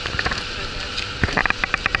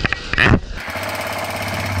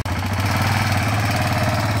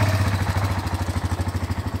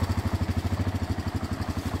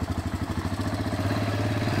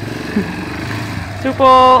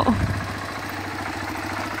 Soepel.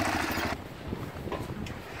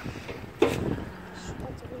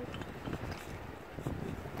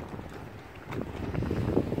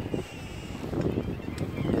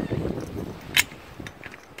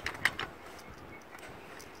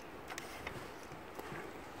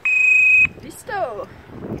 Listo.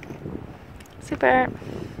 Super.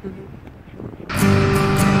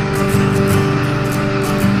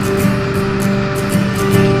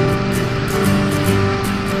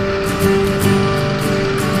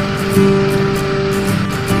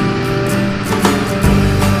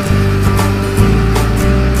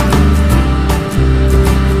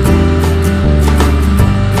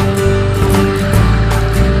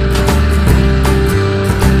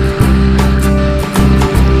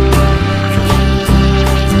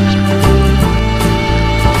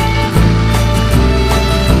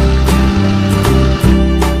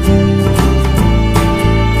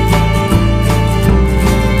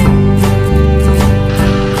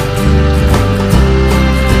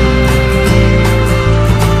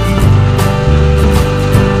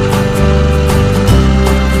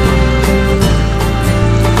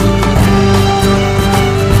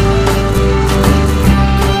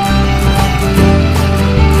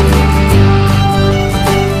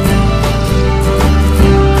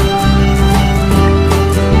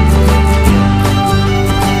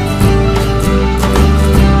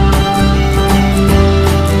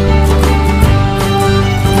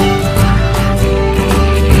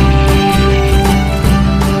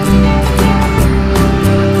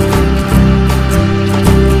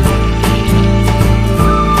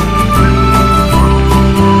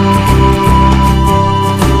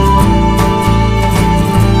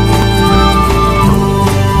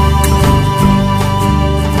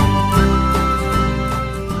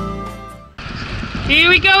 Here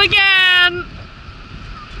we go again!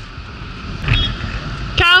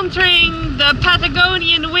 Countering the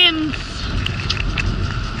Patagonian winds.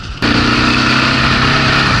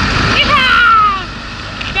 Ja!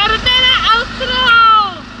 Carretera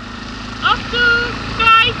Austral! Af toe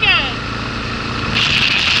kijken!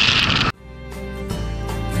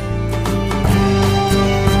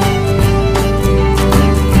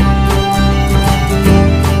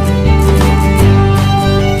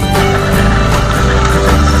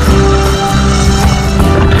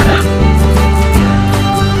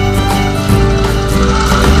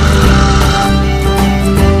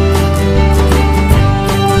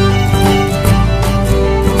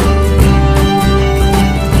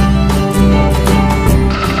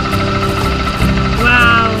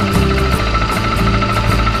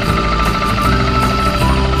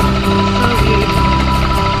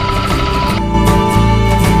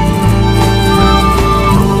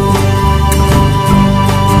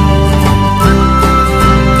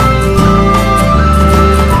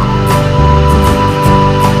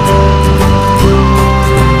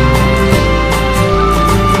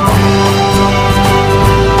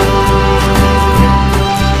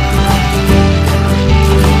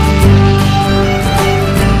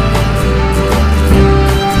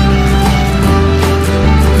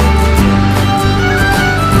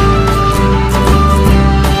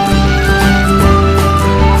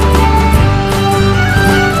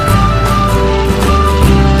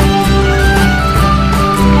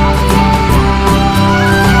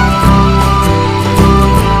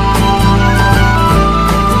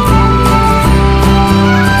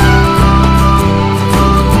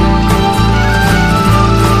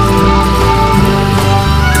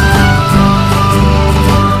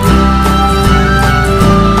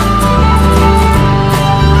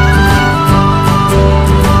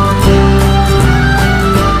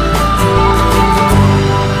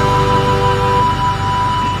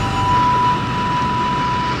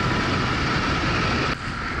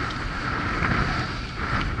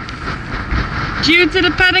 Due to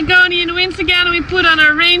the Patagonian winds again, we put on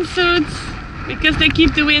our rain suits because they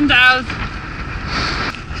keep the wind out.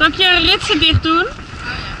 Zal ik je ritsen dicht doen?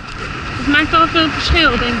 Het maakt wel veel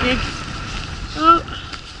verschil, denk ik. Oh.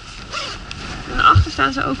 En daarachter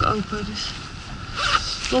staan ze ook open, dus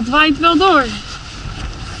dat waait wel door.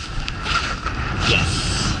 Yes!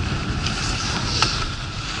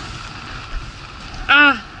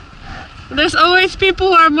 Ah, there's always people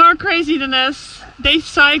who are more crazy than us. They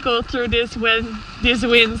cycle through these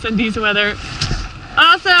winds and this weather.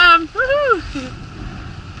 Awesome! Woohoo!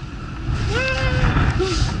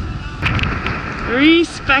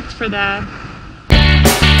 Respect for that.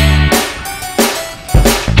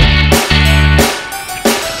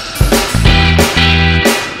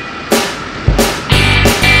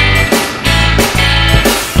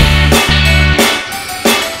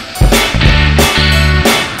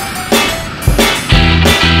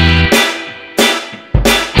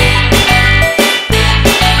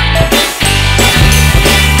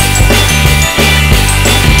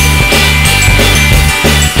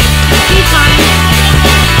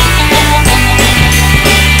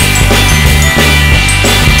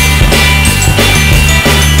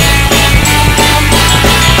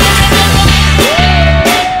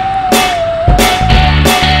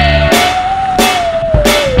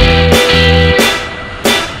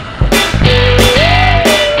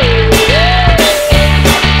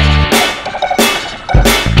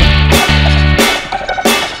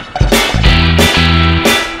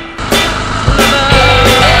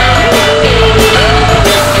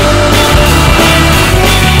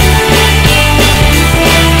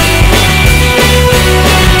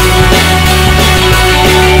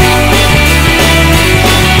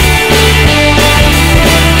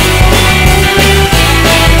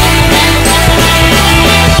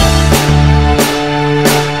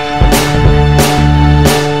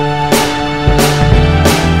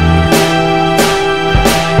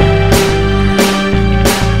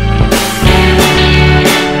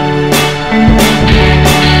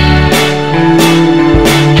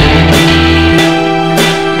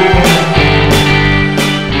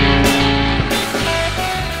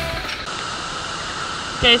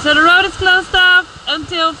 Okay, so the road is closed off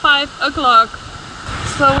until 5 o'clock.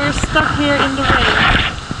 So we're stuck here in the rain.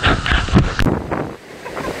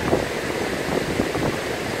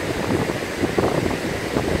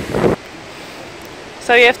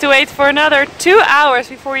 So you have to wait for another 2 hours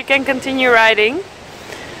before you can continue riding.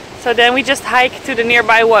 So then we just hike to the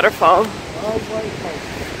nearby waterfall.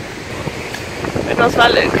 Het was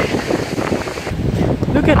wel leuk.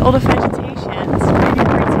 Look at all the vegetation, it's really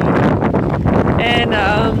pretty. And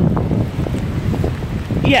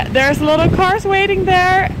yeah, there's a lot of cars waiting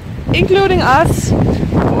there, including us,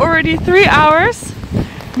 for already 3 hours,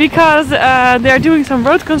 because they're doing some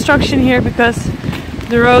road construction here, because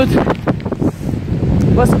the road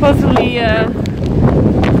was supposedly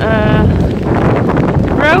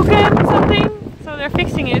broken or something, so they're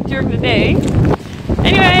fixing it during the day.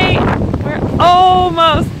 Anyway, we're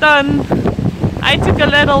almost done. I took a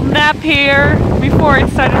little nap here before it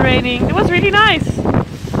started raining. It was really nice.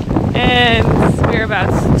 And we're about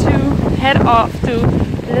to head off to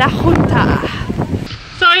La Junta.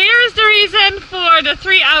 So here's the reason for the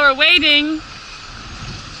 3-hour waiting.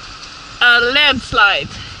 A landslide.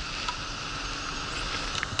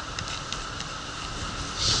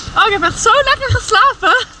 Oh, ik heb echt zo lekker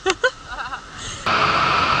geslapen.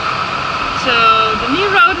 So the new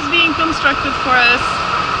road is being constructed for us.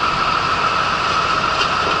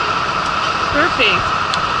 Perfect.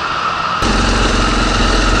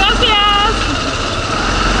 Gracias!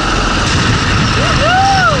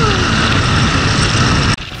 Woohoo!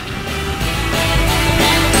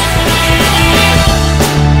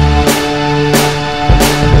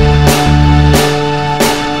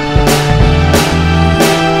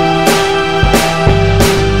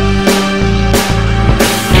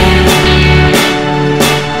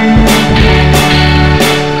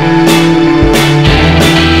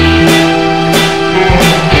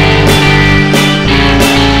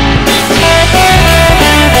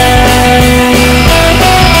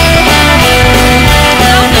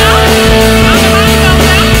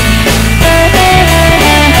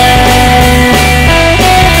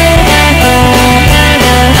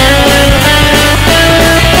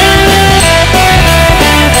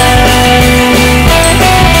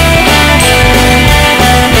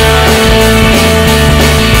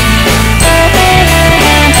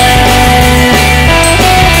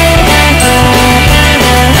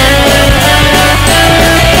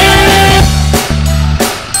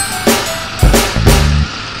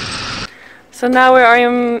 So now we are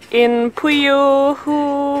in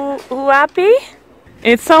Huapi.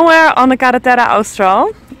 It's somewhere on the Carretera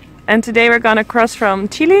Austral. And today we're gonna cross from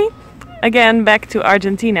Chile again back to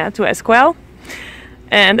Argentina, to Esquel.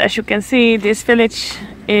 And as you can see, this village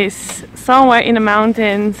is somewhere in the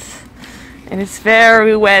mountains and it's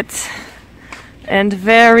very wet and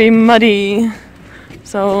very muddy.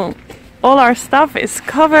 So all our stuff is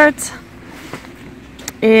covered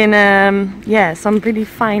in yeah, some pretty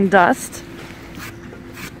fine dust.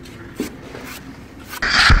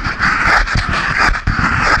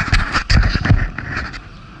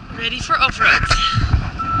 Ready for off-road.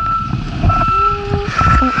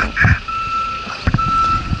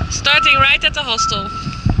 Starting right at the hostel. Oh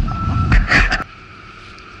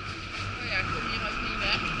ja, kom hier ook niet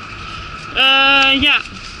weg. Ja.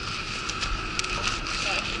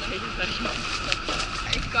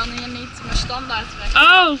 Ik kan hier niet mijn standaard weg.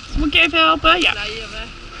 Oh, moet ik je even helpen? Ja. Blijf hier weg.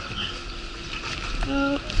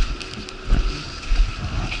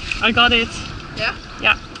 I got it. Ja?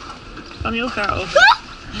 Ja. Ik kan heel ver over.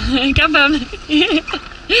 Ik heb hem.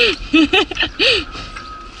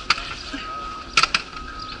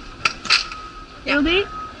 Wil die?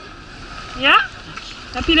 Ja?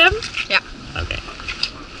 Heb je hem? Ja. Oké.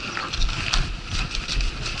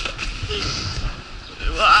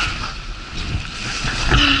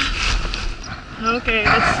 Okay,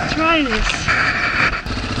 let's try this.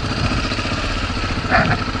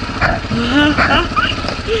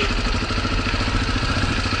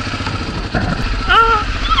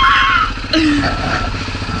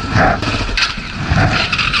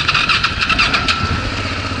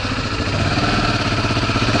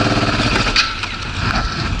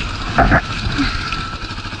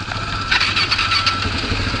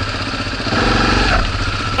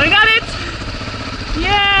 I got it!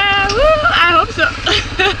 Yeah! Woo! I hope so.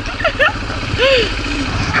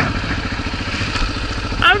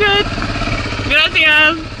 I'm good.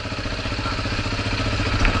 Gracias.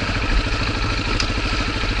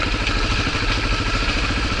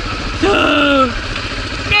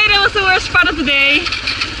 Okay, that was the worst part of the day.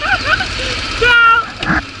 Ciao!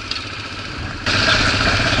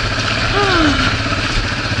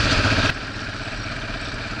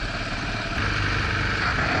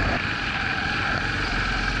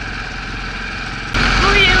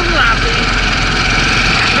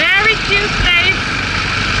 Very cute place,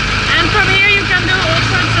 and from here you can do all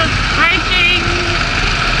sorts of hiking,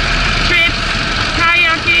 trips,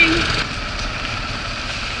 kayaking.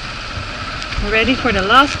 We're ready for the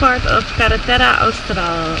last part of Carretera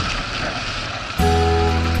Austral.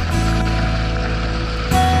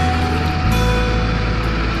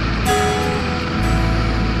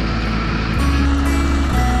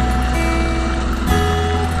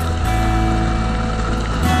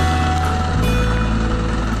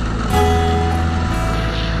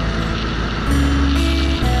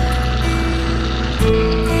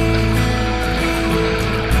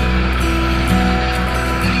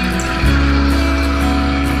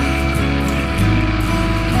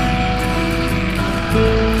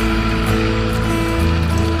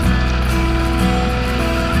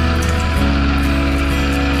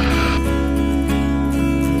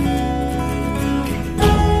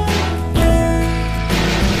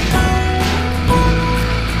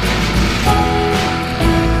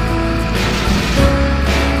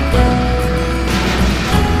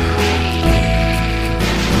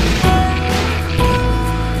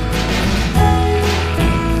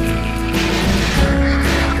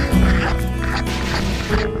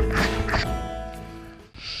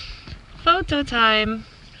 Photo time.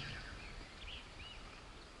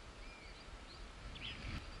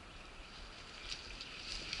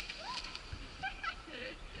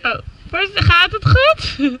 Oh, gaat het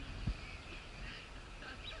goed?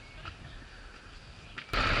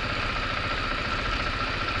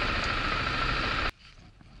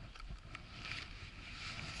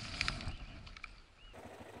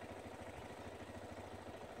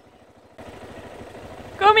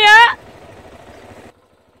 Kom je?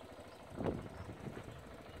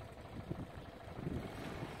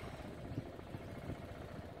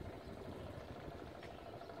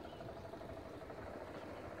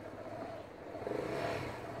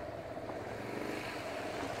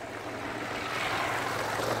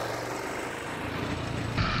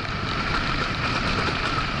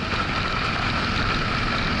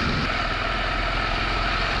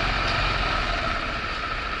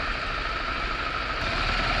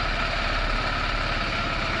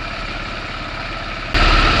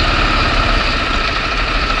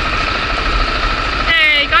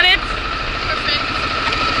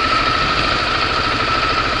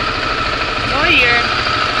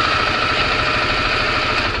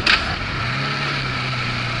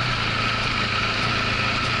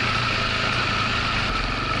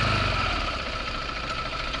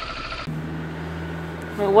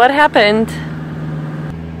 What happened?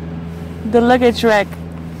 the luggage rack,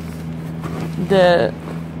 de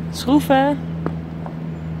schroeven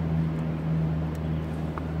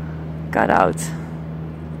got out.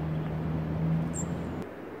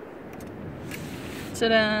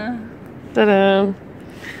 Ta-da! Ta-da!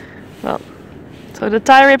 Well, so the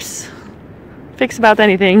tie rips fix about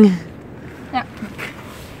anything. Yeah.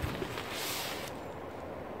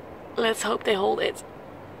 Let's hope they hold it.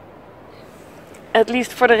 At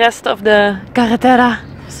least for the rest of the Carretera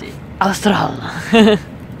Austral.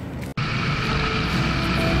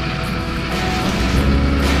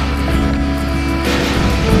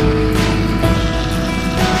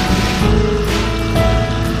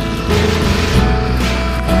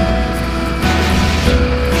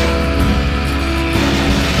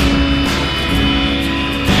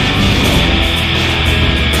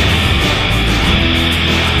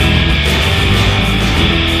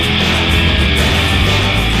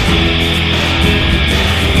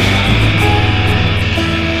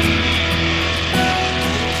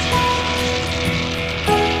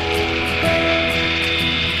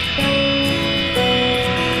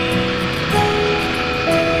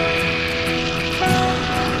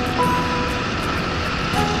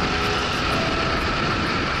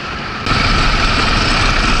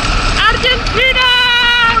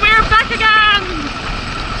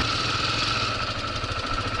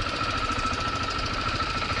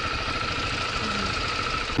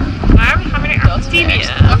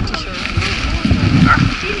 Argentinië.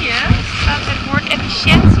 Argentinië staat het woord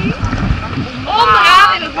efficiëntie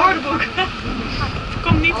onderaan in het woordenboek.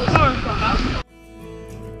 Komt niet voor.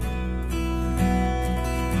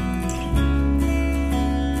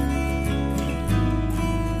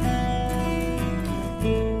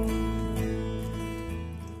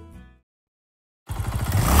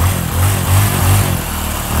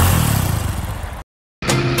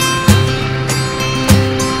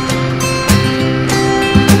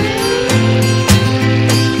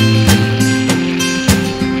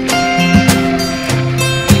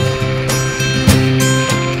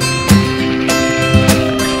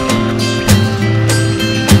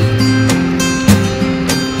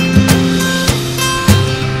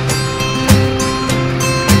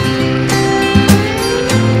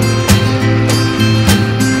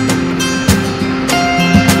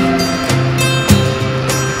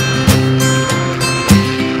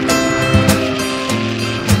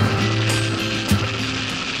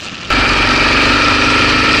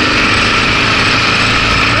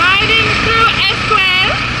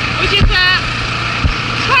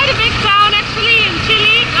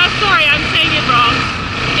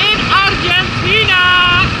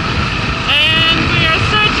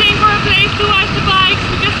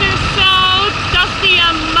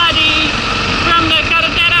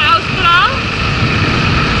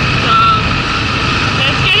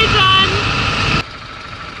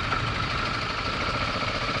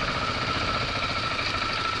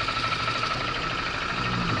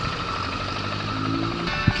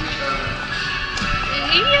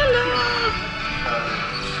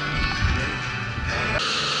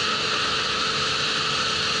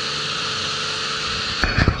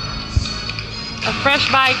 A fresh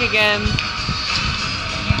bike again.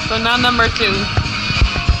 So now number 2.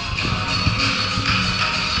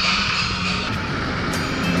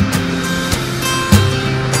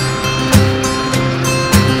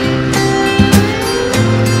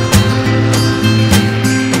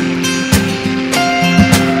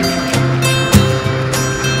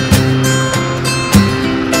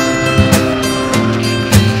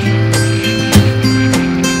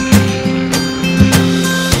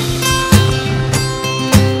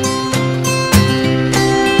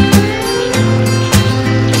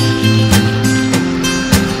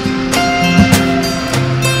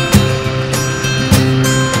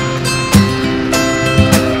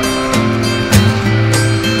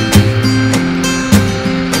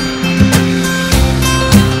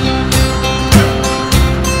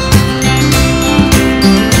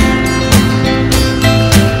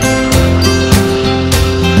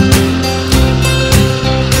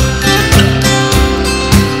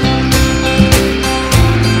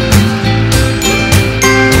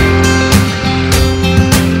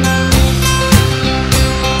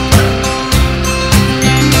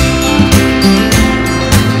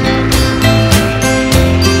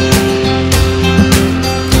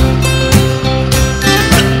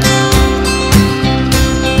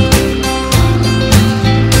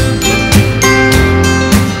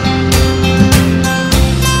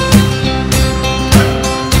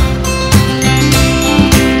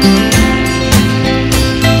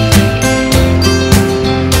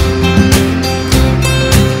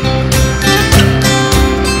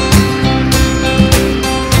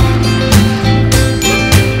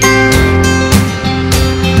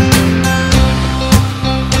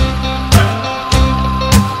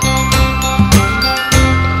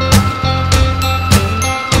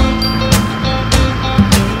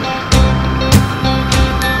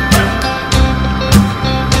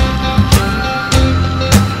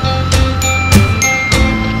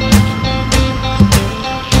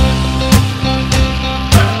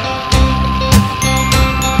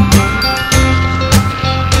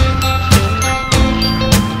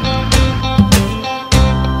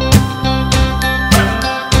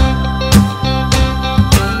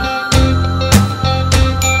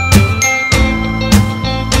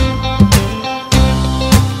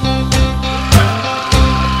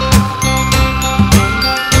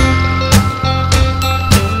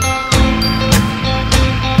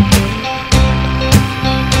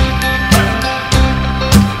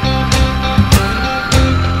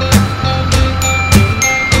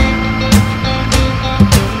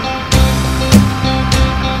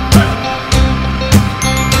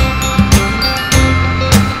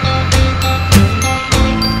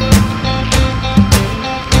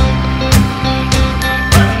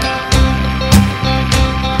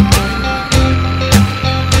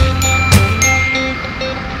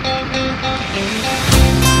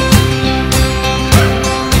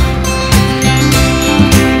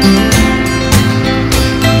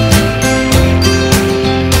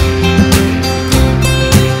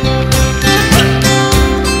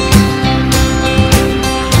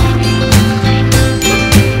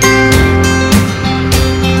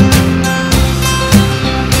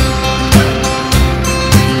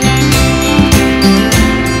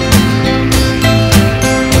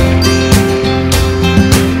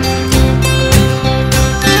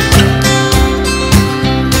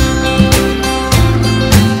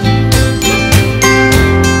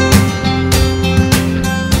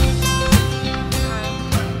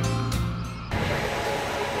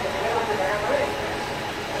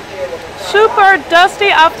 dusty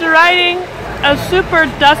after riding a super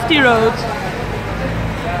dusty road.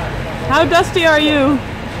 How dusty are you?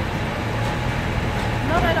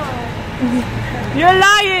 Not at all. You're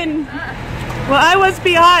lying! Well, I was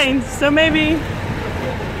behind, so maybe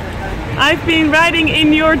I've been riding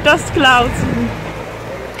in your dust clouds.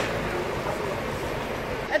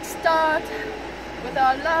 Let's start with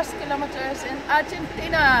our last kilometers in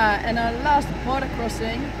Argentina and our last border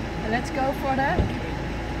crossing. And let's go for the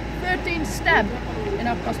 13th step in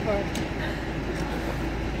our passport.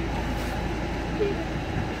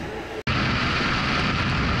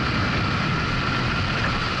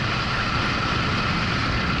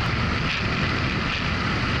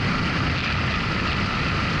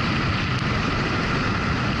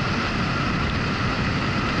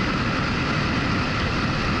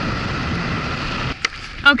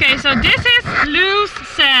 Okay, so this is loose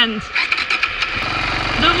sand.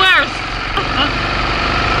 The worst.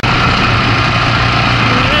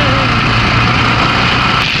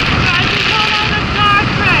 I can go on a dark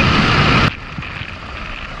track.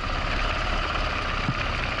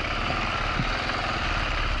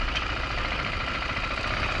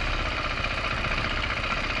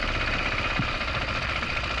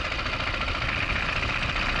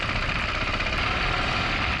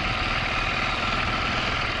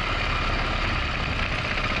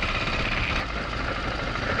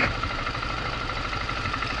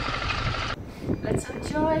 Let's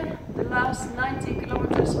enjoy the last 90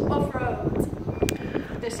 kilometers off-road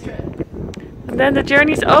this trip. And then the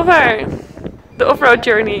journey's over. The off-road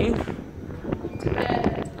journey.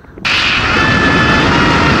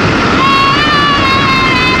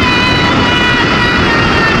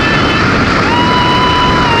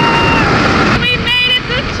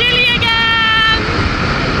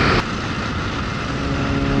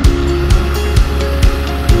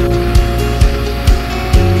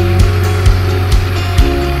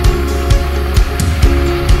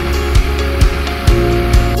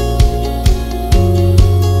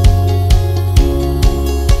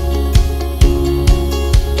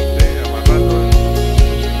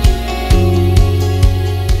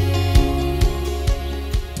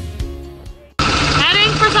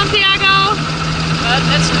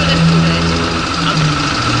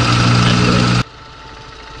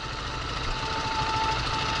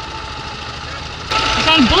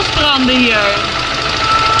 Bosbranden hier.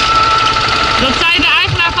 Dat zei de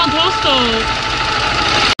eigenaar van het hostel.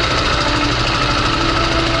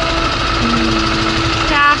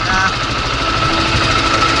 Ja.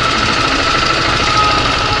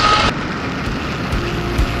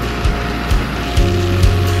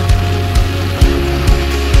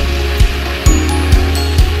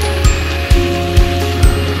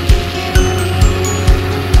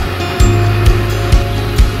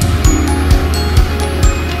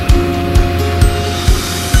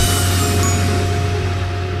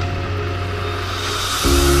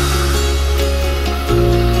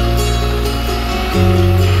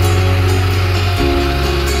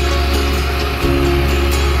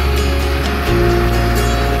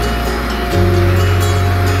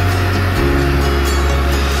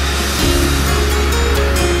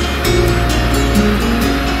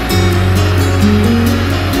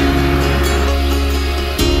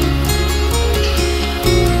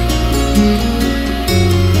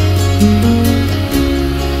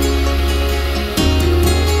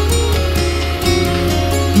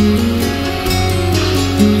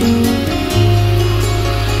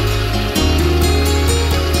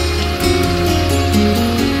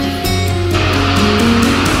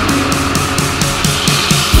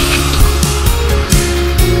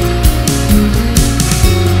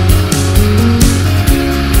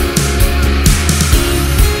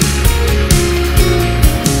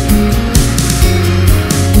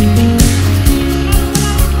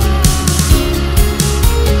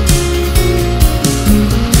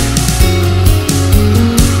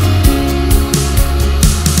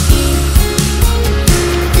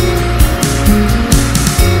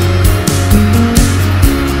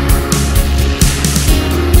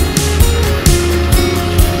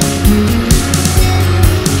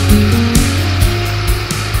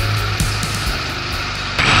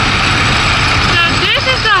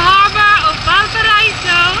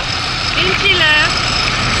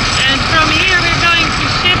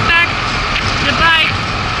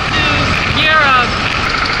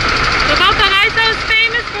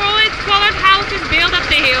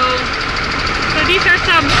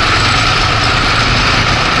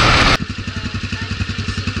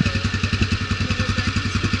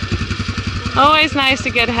 Always nice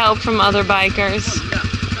to get help from other bikers.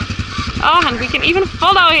 Oh, and we can even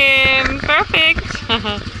follow him. Perfect.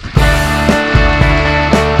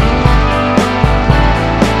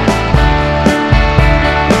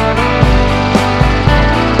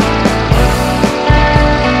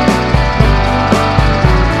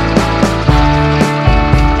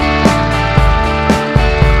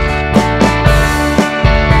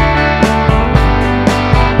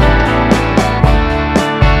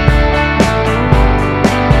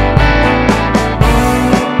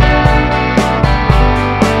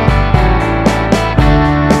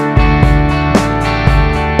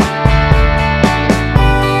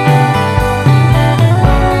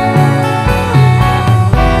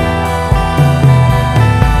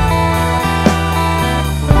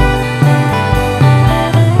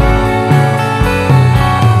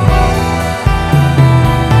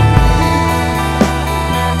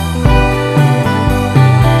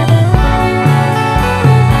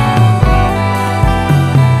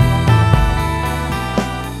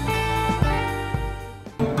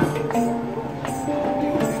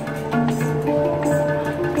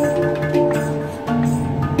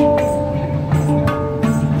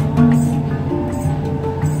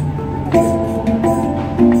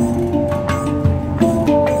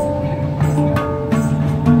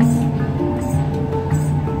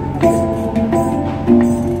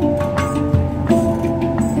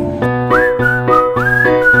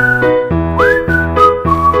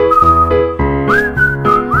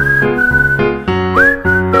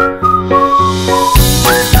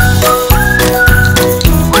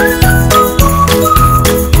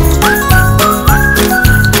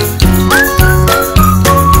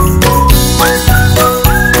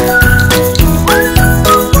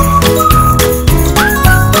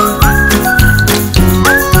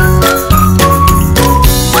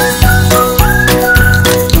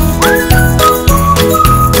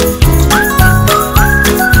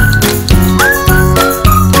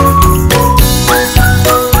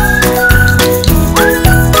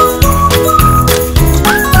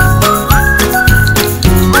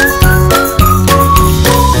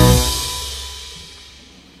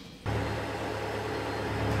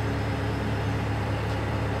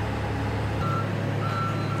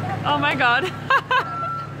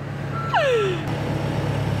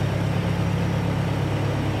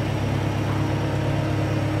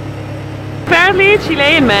 apparently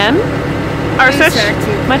Chilean men are such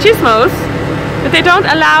machismos that they don't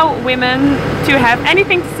allow women to have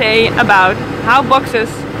anything to say about how boxes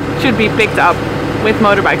should be picked up with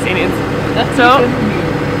motorbikes in it. So,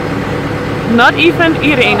 not even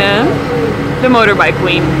Irene, the motorbike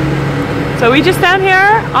queen. So we just stand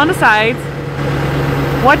here on the side,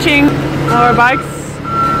 watching our bikes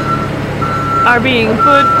are being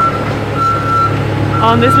put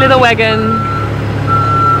on this little wagon.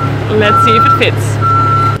 Let's see if it fits.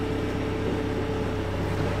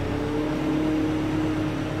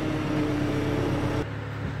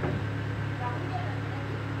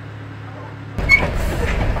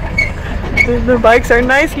 The bikes are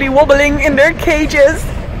nicely wobbling in their cages.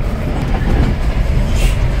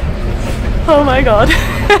 Oh my god.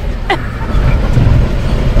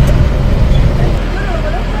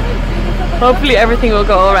 Hopefully everything will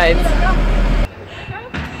go alright.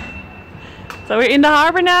 So we're in the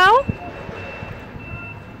harbour now.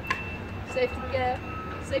 Safety cap,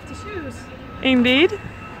 safety shoes. Indeed.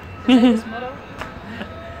 And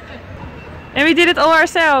we did it all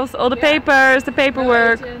ourselves. All the papers, the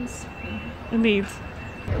paperwork. Indeed.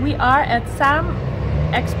 We are at Sam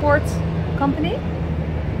Export Company.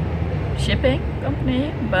 Shipping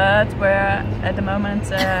company, but where at the moment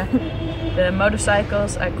the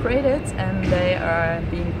motorcycles are created and they are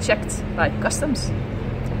being checked by customs.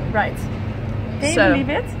 Right. Can you believe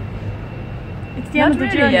it? It's the end of the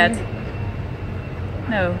journey yet.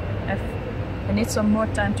 No, I need some more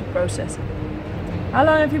time to process it. How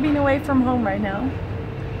long have you been away from home right now?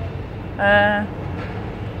 A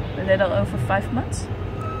little over 5 months.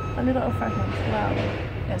 A little over 5 months. Wow.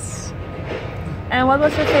 Yes. And what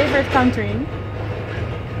was your favorite country?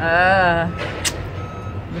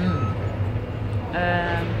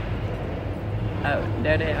 Oh,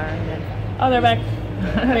 there they are again. Oh, they're back.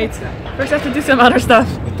 Wait, first I have to do some other stuff.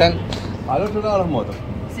 Están al otro lado de las motos.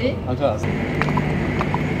 ¿Sí? Atrás.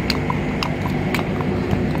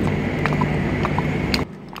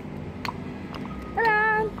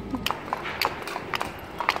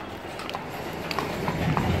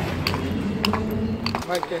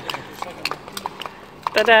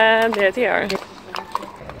 Ta-da! There they are.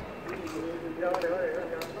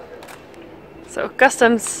 So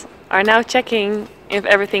customs are now checking if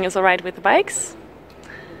everything is alright with the bikes.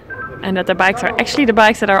 And that the bikes are actually the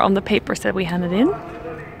bikes that are on the papers that we handed in.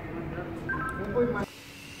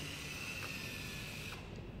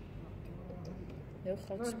 Heel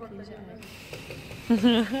grote surprise.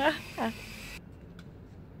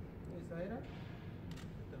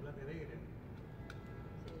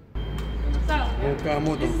 So,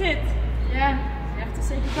 this is it. Yeah, you have to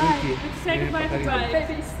say goodbye. You have to say goodbye to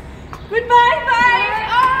bikes. Goodbye, bikes!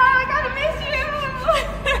 Oh, I gotta miss you!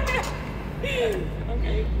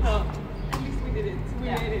 Okay, well, at least we did it. We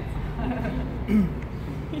made it.